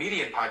the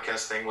comedian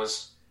podcast thing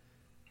was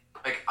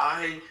like,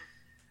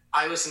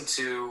 I listen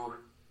to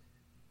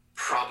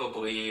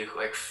probably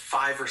like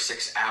 5 or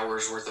 6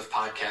 hours worth of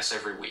podcasts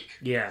every week.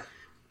 Yeah.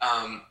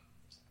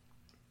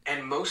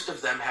 And most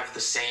of them have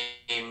the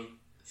same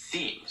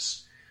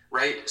themes,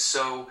 right?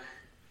 So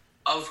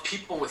of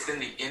people within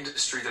the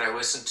industry that I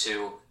listen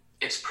to,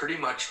 it's pretty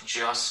much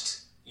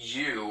just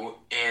you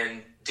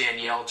and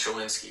Danielle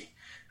Cholinsky,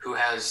 who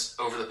has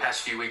over the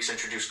past few weeks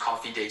introduced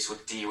Coffee Dates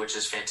with D, which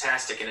is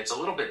fantastic. And it's a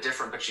little bit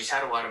different, but she's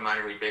had a lot of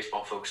minor league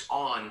baseball folks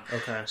on.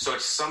 Okay. So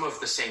it's some of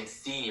the same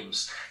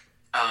themes.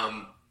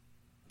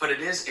 But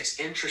it's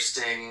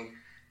interesting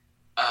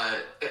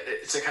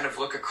to kind of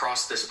look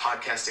across this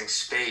podcasting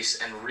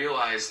space and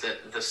realize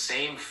that the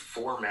same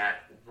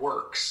format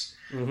works.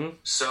 Mm-hmm.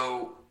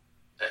 So,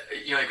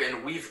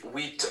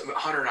 and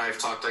Hunter and I have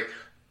talked, like,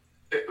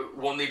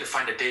 we'll need to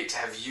find a date to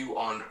have you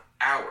on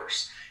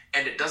ours.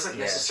 And it doesn't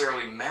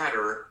necessarily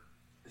matter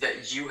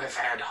that you have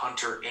had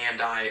Hunter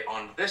and I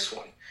on this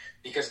one,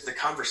 because the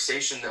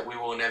conversation that we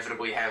will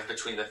inevitably have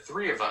between the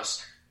three of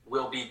us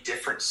will be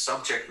different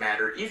subject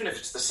matter, even if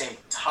it's the same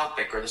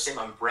topic or the same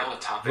umbrella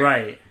topic.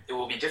 Right. It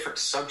will be different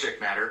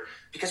subject matter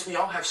because we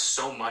all have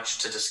so much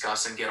to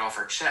discuss and get off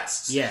our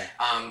chests. Yeah.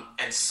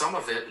 And some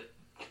of it,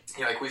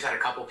 like we've had a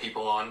couple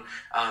people on,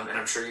 and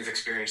I'm sure you've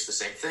experienced the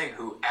same thing,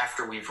 who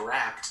after we've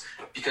wrapped,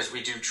 because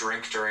we do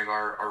drink during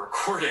our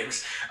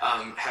recordings,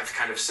 have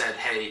kind of said,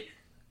 hey,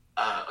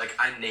 like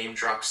I name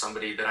dropped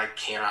somebody that I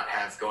cannot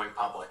have going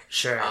public.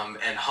 Sure.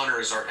 And Hunter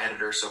is our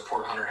editor, so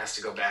poor Hunter has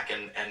to go back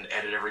and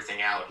edit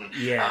everything out. And,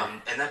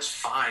 and that's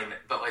fine,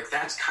 but like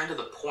that's kind of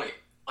the point.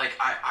 Like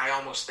I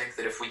almost think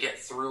that if we get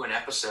through an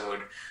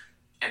episode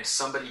and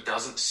somebody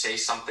doesn't say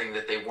something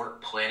that they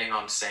weren't planning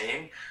on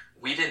saying,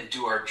 we didn't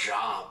do our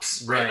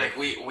jobs, right? Like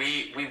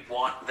we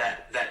want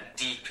that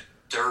deep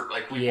dirt.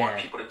 Like we want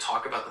people to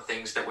talk about the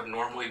things that would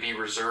normally be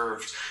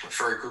reserved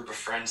for a group of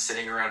friends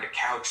sitting around a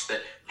couch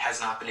that has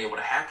not been able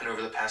to happen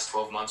over the past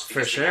 12 months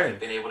because we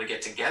haven't been able to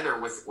get together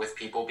with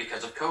people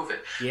because of COVID.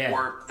 Yeah.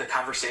 Or the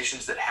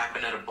conversations that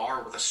happen at a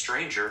bar with a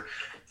stranger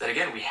that,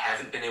 again, we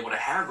haven't been able to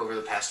have over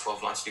the past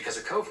 12 months because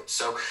of COVID.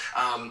 So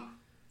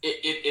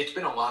it's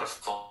been a lot of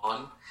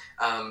fun.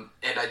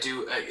 And I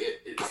do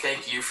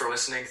thank you for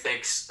listening.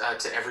 Thanks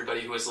to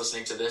everybody who is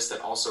listening to this that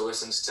also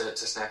listens to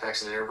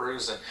Snapbacks and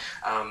Interbrews.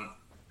 And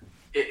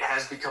it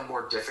has become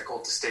more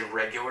difficult to stay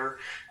regular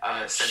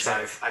since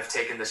I've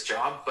taken this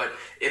job. But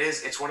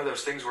it's one of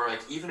those things where,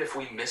 like, even if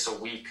we miss a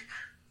week,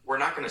 we're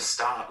not going to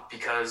stop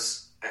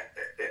because,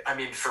 I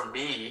mean, for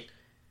me,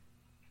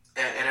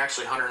 and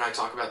actually Hunter and I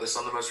talk about this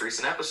on the most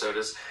recent episode,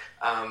 is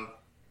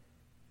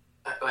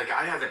like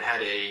I haven't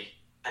had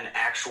an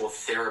actual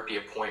therapy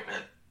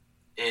appointment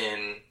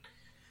in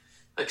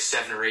like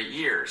 7 or 8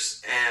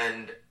 years,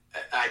 and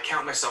I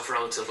count myself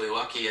relatively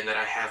lucky in that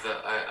I have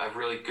a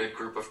really good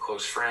group of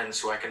close friends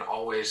who I can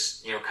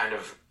always kind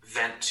of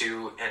vent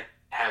to and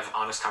have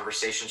honest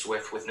conversations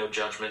with no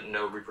judgment and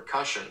no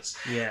repercussions.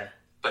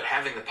 But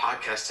having the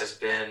podcast has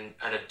been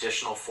an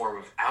additional form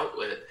of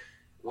outlet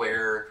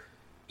where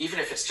even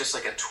if it's just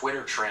like a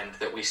Twitter trend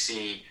that we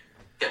see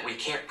that we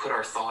can't put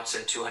our thoughts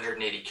in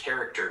 280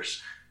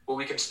 characters, well,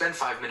 we can spend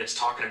 5 minutes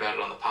talking about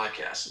it on the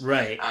podcast.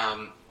 Right.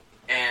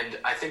 And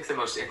I think the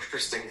most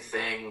interesting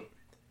thing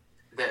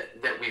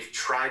that we've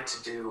tried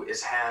to do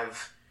is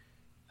have,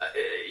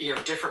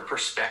 different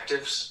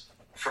perspectives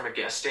from a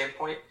guest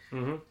standpoint.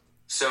 Mm-hmm.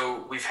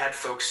 So we've had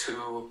folks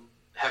who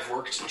have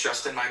worked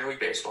just in minor league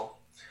baseball.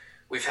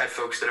 We've had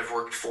folks that have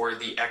worked for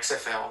the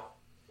XFL.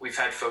 We've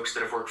had folks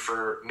that have worked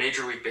for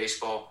Major League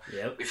Baseball.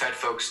 Yep. We've had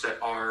folks that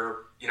are,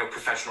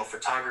 professional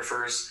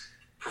photographers,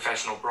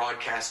 professional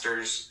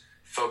broadcasters,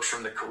 folks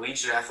from the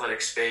collegiate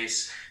athletic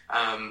space.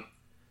 And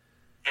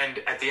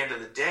at the end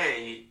of the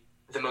day,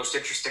 the most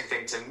interesting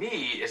thing to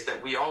me is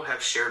that we all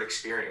have shared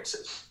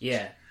experiences.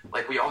 Yeah.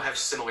 Like we all have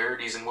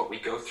similarities in what we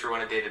go through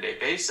on a day-to-day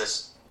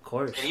basis. Of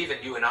course. And even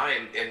you and I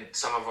in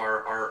some of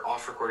our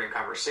off-recording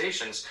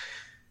conversations,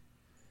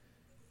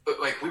 but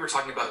like we were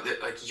talking about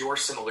like your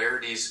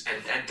similarities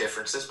and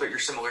differences, but your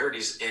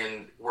similarities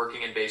in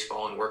working in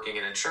baseball and working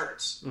in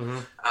insurance.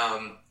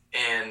 Mm-hmm.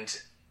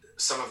 And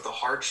some of the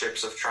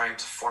hardships of trying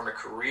to form a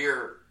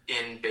career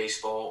in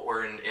baseball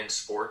or in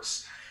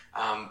sports,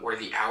 where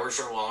the hours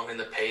are long and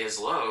the pay is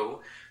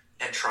low,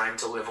 and trying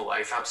to live a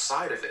life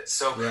outside of it.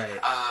 So, right.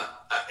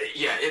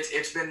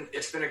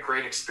 It's been a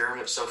great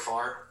experiment so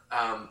far.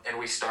 And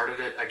we started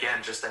it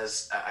again, just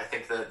as I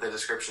think the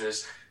description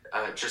is,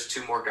 just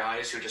two more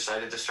guys who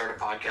decided to start a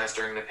podcast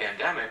during the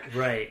pandemic.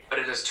 Right. But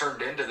it has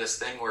turned into this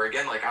thing where,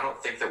 again, like, I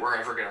don't think that we're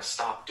ever going to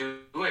stop doing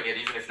it,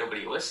 even if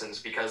nobody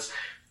listens, because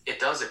it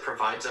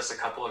provides us a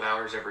couple of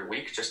hours every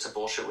week just to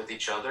bullshit with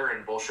each other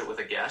and bullshit with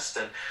a guest.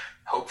 And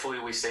hopefully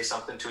we say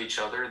something to each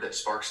other that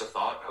sparks a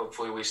thought.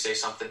 Hopefully we say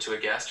something to a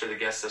guest, or the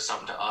guest says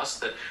something to us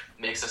that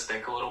makes us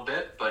think a little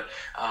bit. But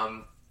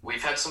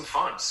we've had some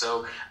fun.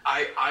 So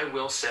I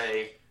will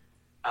say,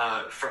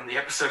 from the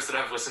episodes that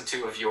I've listened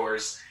to of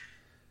yours,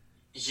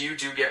 you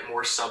do get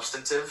more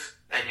substantive,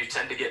 and you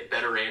tend to get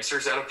better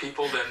answers out of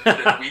people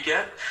than we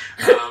get.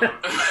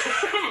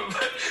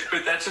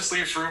 But that just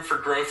leaves room for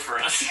growth for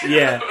us.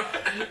 Yeah.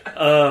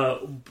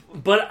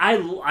 But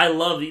I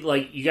love,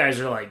 like, you guys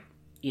are like,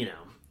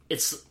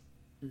 it's,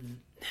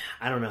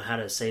 I don't know how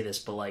to say this,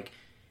 but like,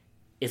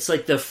 it's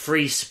like the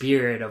free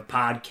spirit of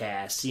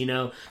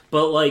podcasts,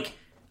 but like,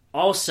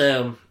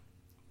 also,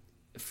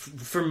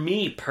 for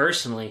me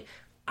personally,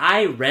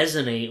 I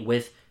resonate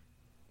with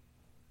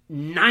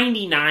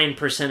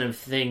 99% of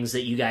things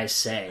that you guys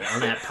say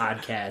on that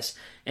podcast.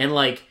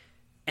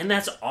 And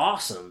that's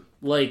awesome.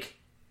 Like,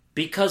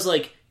 because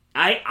like,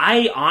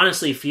 I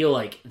honestly feel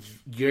like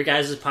your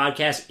guys'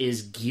 podcast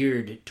is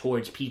geared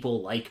towards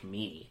people like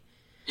me.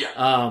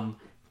 Yeah.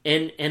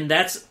 And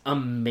that's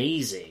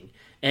amazing.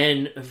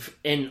 And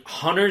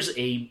Hunter's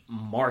a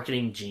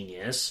marketing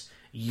genius.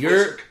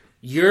 You're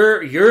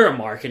a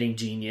marketing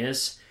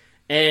genius.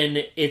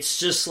 And it's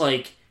just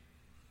like,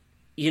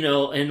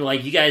 and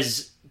like you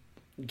guys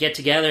get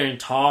together and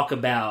talk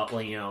about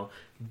like,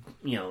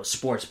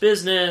 sports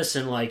business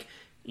and like,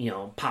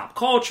 pop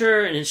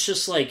culture. And it's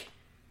just like,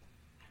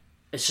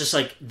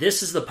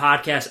 this is the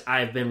podcast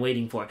I've been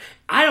waiting for.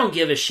 I don't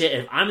give a shit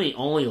if I'm the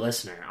only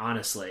listener,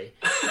 honestly.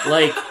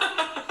 Like,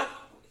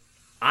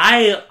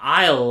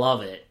 I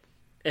love it.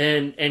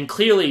 And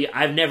clearly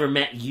I've never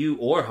met you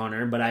or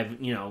Hunter, but I've,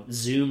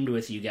 Zoomed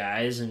with you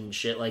guys and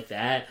shit like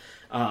that.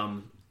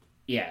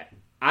 Yeah,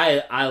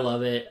 I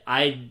love it.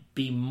 I'd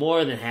be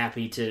more than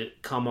happy to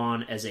come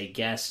on as a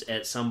guest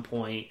at some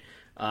point.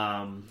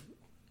 Let's.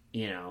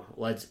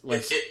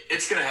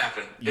 It's gonna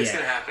happen. It's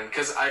gonna happen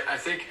because I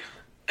think,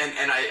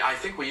 and I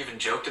think we even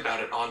joked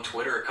about it on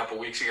Twitter a couple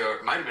weeks ago.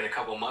 It might have been a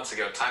couple months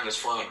ago. Time has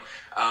flown.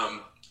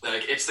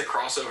 Like, it's the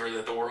crossover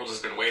that the world has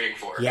been waiting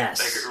for.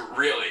 Yes. Like,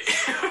 really.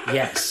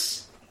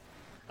 Yes.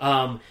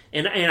 And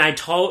I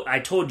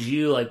told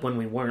you, like, when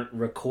we weren't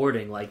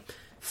recording, like,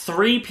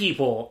 3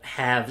 people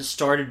have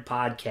started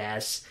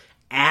podcasts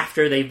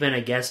after they've been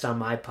a guest on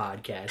my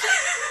podcast.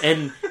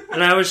 And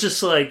I was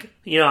just like,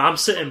 I'm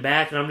sitting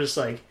back and I'm just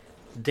like,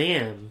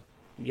 damn,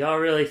 y'all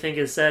really think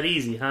it's that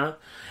easy, huh?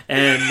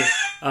 And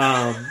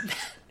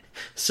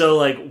so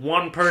like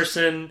one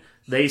person,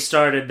 they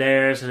started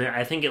theirs, and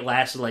I think it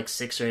lasted like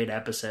 6 or 8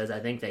 episodes. I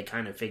think they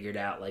kind of figured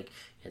out like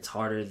it's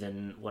harder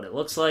than what it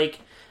looks like.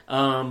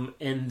 And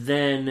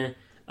then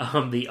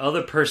the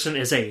other person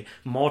is a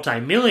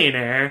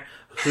multimillionaire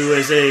who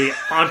is a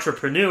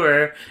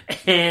entrepreneur,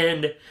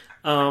 and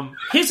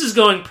his is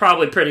going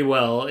probably pretty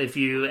well, if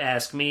you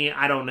ask me.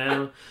 I don't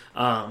know,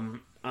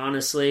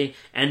 honestly.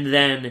 And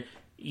then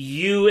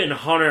you and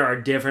Hunter are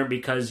different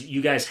because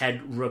you guys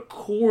had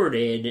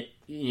recorded,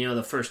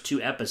 the first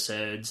 2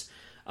 episodes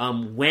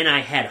when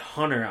I had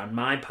Hunter on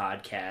my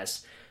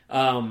podcast.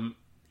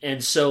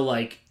 And so,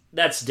 like,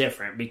 that's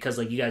different because,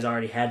 like, you guys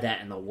already had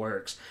that in the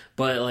works.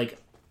 But, like,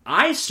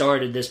 I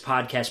started this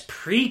podcast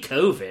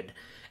pre-COVID.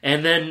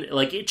 And then,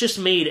 like, it just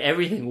made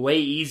everything way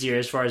easier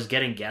as far as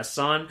getting guests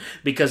on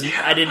because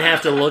I didn't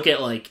have to look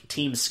at, like,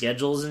 team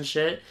schedules and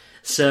shit.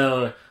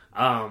 So,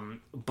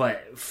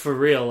 But for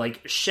real,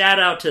 like, shout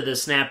out to the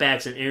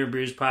Snapbacks and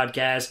Interbrews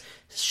Podcast.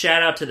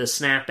 Shout out to the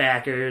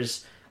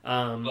Snapbackers.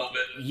 Love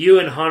it. You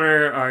and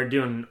Hunter are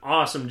doing an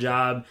awesome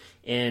job,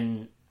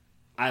 and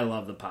I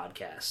love the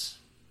podcast.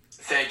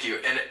 Thank you.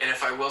 And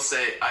if I will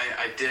say,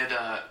 I did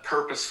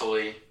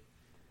purposefully,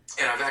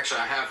 and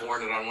I have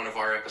worn it on one of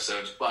our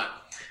episodes, but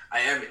I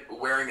am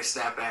wearing a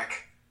snapback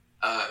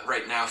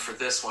right now for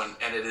this one,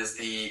 and it is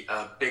the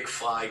Big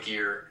Fly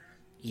gear.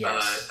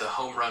 Yes. The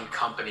home run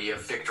company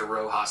of Victor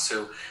Rojas,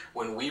 who,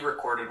 when we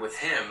recorded with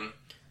him,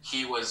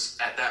 he was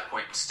at that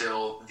point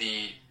still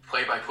the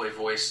play-by-play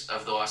voice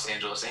of the Los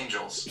Angeles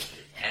Angels,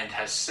 and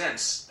has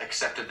since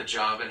accepted the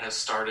job and has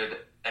started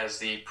as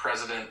the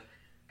president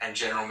and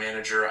general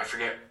manager. I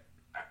forget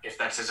if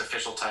that's his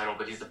official title,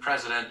 but he's the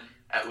president,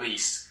 at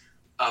least,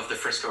 of the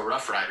Frisco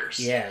Rough Riders.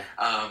 Yeah.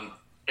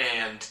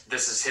 And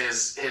this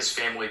is his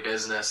family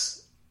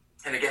business.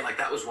 And again, like,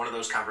 that was one of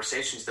those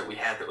conversations that we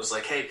had that was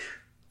like, hey,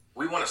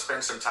 we want to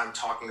spend some time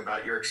talking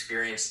about your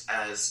experience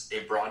as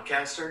a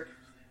broadcaster,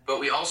 but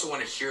we also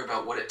want to hear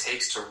about what it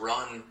takes to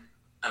run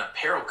an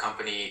apparel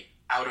company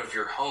out of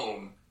your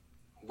home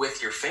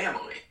with your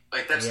family.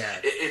 Like,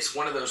 it's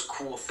one of those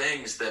cool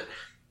things that,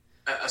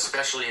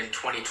 especially in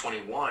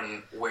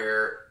 2021,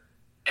 where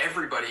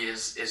everybody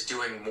is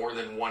doing more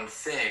than one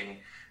thing,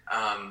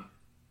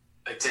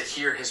 to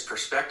hear his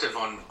perspective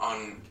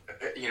on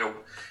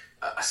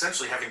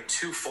essentially having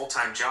two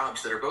full-time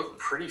jobs that are both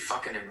pretty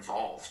fucking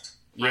involved.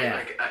 Right? Yeah.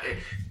 Like,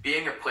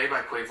 being a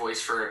play-by-play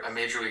voice for a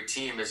major league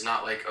team is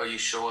not like, oh, you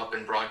show up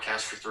and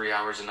broadcast for 3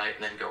 hours a night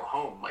and then go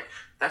home. Like,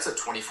 that's a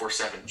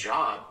 24/7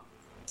 job.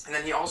 And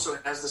then he also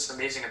has this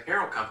amazing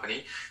apparel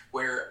company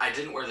where I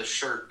didn't wear the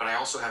shirt, but I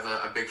also have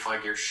a Big Fly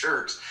Gear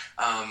shirt.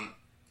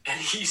 And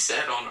he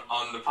said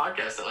on the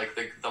podcast that, like,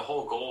 the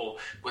whole goal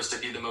was to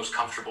be the most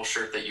comfortable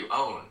shirt that you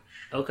own.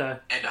 Okay.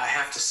 And I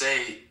have to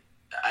say,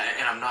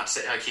 and I'm not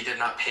saying, like, he did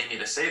not pay me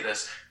to say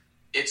this,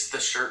 it's the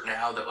shirt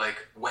now that,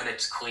 like, when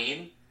it's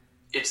clean,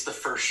 it's the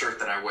first shirt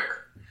that I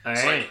wear. All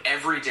so, right. like,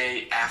 every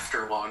day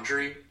after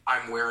laundry,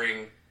 I'm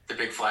wearing the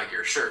Big Fly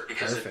Gear shirt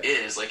because Perfect.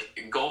 It is,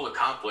 like, goal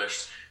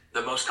accomplished,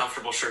 the most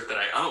comfortable shirt that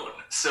I own.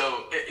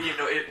 So,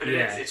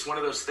 it's one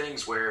of those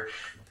things where,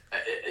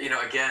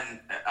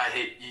 again, I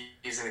hate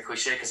using the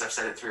cliche because I've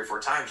said it 3 or 4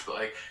 times, but,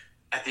 like,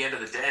 at the end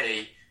of the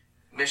day,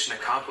 mission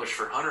accomplished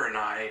for Hunter and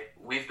I.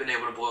 We've been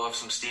able to blow up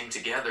some steam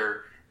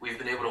together. We've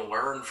been able to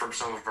learn from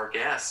some of our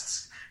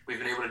guests. We've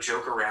been able to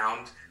joke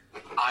around.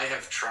 I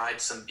have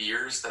tried some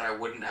beers that I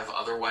wouldn't have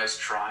otherwise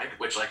tried,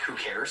 which, like, who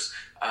cares?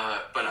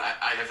 But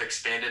I have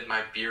expanded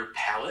my beer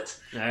palate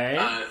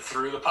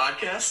through the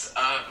podcast.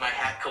 My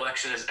hat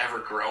collection is ever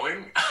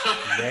growing.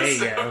 There you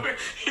go.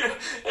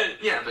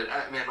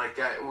 But man, like,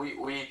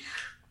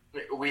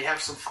 we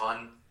have some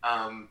fun.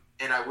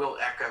 And I will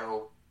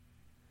echo,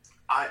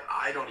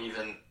 I don't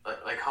even,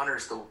 like,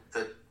 Hunter's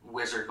the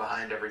wizard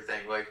behind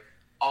everything. Like,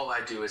 all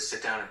I do is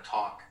sit down and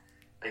talk.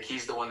 Like,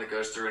 he's the one that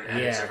goes through and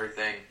edits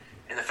everything.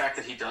 And the fact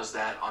that he does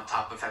that on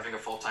top of having a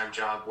full-time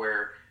job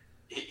where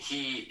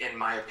he, in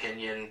my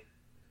opinion,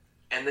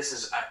 and this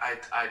is,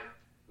 I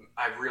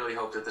really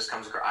hope that this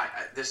comes across.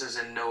 This is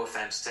in no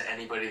offense to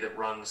anybody that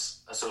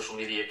runs a social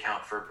media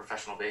account for a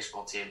professional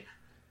baseball team.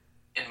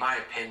 In my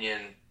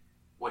opinion,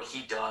 what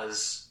he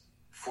does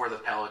for the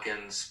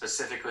Pelicans,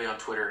 specifically on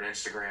Twitter and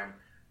Instagram,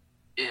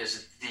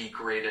 is the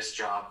greatest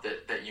job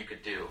that you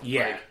could do.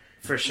 Yeah, like,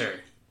 for sure.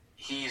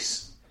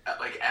 He's,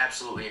 like,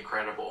 absolutely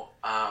incredible.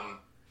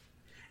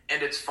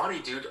 And it's funny,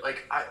 dude,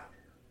 like,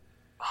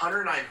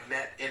 Hunter and I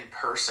met in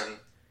person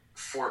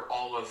for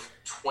all of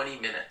 20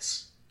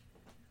 minutes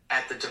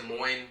at the Des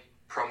Moines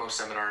promo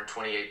seminar in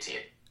 2018.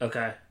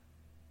 Okay.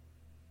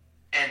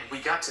 And we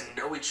got to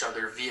know each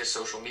other via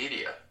social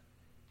media.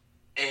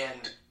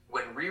 And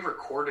when we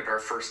recorded our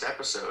first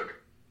episode,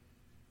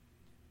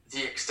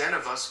 the extent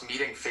of us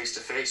meeting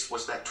face-to-face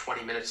was that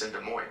 20 minutes in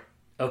Des Moines.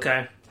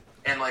 Okay.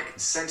 And, like,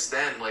 since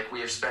then, like, we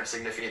have spent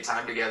significant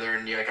time together.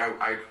 And, like,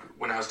 I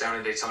when I was down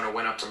in Daytona,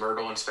 went up to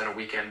Myrtle and spent a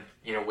weekend,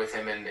 with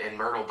him in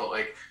Myrtle. But,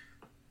 like,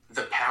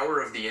 the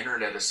power of the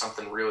internet is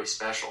something really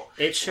special.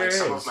 It sure is.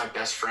 Some is. of my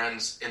best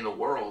friends in the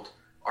world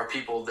are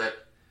people that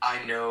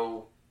I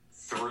know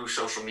through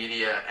social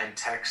media and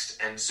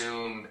text and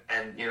Zoom.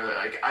 And,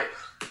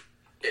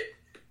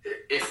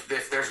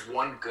 if there's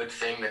one good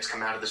thing that's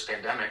come out of this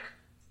pandemic,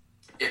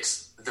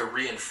 it's the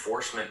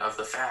reinforcement of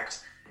the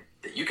fact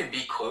that you can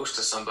be close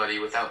to somebody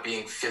without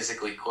being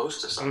physically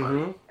close to somebody.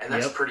 Mm-hmm. And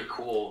that's pretty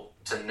cool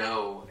to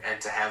know and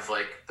to have,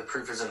 like, the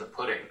proof is in the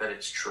pudding that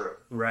it's true.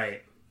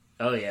 Right.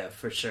 Oh, yeah,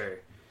 for sure.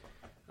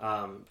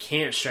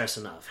 Can't stress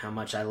enough how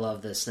much I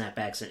love the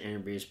Snapbacks and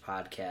Interbrews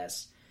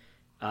podcast.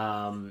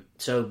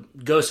 So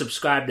go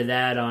subscribe to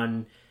that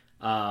on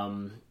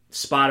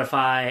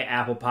Spotify,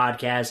 Apple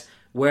Podcasts,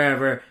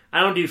 wherever.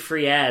 I don't do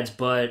free ads,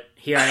 but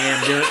here I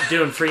am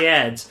doing free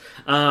ads.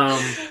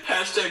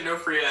 Hashtag no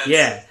free ads.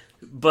 Yeah.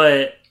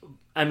 But,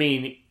 I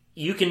mean,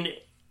 you can,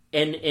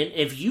 and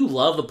if you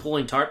love the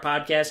Pulling Tart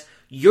podcast,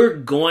 you're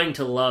going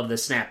to love the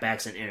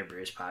Snapbacks and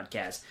Interbrews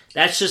podcast.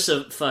 That's just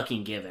a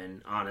fucking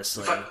given,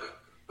 honestly.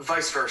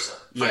 Vice versa.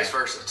 Yeah. Vice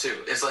versa,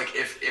 too. It's like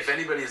if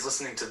anybody is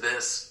listening to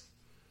this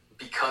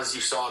because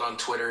you saw it on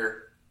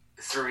Twitter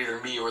through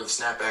either me or the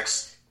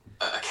Snapbacks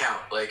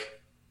account,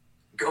 like,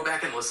 go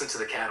back and listen to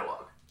the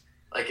catalog.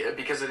 Like,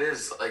 because it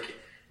is, like,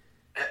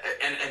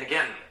 and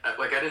again,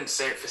 like, I didn't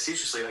say it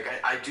facetiously. Like,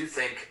 I do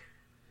think,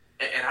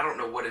 and I don't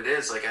know what it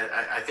is, like,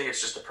 I think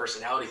it's just a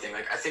personality thing.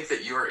 Like, I think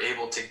that you're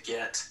able to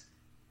get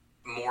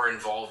more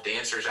involved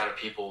answers out of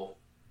people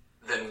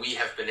than we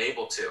have been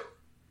able to.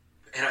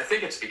 And I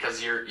think it's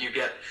because you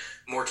get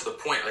more to the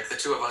point. Like, the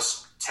two of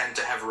us tend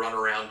to have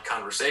runaround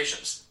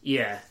conversations.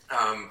 Yeah.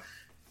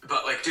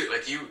 But, like, dude,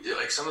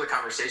 like some of the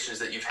conversations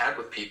that you've had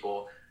with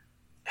people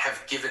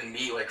have given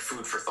me, like,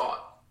 food for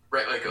thought,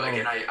 right? Like,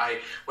 and I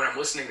when I'm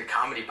listening to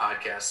comedy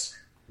podcasts,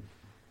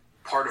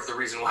 part of the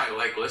reason why I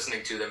like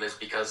listening to them is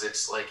because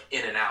it's, like,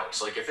 in and out.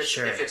 So, like, if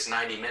it's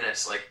 90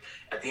 minutes, like,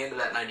 at the end of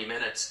that 90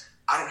 minutes,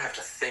 I don't have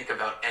to think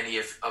about any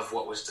of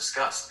what was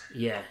discussed.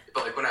 Yeah.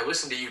 But, like, when I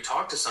listen to you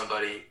talk to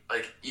somebody,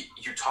 like,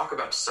 you talk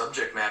about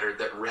subject matter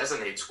that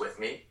resonates with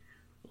me.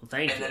 Well,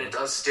 thank you. And then it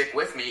does stick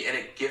with me, and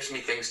it gives me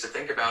things to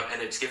think about,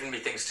 and it's given me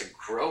things to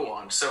grow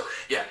on. So,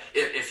 yeah,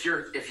 if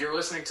you're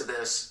listening to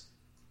this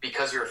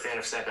because you're a fan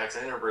of Snapbacks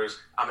and Interbrews,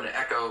 I'm going to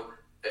echo,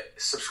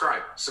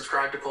 subscribe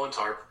to Pulling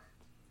Tarp,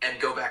 and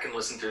go back and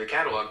listen to the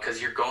catalog,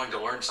 because you're going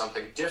to learn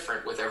something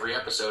different with every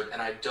episode.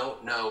 And I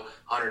don't know,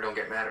 Hunter, don't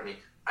get mad at me,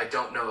 I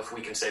don't know if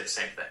we can say the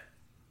same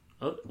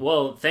thing.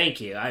 Well,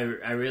 thank you. I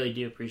really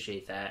do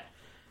appreciate that.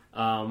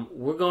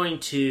 We're going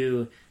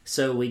to,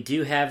 so we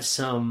do have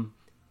some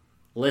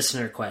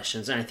listener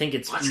questions, and I think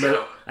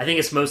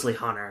it's mostly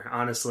Hunter,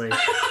 honestly,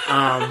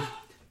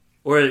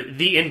 or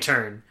the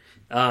intern.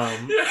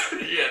 The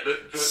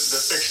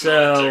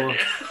fictional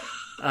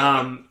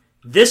intern.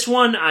 This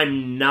one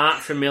I'm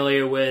not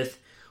familiar with.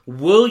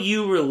 Will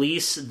you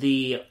release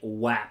the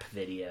WAP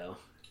video?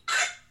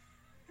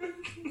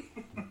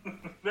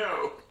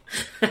 No.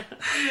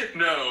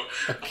 No.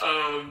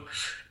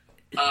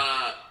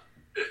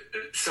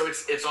 So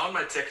it's on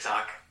my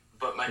TikTok,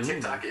 but my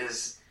TikTok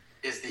is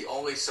the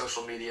only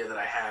social media that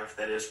I have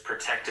that is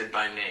protected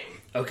by name.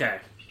 Okay.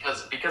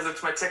 Because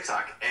it's my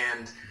TikTok,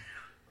 and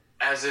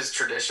as is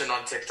tradition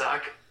on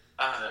TikTok,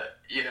 a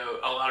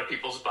lot of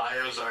people's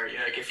bios are,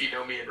 like, if you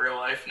know me in real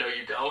life, no,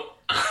 you don't.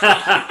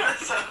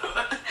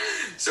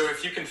 So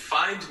if you can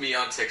find me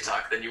on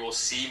TikTok, then you will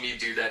see me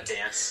do that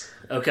dance.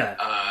 Okay.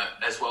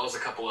 As well as a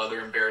couple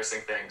other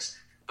embarrassing things.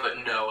 But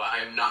no, I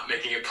am not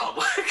making it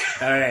public.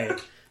 All right.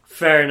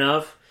 Fair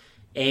enough.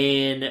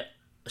 And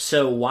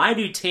so why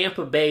do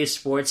Tampa Bay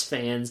sports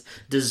fans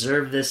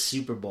deserve this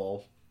Super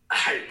Bowl?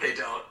 They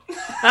don't.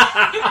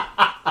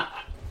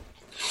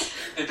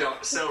 They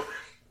don't. So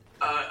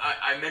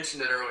I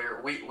mentioned it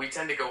earlier. We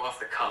tend to go off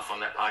the cuff on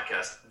that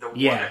podcast. The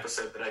one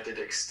episode that I did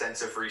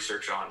extensive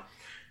research on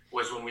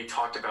was when we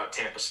talked about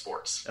Tampa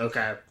sports.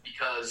 Okay.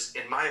 Because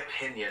in my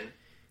opinion,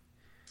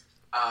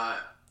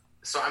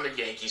 so I'm a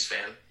Yankees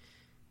fan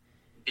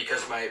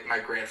because my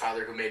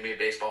grandfather, who made me a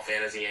baseball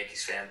fan, is a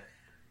Yankees fan.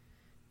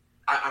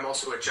 I'm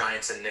also a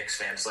Giants and Knicks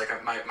fan. So,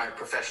 like, my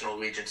professional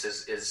allegiance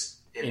is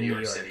in New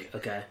York City.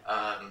 Okay.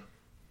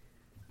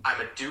 I'm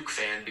a Duke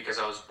fan because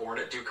I was born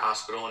at Duke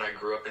Hospital and I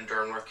grew up in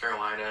Durham, North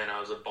Carolina, and I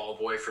was a ball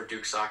boy for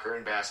Duke soccer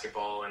and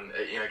basketball. And,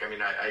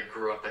 I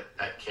grew up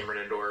at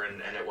Cameron Indoor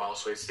and at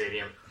Wallace Wade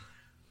Stadium.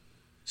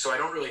 So I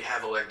don't really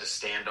have a leg to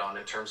stand on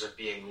in terms of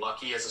being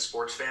lucky as a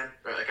sports fan.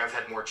 Right? Like, I've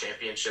had more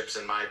championships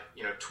in my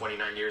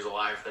 29 years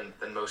alive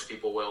than most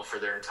people will for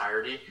their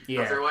entirety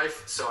of their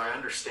life. So I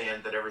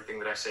understand that everything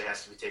that I say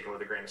has to be taken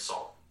with a grain of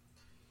salt.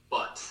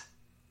 But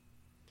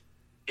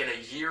in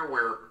a year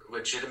where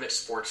legitimate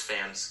sports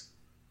fans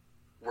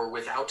were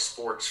without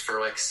sports for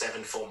like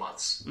 7 full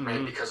months,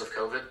 right, because of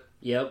COVID.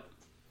 Yep.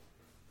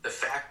 The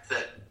fact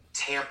that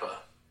Tampa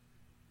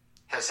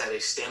has had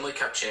a Stanley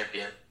Cup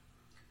champion,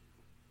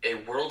 a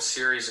World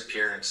Series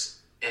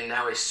appearance, and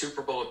now a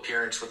Super Bowl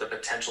appearance with the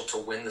potential to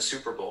win the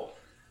Super Bowl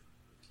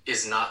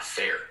is not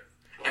fair.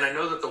 And I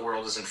know that the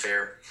world isn't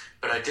fair,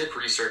 but I did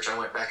research. I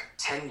went back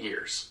 10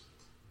 years.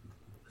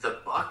 The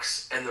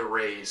Bucks and the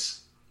Rays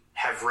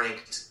have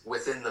ranked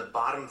within the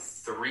bottom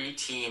 3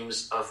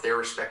 teams of their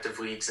respective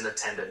leagues in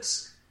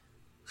attendance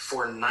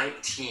for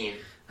 19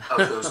 of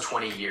those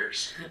 20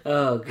 years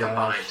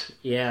combined.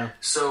 Yeah.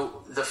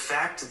 So the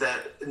fact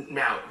that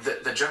now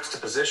the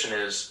juxtaposition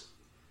is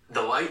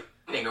the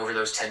Lightning over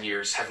those 10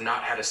 years have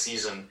not had a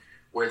season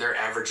where their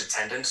average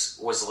attendance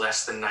was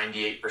less than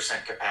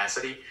 98%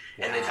 capacity.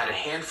 Wow. And they've had a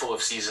handful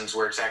of seasons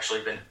where it's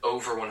actually been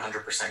over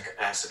 100%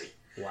 capacity.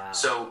 Wow.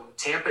 So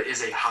Tampa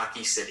is a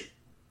hockey city.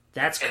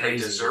 That's crazy. And they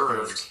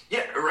deserved.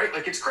 Yeah, right?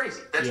 Like, it's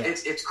crazy.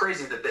 It's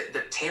crazy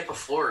that Tampa,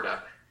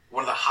 Florida,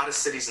 one of the hottest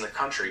cities in the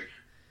country,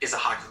 is a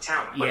hockey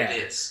town, but it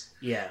is.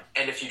 Yeah.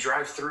 And if you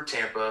drive through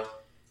Tampa,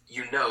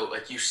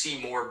 you see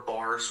more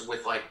bars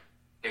with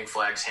Lightning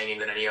flags hanging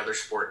than any other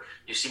sport.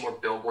 You see more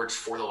billboards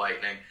for the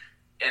Lightning.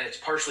 And it's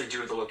partially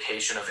due to the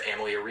location of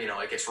Amalie Arena.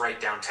 Like, it's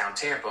right downtown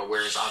Tampa,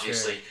 whereas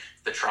obviously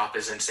the Trop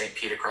is in St.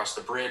 Pete across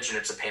the bridge, and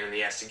it's a pain in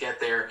the ass to get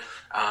there.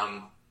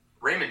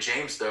 Raymond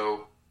James,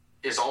 though,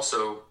 is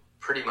also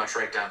pretty much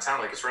right downtown.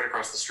 Like, it's right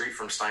across the street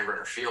from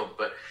Steinbrenner Field.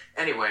 But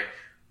anyway,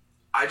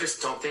 I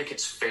just don't think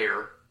it's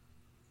fair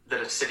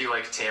that a city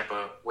like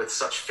Tampa, with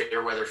such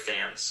fair weather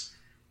fans,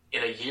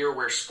 in a year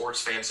where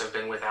sports fans have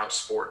been without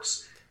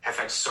sports, have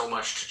had so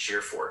much to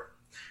cheer for.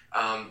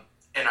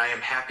 And I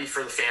am happy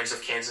for the fans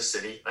of Kansas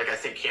City. Like, I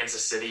think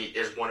Kansas City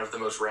is one of the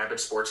most rabid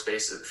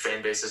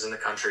fan bases in the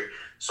country.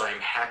 So I'm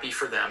happy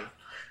for them.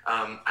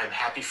 I'm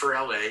happy for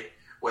LA.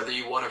 Whether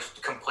you want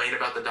to complain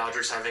about the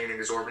Dodgers having an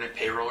exorbitant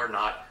payroll or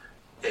not,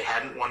 they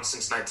hadn't won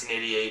since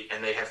 1988,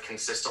 and they have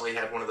consistently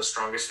had one of the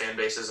strongest fan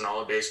bases in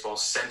all of baseball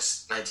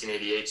since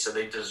 1988. So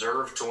they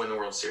deserve to win the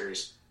World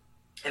Series.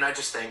 And I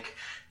just think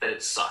that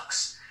it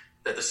sucks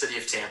that the city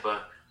of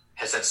Tampa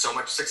has had so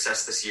much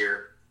success this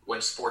year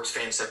when sports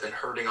fans have been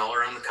hurting all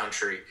around the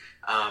country.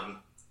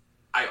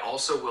 I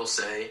also will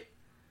say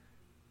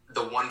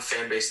the one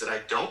fan base that I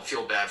don't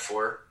feel bad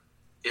for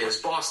is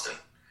Boston,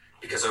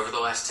 because over the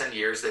last 10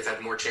 years, they've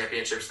had more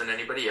championships than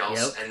anybody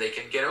else, and they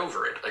can get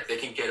over it. Like, they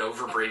can get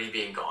over Brady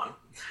being gone.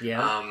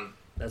 Yeah,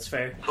 that's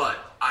fair. But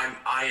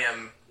I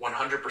am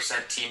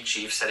 100% Team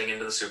Chiefs heading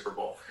into the Super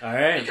Bowl. All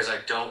right. Because I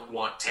don't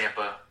want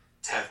Tampa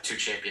to have 2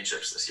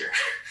 championships this year.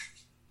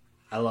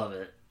 I love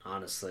it,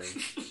 honestly.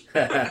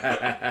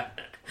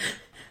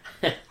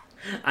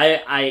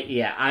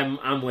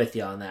 I'm with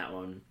you on that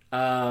one.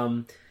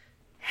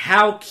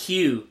 How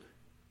cute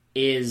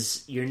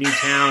is your new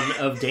town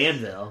of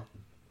Danville?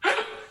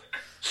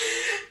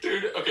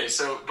 Dude, okay,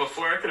 so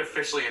before I could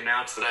officially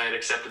announce that I had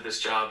accepted this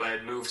job, I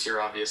had moved here,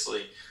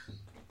 obviously,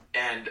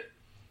 and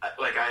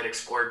like, I had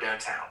explored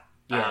downtown.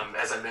 Yeah.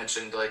 As I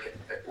mentioned, like,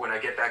 when I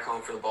get back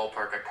home from the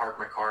ballpark, I park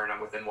my car and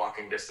I'm within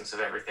walking distance of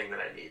everything that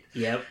I need.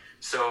 Yep.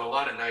 So a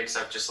lot of nights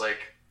I've just,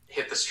 like,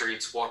 hit the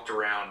streets, walked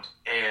around,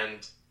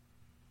 and,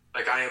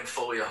 like, I am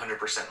fully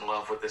 100% in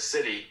love with this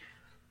city.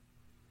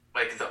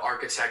 Like, the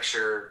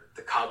architecture,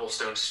 the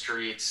cobblestone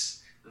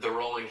streets, the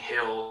rolling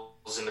hills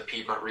in the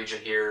Piedmont region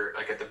here,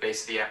 like at the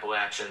base of the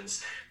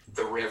Appalachians,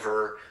 the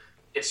river.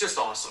 It's just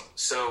awesome.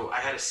 So I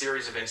had a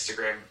series of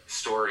Instagram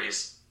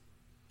stories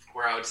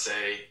where I would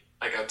say,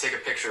 like, I would take a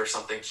picture of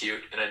something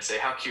cute and I'd say,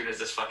 how cute is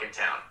this fucking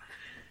town?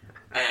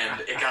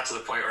 And it got to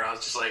the point where I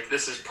was just like,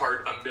 this is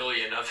part a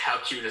million of how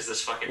cute is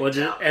this fucking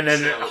town. And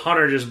then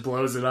Hunter just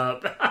blows it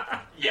up.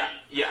 Yeah.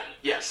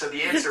 So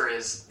the answer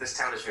is, this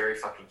town is very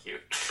fucking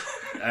cute.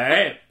 All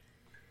right.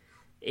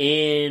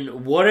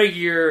 And what are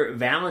your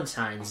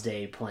Valentine's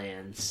Day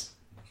plans?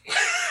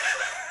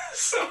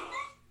 So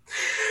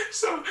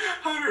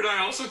Hunter and I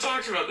also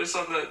talked about this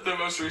on the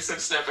most recent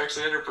Snapbacks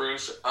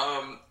Interbrews.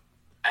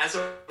 As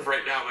of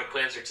right now, my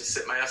plans are to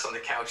sit my ass on the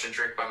couch and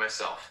drink by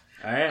myself.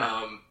 All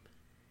right.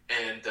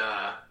 And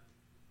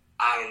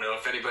I don't know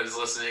if anybody's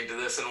listening to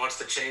this and wants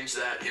to change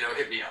that,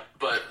 hit me up.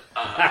 But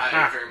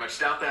I very much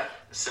doubt that.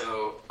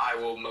 So I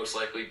will most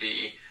likely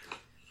be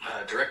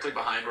directly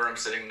behind where I'm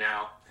sitting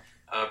now,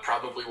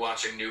 probably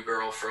watching New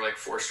Girl for like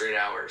 4 straight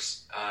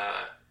hours.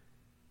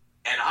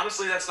 And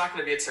honestly, that's not going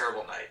to be a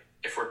terrible night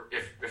if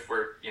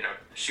we're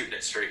shooting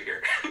it straight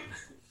here.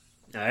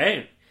 All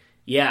right.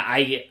 Yeah,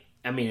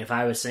 I mean, if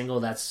I was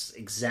single, that's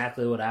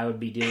exactly what I would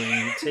be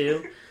doing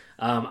too.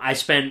 I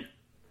spent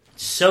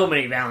so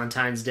many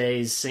Valentine's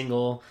Days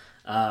single.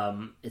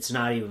 It's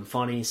not even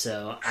funny,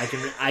 so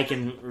I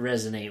can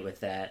resonate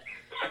with that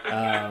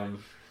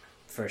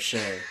for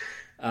sure.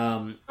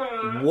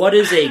 What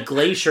is a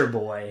glacier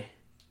boy?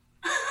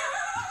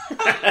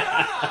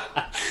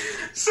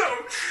 So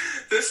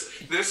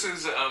this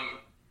is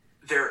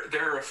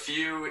there are a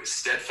few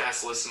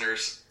steadfast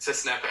listeners to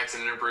Snapbacks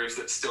and Interbrews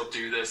that still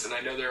do this, and I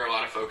know there are a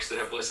lot of folks that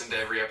have listened to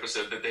every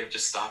episode that they've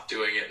just stopped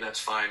doing it, and that's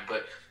fine.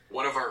 But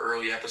one of our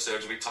early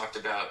episodes, we talked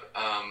about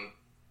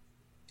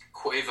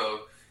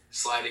Quavo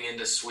sliding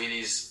into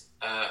Sweetie's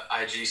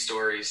IG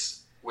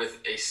stories with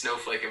a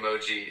snowflake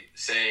emoji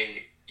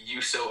saying,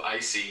 "You so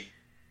icy,"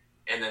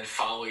 and then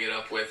following it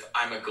up with,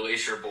 "I'm a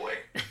glacier boy."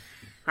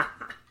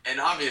 And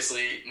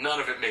obviously, none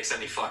of it makes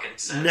any fucking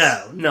sense.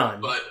 No,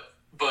 none. But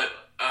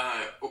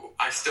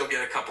I still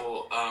get a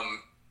couple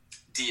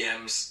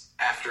DMs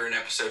after an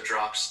episode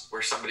drops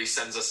where somebody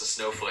sends us a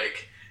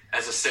snowflake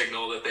as a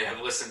signal that they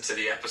have listened to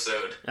the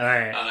episode. All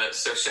right.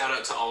 So shout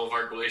out to all of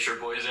our glacier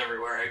boys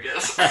everywhere, I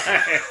guess.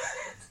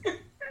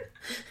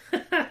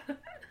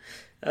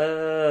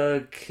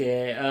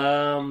 Okay.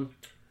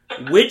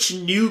 Which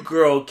New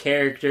Girl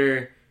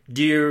character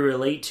do you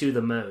relate to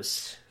the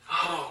most?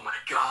 Oh my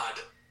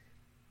god.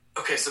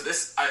 Okay, so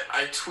this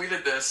I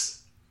tweeted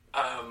this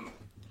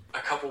a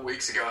couple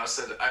weeks ago. I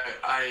said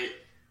I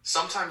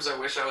sometimes I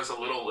wish I was a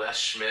little less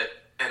Schmidt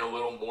and a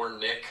little more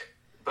Nick,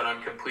 but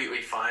I'm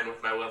completely fine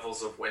with my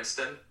levels of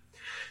Winston.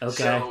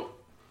 Okay. So,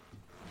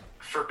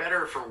 for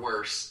better or for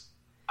worse,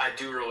 I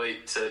do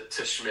relate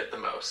to Schmidt the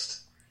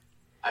most.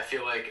 I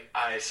feel like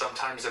I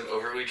sometimes am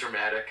overly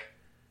dramatic.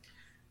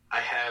 I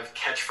have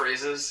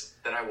catchphrases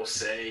that I will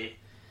say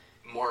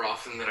more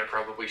often than I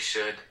probably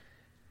should.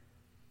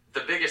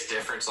 The biggest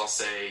difference, I'll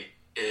say,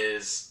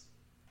 is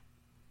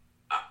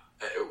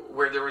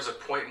where there was a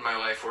point in my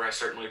life where I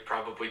certainly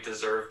probably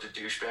deserved a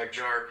douchebag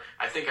jar,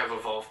 I think I've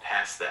evolved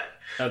past that.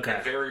 Okay.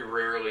 And very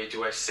rarely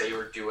do I say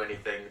or do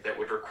anything that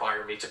would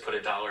require me to put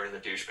 $1 in the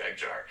douchebag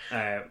jar. All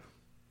right.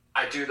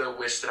 I do, though,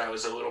 wish that I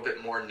was a little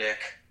bit more Nick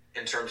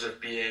in terms of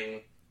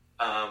being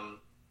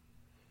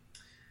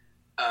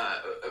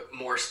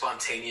more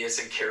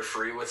spontaneous and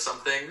carefree with some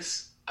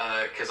things,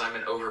 because I'm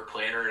an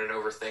over-planner and an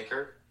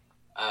overthinker.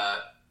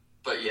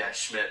 But yeah,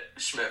 Schmidt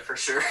for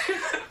sure.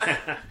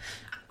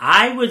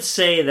 I would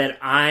say that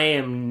I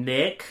am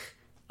Nick.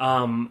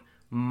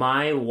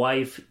 My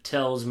wife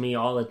tells me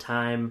all the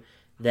time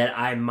that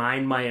I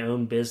mind my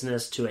own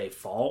business to a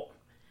fault.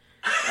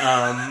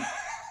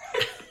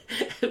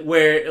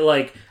 Where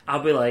like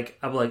I'll be like,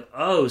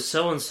 oh,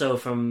 so and so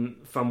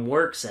from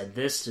work said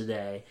this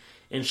today,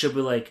 and she'll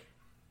be like,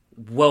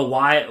 well,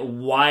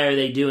 why are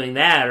they doing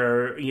that?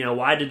 Or,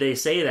 why did they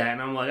say that?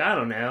 And I'm like, I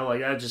don't know.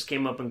 Like, that just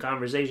came up in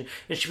conversation.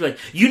 And she'd be like,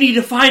 you need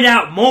to find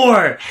out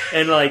more.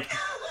 And like,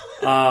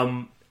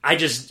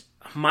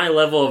 my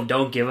level of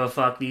don't give a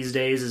fuck these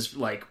days is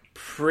like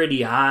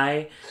pretty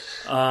high.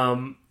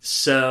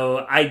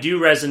 So I do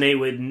resonate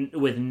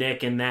with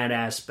Nick in that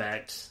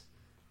aspect.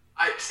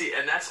 I see,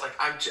 and that's like,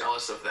 I'm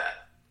jealous of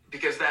that,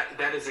 because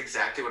that is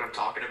exactly what I'm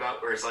talking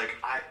about. Where it's like,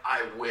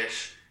 I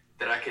wish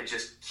that I could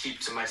just keep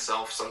to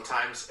myself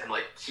sometimes and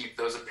like keep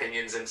those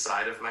opinions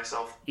inside of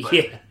myself. But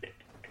yeah.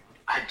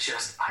 I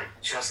just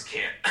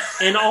can't.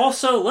 And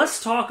also,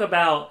 let's talk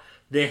about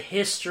the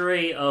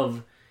history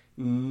of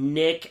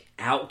Nick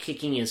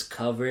outkicking his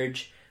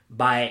coverage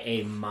by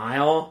a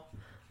mile.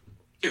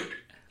 Dude.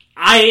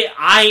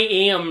 I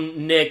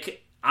am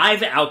Nick. I've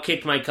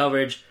outkicked my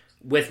coverage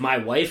with my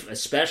wife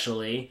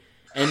especially,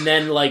 and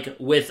then like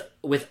with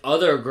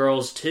other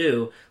girls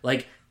too.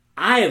 Like,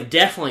 I have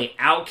definitely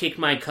outkicked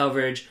my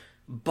coverage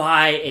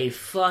by a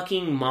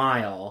fucking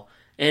mile.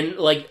 And,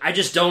 like, I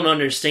just don't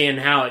understand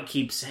how it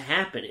keeps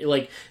happening.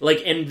 Like,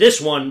 and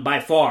this one, by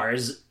far,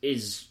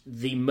 is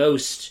the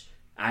most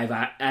I've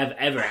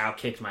ever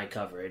outkicked my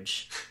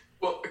coverage.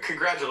 Well,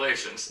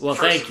 congratulations. Well,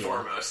 first thank and you.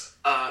 Foremost.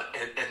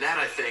 And that,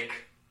 I think,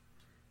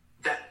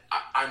 that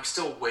I'm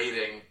still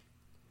waiting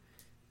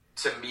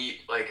to meet,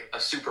 like, a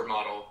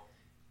supermodel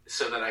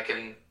so that I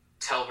can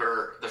tell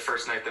her the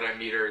first night that I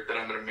meet her that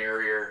I'm going to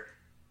marry her,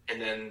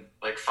 and then,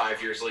 like,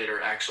 5 years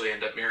later actually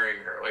end up marrying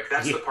her. Like,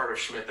 that's the part of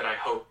Schmidt that I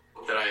hope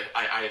that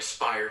I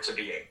aspire to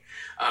being.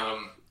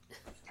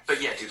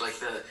 But yeah, dude, like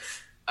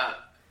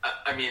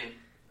I mean,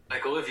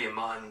 like Olivia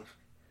Munn,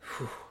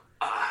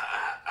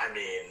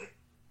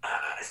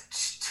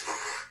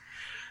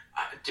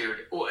 dude,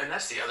 well, and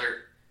that's the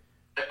other,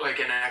 like,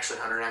 and actually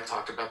Hunter and I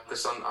talked about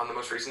this on the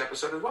most recent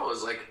episode as well,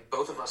 is like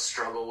both of us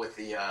struggle with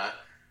the,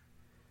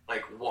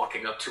 like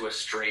walking up to a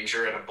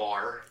stranger at a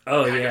bar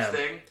kind of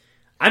thing.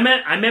 I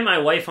met my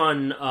wife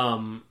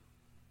on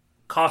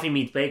Coffee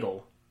Meets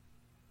Bagel.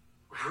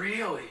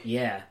 Really?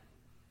 Yeah.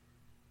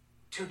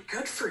 Dude,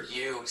 good for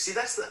you. See,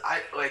 that's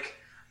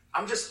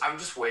I'm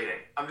just waiting.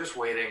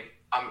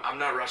 I'm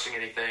not rushing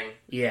anything.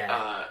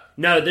 Yeah.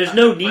 No, there's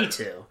no need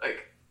to.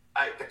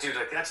 But dude,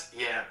 like, that's,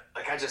 yeah.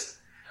 Like, I just,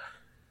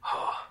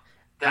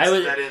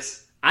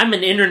 I'm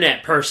an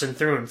internet person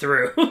through and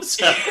through.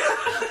 So.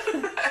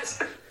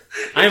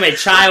 I'm a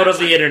child of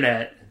the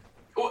internet.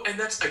 Well, and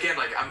that's, again,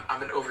 like,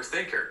 I'm an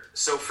overthinker.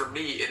 So for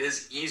me, it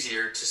is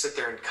easier to sit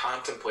there and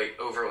contemplate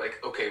over, like,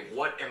 okay,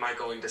 what am I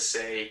going to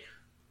say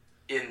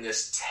in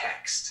this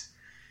text,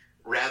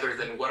 rather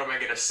than what am I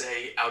going to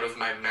say out of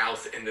my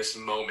mouth in this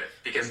moment?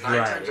 Because 9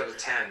 times out of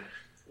 10,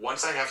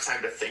 once I have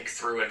time to think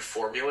through and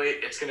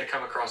formulate, it's going to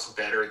come across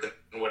better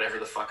than whatever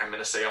the fuck I'm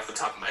going to say off the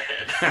top of my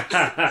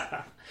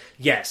head.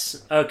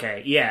 Yes.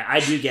 Okay. Yeah, I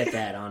do get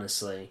that,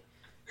 honestly.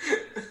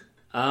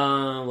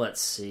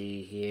 Let's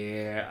see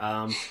here.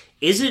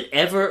 Is it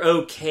ever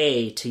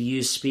okay to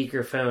use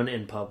speakerphone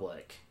in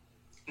public?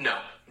 No,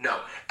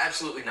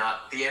 absolutely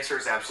not. The answer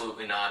is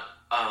absolutely not.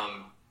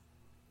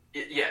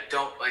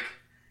 Don't, like,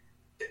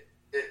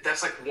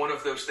 that's like one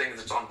of those things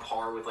that's on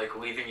par with, like,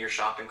 leaving your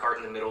shopping cart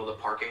in the middle of the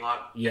parking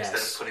lot instead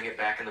of putting it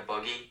back in the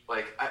buggy.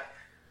 Like,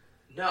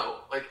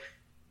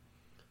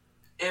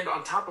 and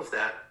on top of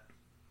that,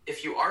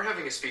 if you are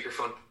having a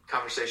speakerphone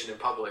conversation in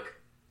public,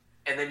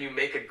 and then you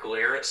make a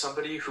glare at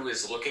somebody who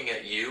is looking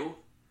at you,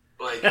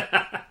 like,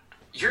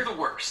 you're the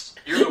worst.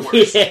 You're the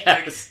worst.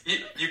 Yes.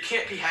 Like, you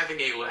can't be having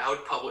a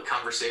loud public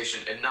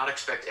conversation and not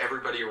expect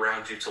everybody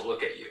around you to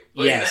look at you.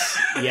 Like, yes.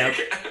 Yep.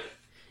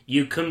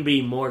 You couldn't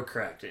be more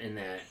correct in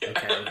that.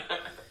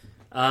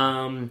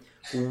 Okay.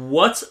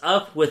 What's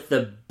up with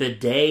the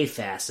bidet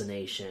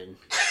fascination?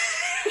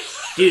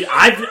 Dude,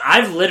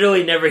 I've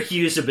literally never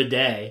used a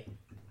bidet.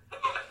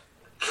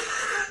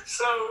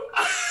 So,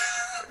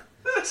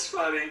 that's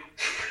funny.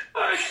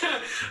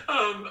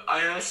 I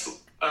asked,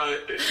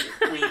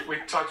 we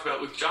talked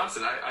about Luke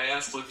Johnson. I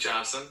asked Luke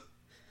Johnson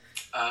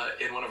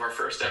in one of our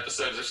first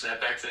episodes of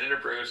Snapbacks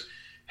Interbrews,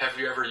 have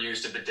you ever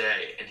used a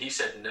bidet? And he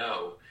said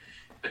no.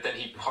 But then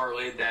he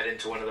parlayed that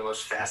into one of the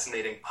most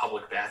fascinating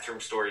public bathroom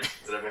stories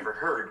that I've ever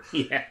heard.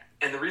 Yeah.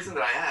 And the reason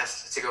that I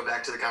asked, to go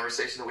back to the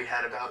conversation that we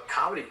had about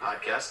comedy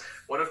podcasts,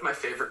 one of my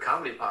favorite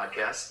comedy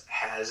podcasts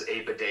has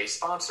a bidet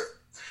sponsor.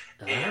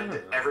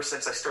 And ever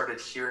since I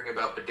started hearing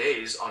about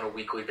bidets on a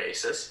weekly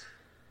basis,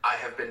 I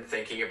have been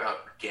thinking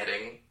about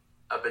getting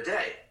a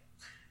bidet.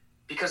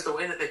 Because the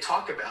way that they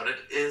talk about it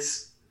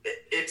is,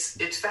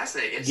 it's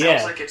fascinating. It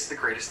sounds like it's the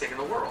greatest thing in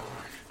the world.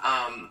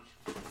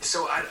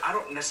 So I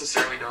don't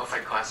necessarily know if I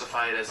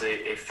classify it as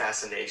a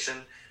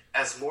fascination,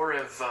 as more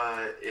of,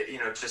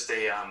 just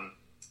a,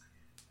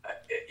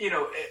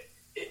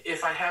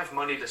 if I have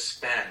money to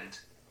spend,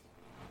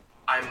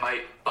 I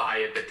might buy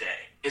a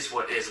bidet, is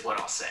what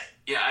I'll say.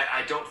 Yeah,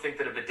 I don't think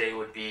that a bidet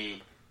would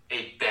be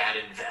a bad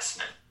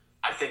investment.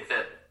 I think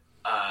that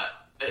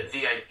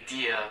the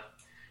idea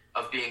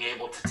of being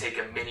able to take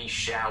a mini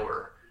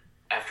shower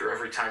after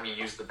every time you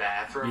use the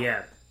bathroom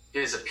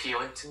is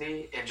appealing to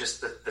me, and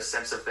just the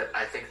sense of that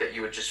I think that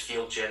you would just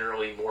feel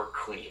generally more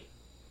clean.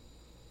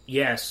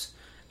 Yes.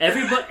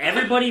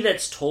 Everybody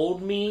that's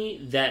told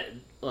me that,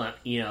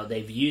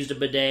 they've used a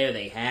bidet or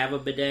they have a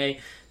bidet,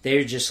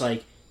 they're just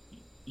like,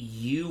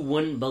 you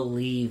wouldn't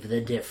believe the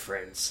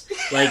difference,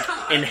 like,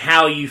 in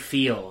how you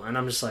feel. And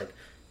I'm just like,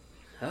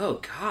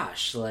 oh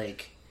gosh,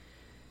 like,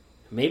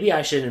 maybe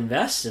I should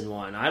invest in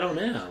one. I don't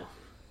know.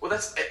 Well,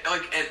 that's,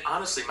 like, and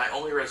honestly, my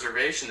only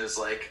reservation is,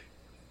 like,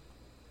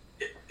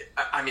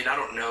 I mean, I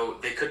don't know,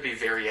 they could be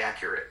very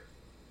accurate,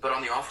 but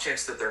on the off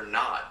chance that they're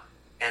not,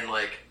 and,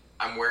 like,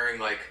 I'm wearing,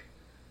 like,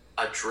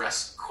 a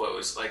dress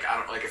clothes, like, I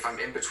don't, like, if I'm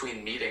in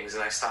between meetings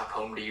and I stop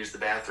home to use the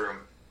bathroom,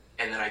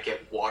 and then I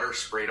get water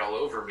sprayed all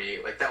over me,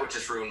 like, that would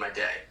just ruin my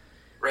day,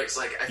 right?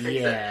 So, like, I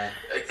think that,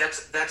 like,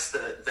 that's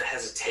the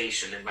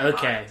hesitation in my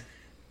mind.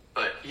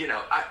 But,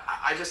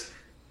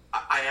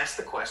 I asked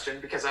the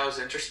question because I was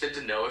interested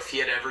to know if he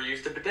had ever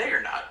used a bidet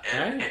or not,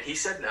 and he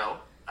said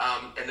no,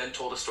 and then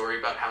told a story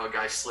about how a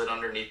guy slid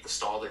underneath the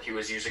stall that he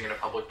was using in a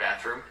public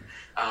bathroom,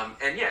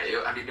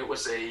 it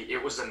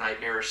was a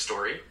nightmarish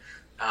story.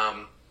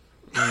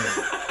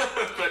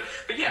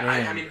 But yeah,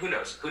 I mean, who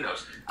knows?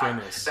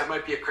 That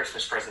might be a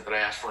Christmas present that I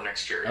asked for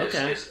next year.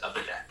 Is a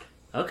bidet.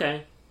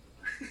 Okay.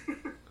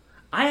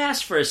 I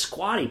asked for a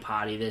squatty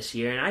potty this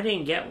year, and I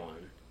didn't get one.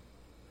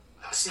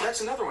 See,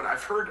 that's another one.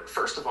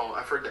 First of all,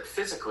 I've heard that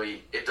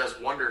physically it does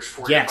wonders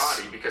for your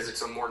body because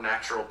it's a more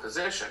natural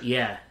position.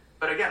 Yeah.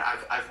 But again,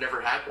 I've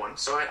never had one,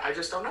 so I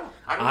just don't know.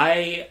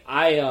 I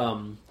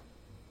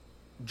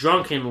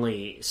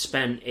drunkenly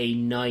spent a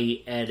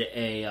night at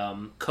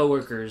a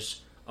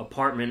coworker's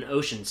apartment in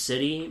Ocean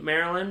City,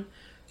 Maryland,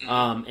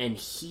 and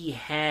he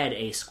had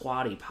a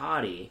squatty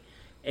potty,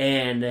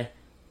 and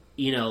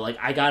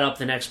I got up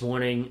the next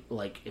morning,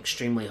 like,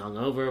 extremely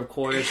hungover, of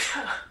course,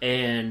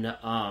 and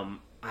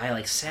I,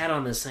 like, sat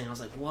on this thing. I was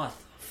like, what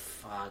the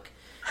fuck?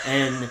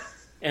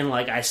 And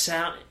like, I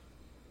sat,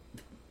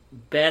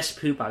 best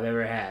poop I've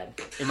ever had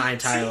in my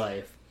entire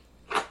life.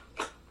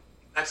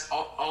 That's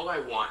all I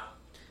want.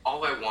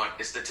 All I want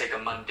is to take a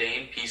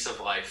mundane piece of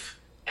life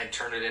and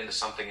turn it into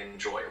something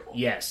enjoyable.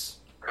 Yes.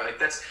 Like,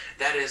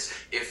 that is,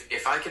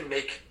 if I can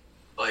make,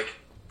 like,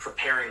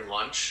 preparing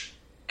lunch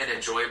an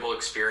enjoyable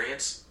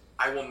experience,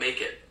 I will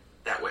make it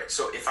that way.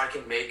 So if I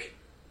can make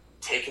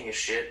taking a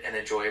shit an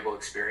enjoyable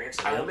experience,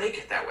 I will make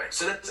it that way.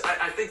 So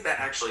I think that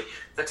actually,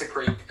 that's a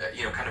great,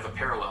 kind of a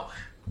parallel.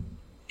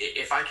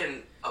 If I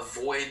can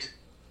avoid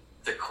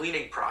the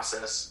cleaning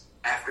process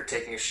after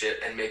taking a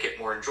shit and make it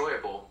more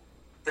enjoyable,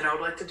 then I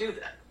would like to do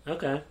that.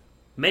 Okay.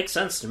 Makes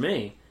sense to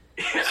me.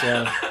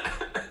 So,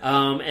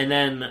 and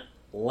then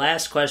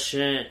last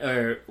question,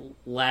 or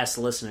last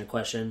listener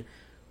question,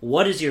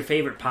 what is your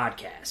favorite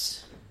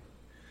podcast?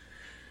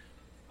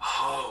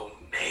 Oh,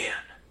 man.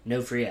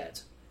 No free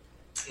ads.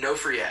 No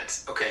free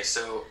ads. Okay,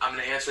 so I'm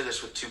going to answer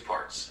this with two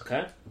parts.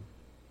 Okay.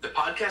 The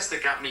podcast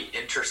that got me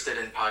interested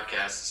in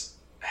podcasts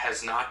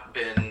has not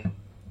been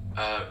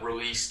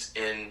released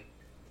in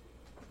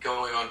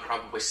going on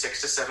probably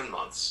 6 to 7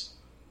 months.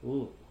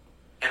 Ooh.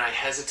 And I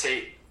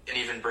hesitate in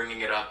even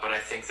bringing it up, but I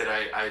think that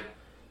I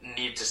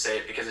need to say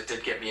it because it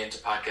did get me into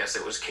podcasts.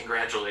 It was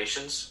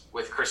Congratulations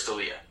with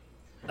Crystalia.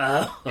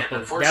 Oh,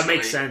 that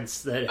makes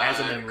sense. That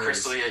hasn't been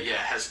released. Crystalia,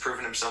 has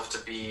proven himself to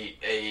be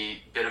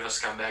a bit of a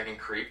scumbag and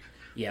creep.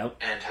 Yep.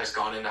 And has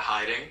gone into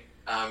hiding,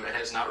 and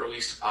has not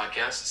released a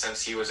podcast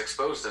since he was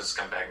exposed as a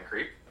scumbag and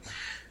creep.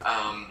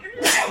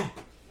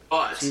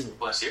 But,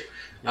 bless you,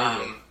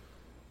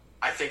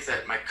 I think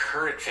that my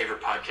current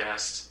favorite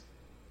podcast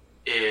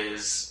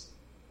is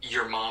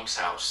Your Mom's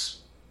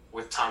House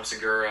with Tom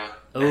Segura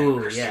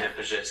and Christina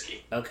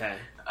Pajitsky. Okay.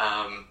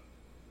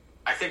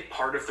 I think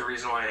part of the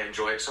reason why I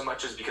enjoy it so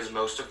much is because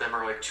most of them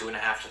are like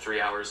 2.5 to 3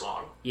 hours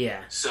long.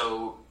 Yeah.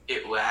 So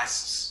it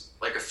lasts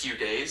like a few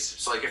days.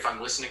 So like if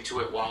I'm listening to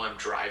it while I'm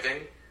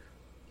driving,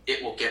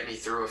 it will get me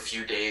through a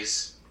few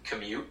days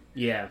commute.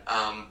 Yeah.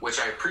 Which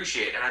I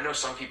appreciate. And I know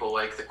some people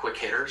like the quick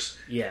hitters.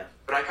 Yeah.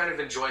 But I kind of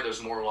enjoy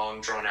those more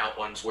long drawn out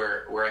ones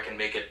where I can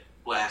make it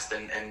last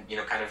and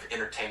kind of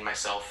entertain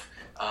myself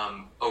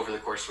over the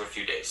course of a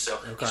few days. So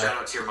shout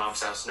out to Your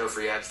Mom's House. No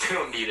free ads. They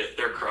don't need it.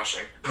 They're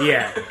crushing.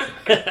 Yeah.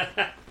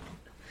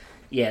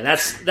 Yeah,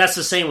 that's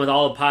the same with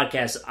all the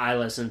podcasts I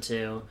listen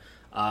to,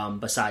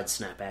 besides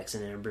Snapbacks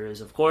and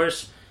Interbrews, of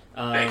course.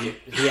 Thank you.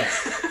 Yeah.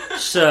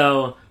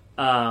 So,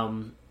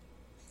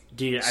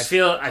 dude, I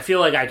feel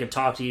like I could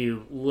talk to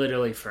you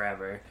literally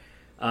forever.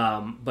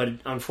 But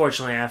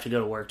unfortunately, I have to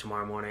go to work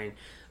tomorrow morning.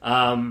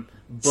 Same.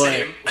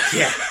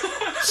 Yeah.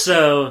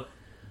 So,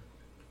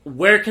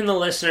 where can the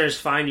listeners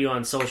find you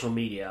on social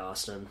media,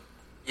 Austin?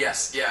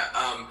 Yes, yeah.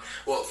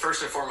 Well,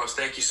 first and foremost,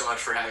 thank you so much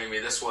for having me.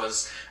 This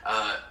was,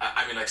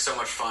 so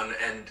much fun,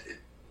 and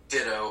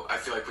ditto. I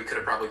feel like we could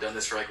have probably done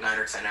this for 9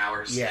 or 10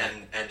 hours,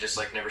 and just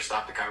never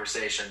stopped the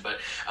conversation. But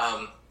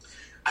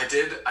I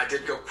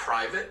did go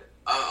private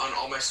on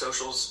all my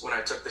socials when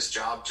I took this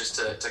job, just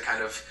to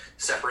kind of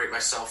separate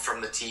myself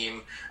from the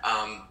team.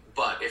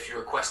 But if you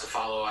request a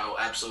follow, I will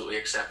absolutely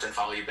accept and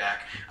follow you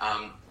back.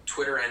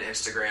 Twitter and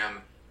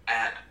Instagram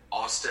at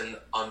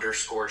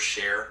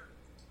Austin_Scher.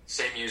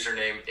 Same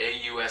username,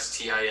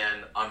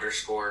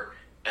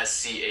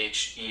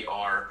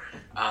 AUSTIN_SCHER.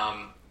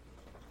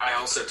 I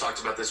also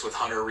talked about this with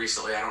Hunter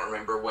recently. I don't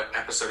remember what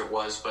episode it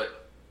was,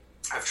 but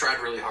I've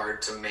tried really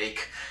hard to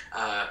make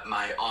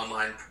my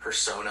online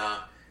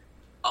persona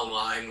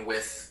align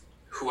with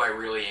who I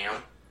really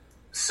am.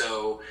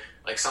 So,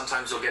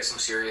 sometimes you'll get some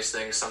serious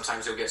things,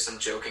 sometimes you'll get some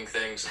joking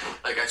things.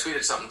 I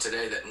tweeted something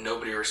today that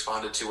nobody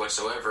responded to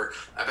whatsoever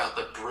about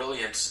the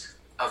brilliance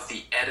of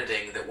the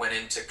editing that went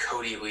into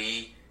Cody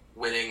Lee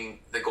winning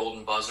the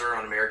Golden Buzzer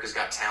on America's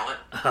Got Talent.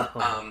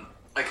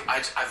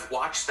 I've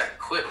watched that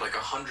clip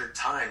 100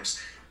 times,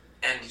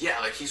 and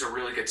he's a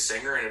really good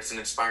singer and it's an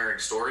inspiring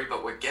story,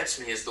 but what gets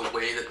me is the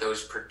way that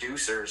those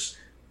producers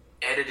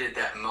edited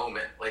that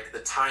moment, the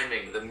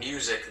timing, the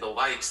music, the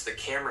lights, the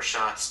camera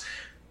shots,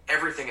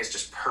 everything is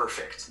just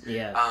perfect.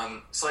 Yeah.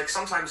 So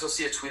sometimes you'll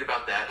see a tweet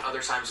about that,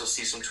 other times you'll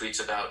see some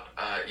tweets about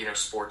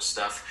sports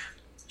stuff.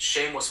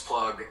 Shameless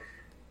plug,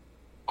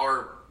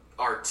 our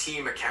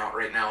team account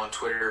right now on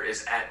Twitter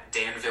is at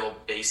Danville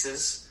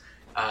Bases,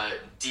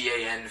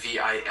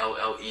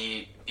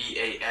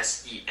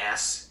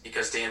 DANVILLEBASES,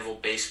 because Danville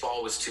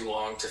Baseball was too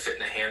long to fit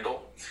in a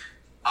handle.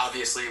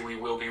 Obviously, we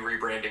will be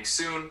rebranding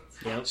soon,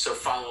 so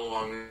follow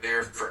along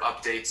there for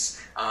updates.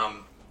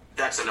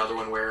 That's another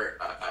one where,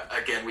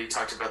 again, we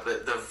talked about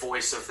the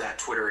voice of that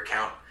Twitter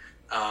account.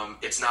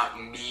 It's not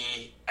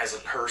me as a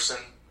person,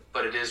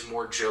 but it is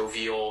more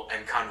jovial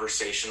and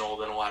conversational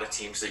than a lot of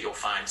teams that you'll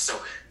find. So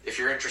if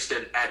you're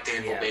interested, at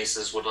Danville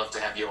Bases, would love to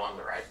have you along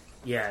the ride.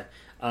 Yeah.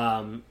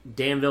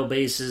 Danville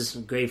Bases,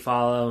 great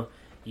follow.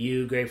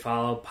 You, great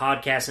follow.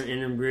 Podcast and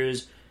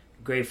Interbrews,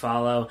 great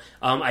follow.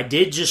 I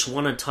did just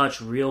want to touch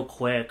real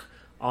quick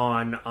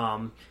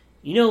on,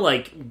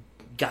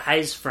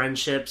 guys'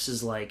 friendships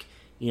is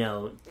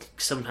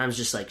sometimes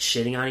just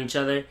shitting on each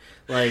other,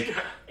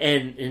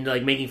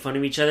 and making fun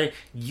of each other.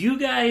 You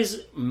guys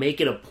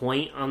make it a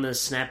point on the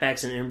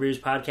Snapbacks and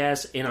Interbrews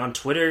podcast, and on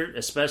Twitter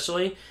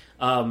especially,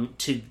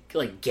 to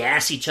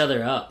gas each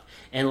other up,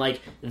 and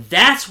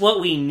that's what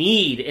we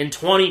need in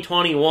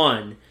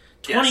 2021.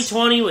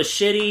 2020 was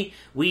shitty.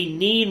 We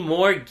need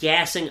more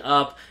gassing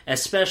up,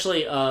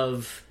 especially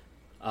of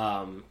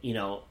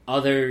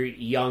other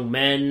young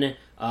men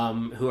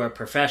who are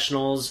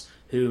professionals,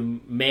 who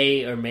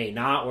may or may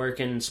not work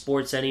in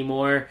sports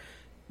anymore.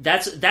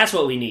 That's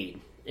what we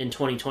need in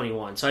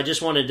 2021. So I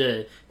just wanted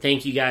to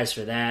thank you guys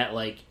for that.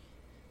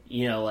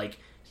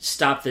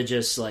 Stop the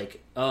just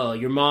oh,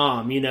 your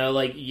mom,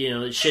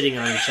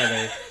 shitting on each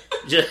other.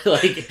 Just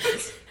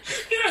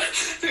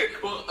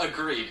Well,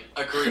 agreed.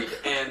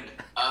 And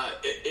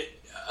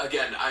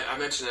again, I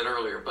mentioned it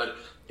earlier, but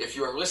if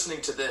you are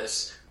listening to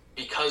this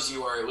because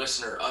you are a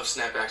listener of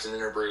Snapbacks and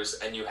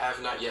Interbrews and you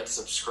have not yet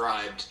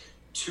subscribed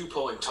to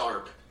Pulling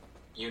Tarp,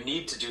 you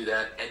need to do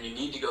that, and you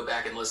need to go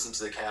back and listen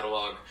to the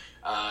catalog.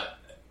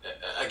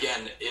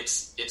 Again,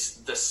 it's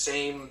the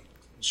same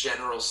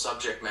general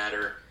subject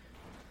matter,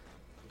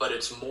 but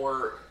it's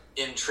more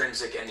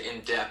intrinsic and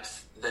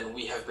in-depth than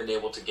we have been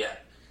able to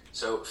get.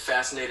 So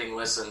fascinating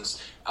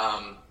listens.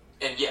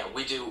 And yeah,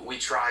 we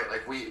try,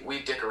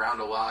 we dick around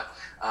a lot.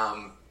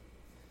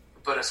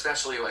 But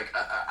especially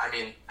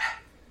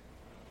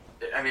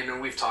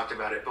and we've talked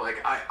about it, but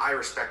I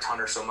respect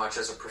Hunter so much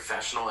as a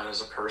professional and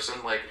as a person.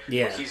 What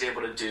he's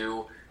able to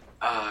do,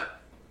 I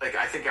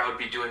think I would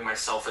be doing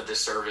myself a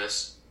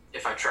disservice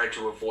if I tried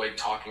to avoid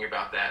talking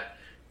about that.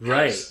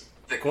 Right.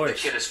 The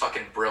kid is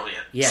fucking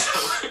brilliant. Yeah,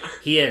 so.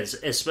 He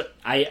is.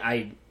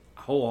 I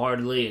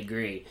wholeheartedly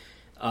agree.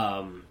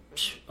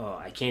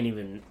 I can't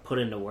even put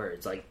into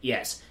words.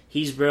 Yes,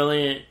 he's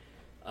brilliant.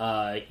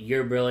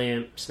 You're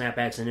brilliant.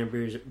 Snapbacks and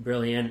Interbrews,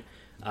 brilliant.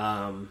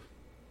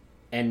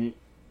 And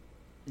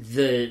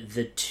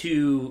the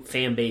two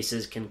fan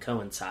bases can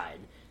coincide.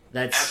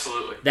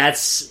 Absolutely.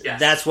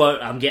 That's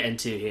what I'm getting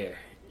to here.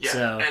 Yeah,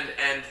 so,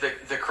 and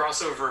the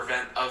crossover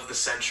event of the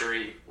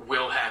century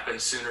will happen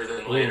sooner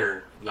than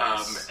later.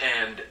 Yes.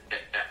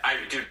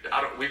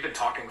 We've been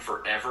talking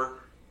forever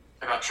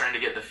about trying to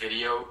get the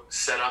video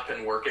set up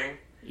and working.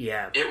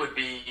 Yeah. It would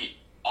be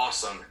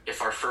awesome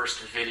if our first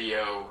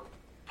video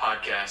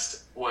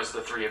podcast was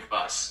the three of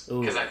us,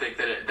 because I think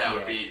that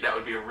would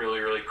be a really,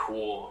 really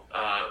cool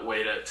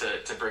way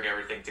to bring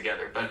everything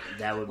together. But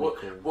that would be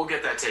cool. We'll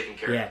get that taken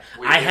care of. Yeah,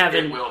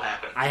 it will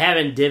happen. I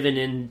haven't dived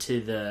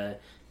into the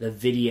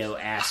video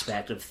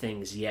aspect of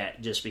things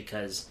yet, just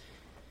because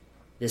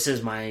this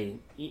is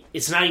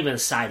it's not even a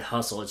side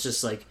hustle. It's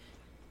just like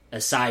a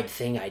side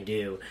thing I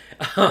do.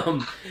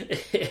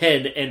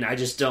 And I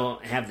just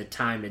don't have the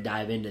time to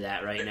dive into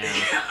that right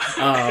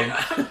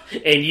now.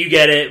 And you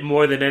get it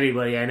more than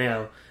anybody I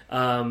know.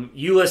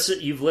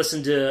 You've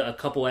listened to a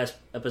couple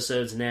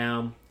episodes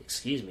now.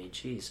 Excuse me,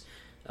 jeez.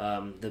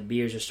 The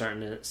beers are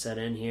starting to set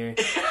in here.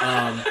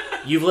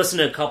 You've listened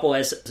to a couple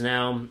episodes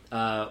now.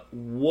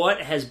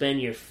 What has been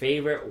your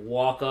favorite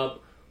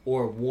walk-up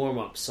or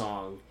warm-up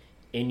song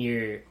in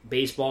your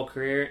baseball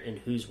career, and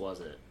whose was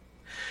it?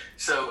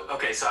 So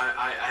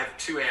I have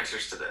two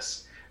answers to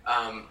this.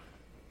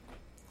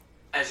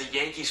 As a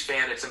Yankees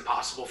fan, it's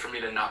impossible for me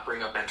to not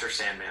bring up Enter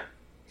Sandman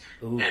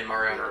and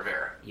Mariano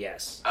Rivera.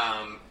 Yes.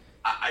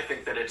 I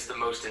think that it's the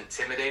most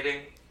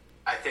intimidating.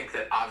 I think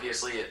that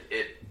obviously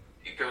it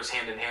goes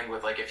hand in hand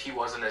with, like, if he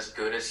wasn't as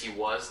good as he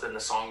was, then the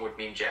song would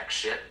mean jack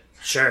shit.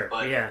 Sure,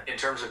 but yeah. In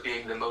terms of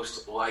being the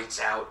most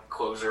lights-out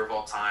closer of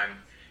all time,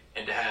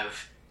 and to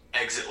have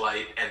Exit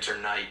Light, Enter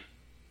Night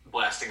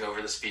blasting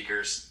over the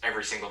speakers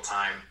every single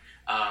time,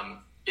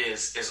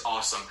 is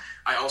awesome.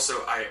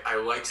 I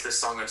liked this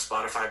song on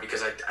Spotify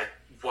because I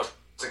wasn't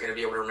going to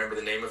be able to remember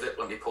the name of it.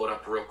 Let me pull it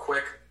up real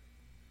quick.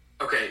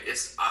 Okay,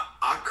 it's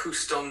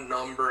Acustom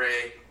Nombre.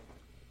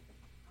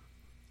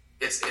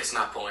 It's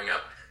not pulling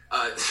up.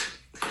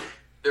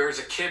 There was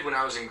a kid when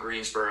I was in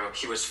Greensboro.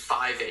 He was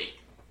 5'8".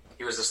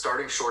 He was the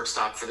starting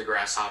shortstop for the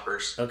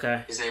Grasshoppers.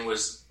 Okay. His name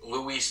was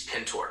Luis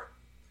Pintor.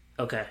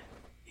 Okay.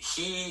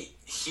 He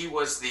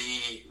was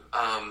the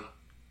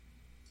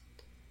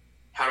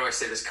how do I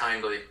say this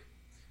kindly?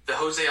 The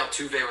Jose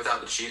Altuve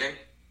without the cheating.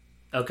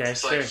 Okay,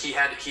 it's sure. Like he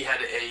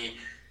had a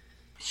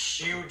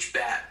huge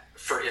bat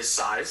for his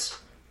size,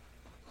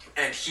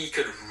 and he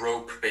could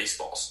rope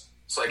baseballs.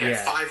 So like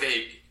at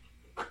 5'8",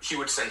 he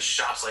would send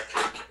shots like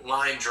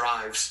line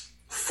drives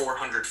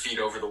 400 feet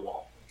over the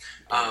wall.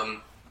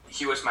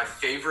 He was my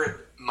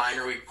favorite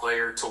minor league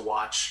player to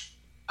watch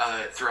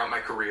throughout my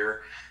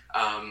career.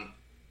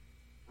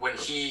 When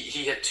he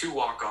hit 2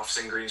 walk-offs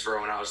in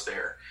Greensboro when I was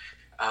there,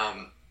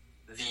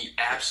 the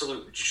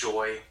absolute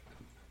joy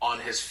on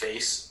his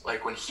face,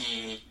 like when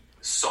he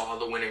saw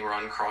the winning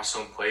run cross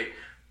home plate,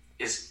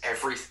 is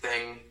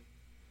everything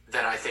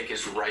that I think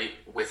is right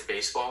with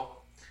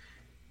baseball.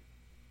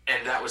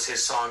 And that was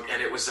his song,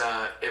 and it was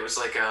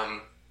like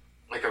a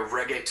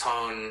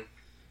reggaeton,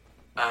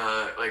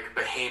 like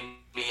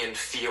Bahamian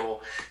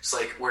feel. It's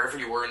like wherever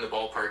you were in the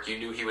ballpark, you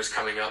knew he was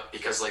coming up,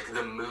 because like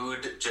the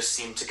mood just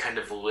seemed to kind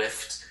of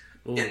lift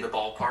in the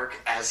ballpark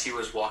as he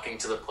was walking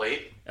to the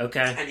plate.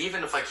 Okay. And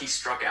even if like he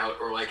struck out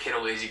or like hit a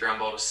lazy ground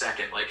ball to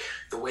second, like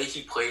the way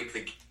he played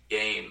the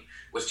game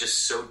was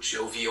just so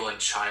jovial and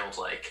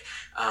childlike.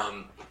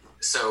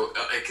 So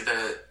like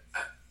the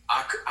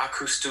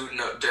Acustu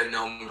de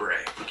Nombre.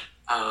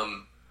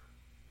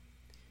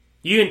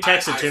 You can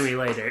text it to me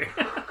later.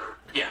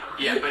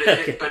 Yeah,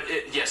 but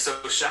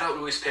so shout out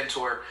Luis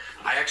Pintor.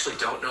 I actually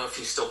don't know if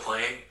he's still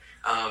playing.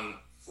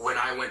 When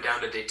I went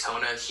down to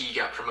Daytona, he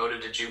got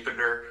promoted to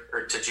Jupiter,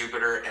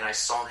 and I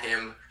saw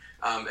him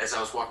as I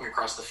was walking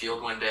across the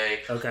field one day.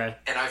 Okay.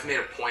 And I've made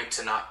a point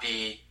to not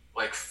be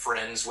like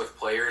friends with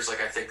players.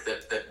 Like I think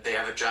that they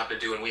have a job to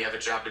do and we have a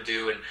job to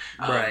do. And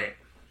right.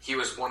 He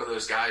was one of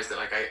those guys that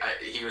like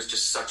he was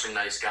just such a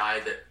nice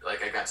guy that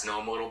like I got to know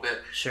him a little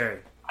bit. Sure.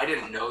 I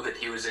didn't know that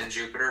he was in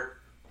Jupiter.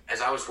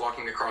 As I was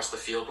walking across the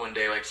field one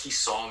day, like he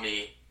saw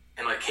me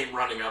and like came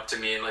running up to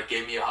me and like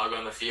gave me a hug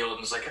on the field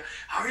and was like,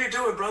 "How are you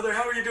doing, brother?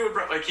 How are you doing,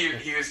 bro?" Like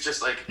he was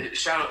just like,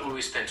 shout out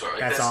Luis Pintor. Like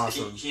that's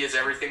awesome. He is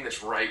everything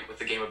that's right with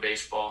the game of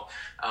baseball.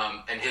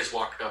 And his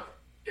walk up,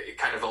 it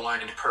kind of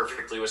aligned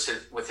perfectly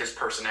with his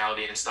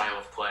personality and style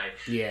of play.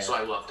 Yeah. So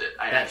I loved it.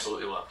 I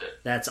absolutely loved it.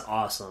 That's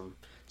awesome.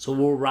 So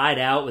we'll ride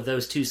out with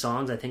those 2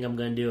 songs. I think I'm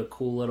going to do a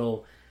cool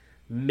little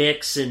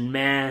mix and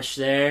mash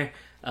there.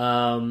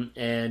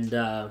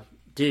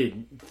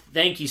 Dude,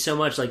 thank you so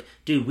much. Like,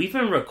 dude, we've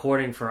been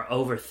recording for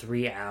over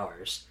 3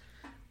 hours.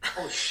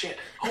 Holy shit.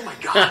 Oh my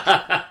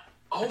God.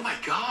 Oh my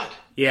God.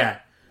 Yeah.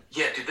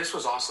 Yeah, dude, this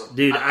was awesome.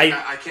 Dude,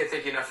 I can't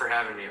thank you enough for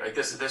having me. Like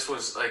this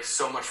was like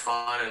so much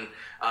fun,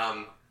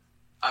 and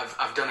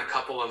I've done a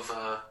couple of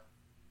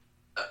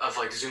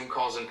like Zoom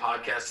calls and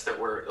podcasts that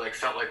were like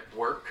felt like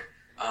work.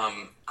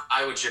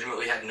 I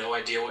legitimately had no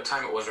idea what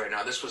time it was right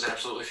now. This was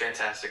absolutely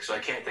fantastic, so I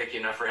can't thank you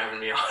enough for having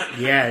me on.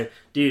 Yeah,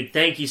 dude,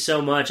 thank you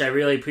so much. I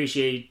really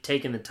appreciate you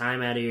taking the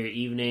time out of your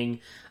evening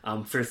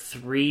for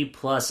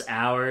 3+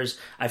 hours.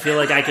 I feel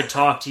like I could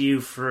talk to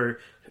you for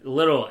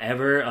little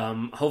ever.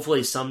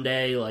 Hopefully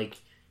someday, like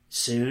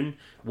soon,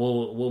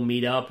 we'll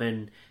meet up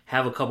and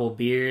have a couple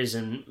beers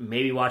and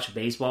maybe watch a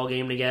baseball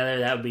game together.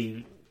 That would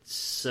be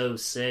so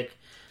sick.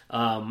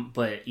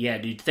 But yeah,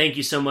 dude, thank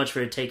you so much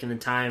for taking the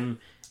time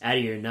out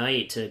of your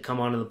night to come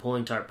onto the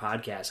Pulling Tart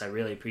podcast. I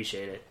really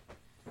appreciate it.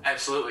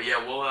 Absolutely,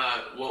 yeah.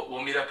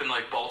 We'll meet up in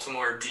like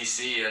Baltimore,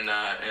 DC, and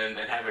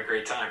have a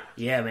great time.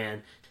 Yeah,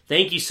 man.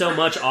 Thank you so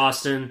much,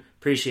 Austin.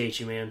 Appreciate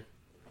you, man.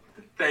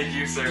 Thank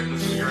you, sir.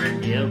 This is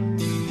great. Yep.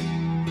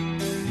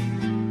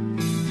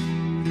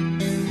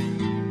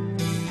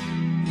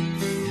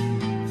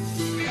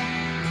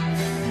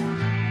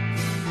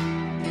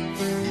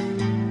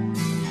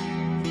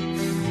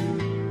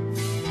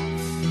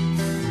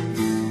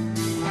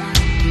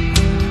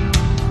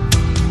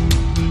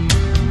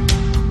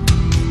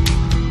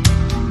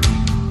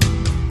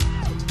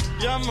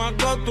 Ya me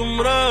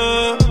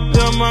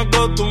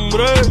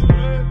acostumbré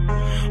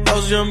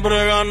a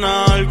siempre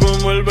ganar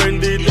como el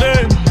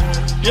 23.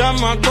 Ya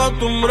me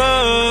acostumbré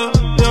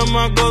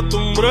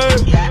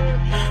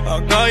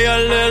a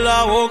callarle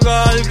la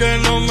boca al que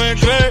no me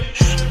cree.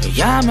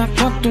 Ya me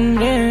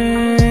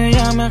acostumbré.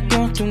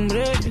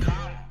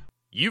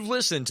 You've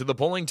listened to the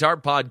Pulling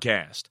Tarp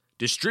Podcast,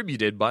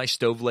 distributed by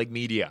Stoveleg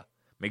Media.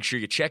 Make sure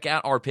you check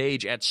out our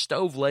page at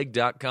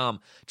stoveleg.com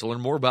to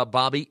learn more about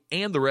Bobby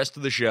and the rest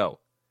of the show.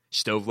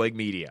 Stoveleg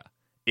Media,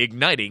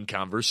 igniting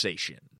conversation.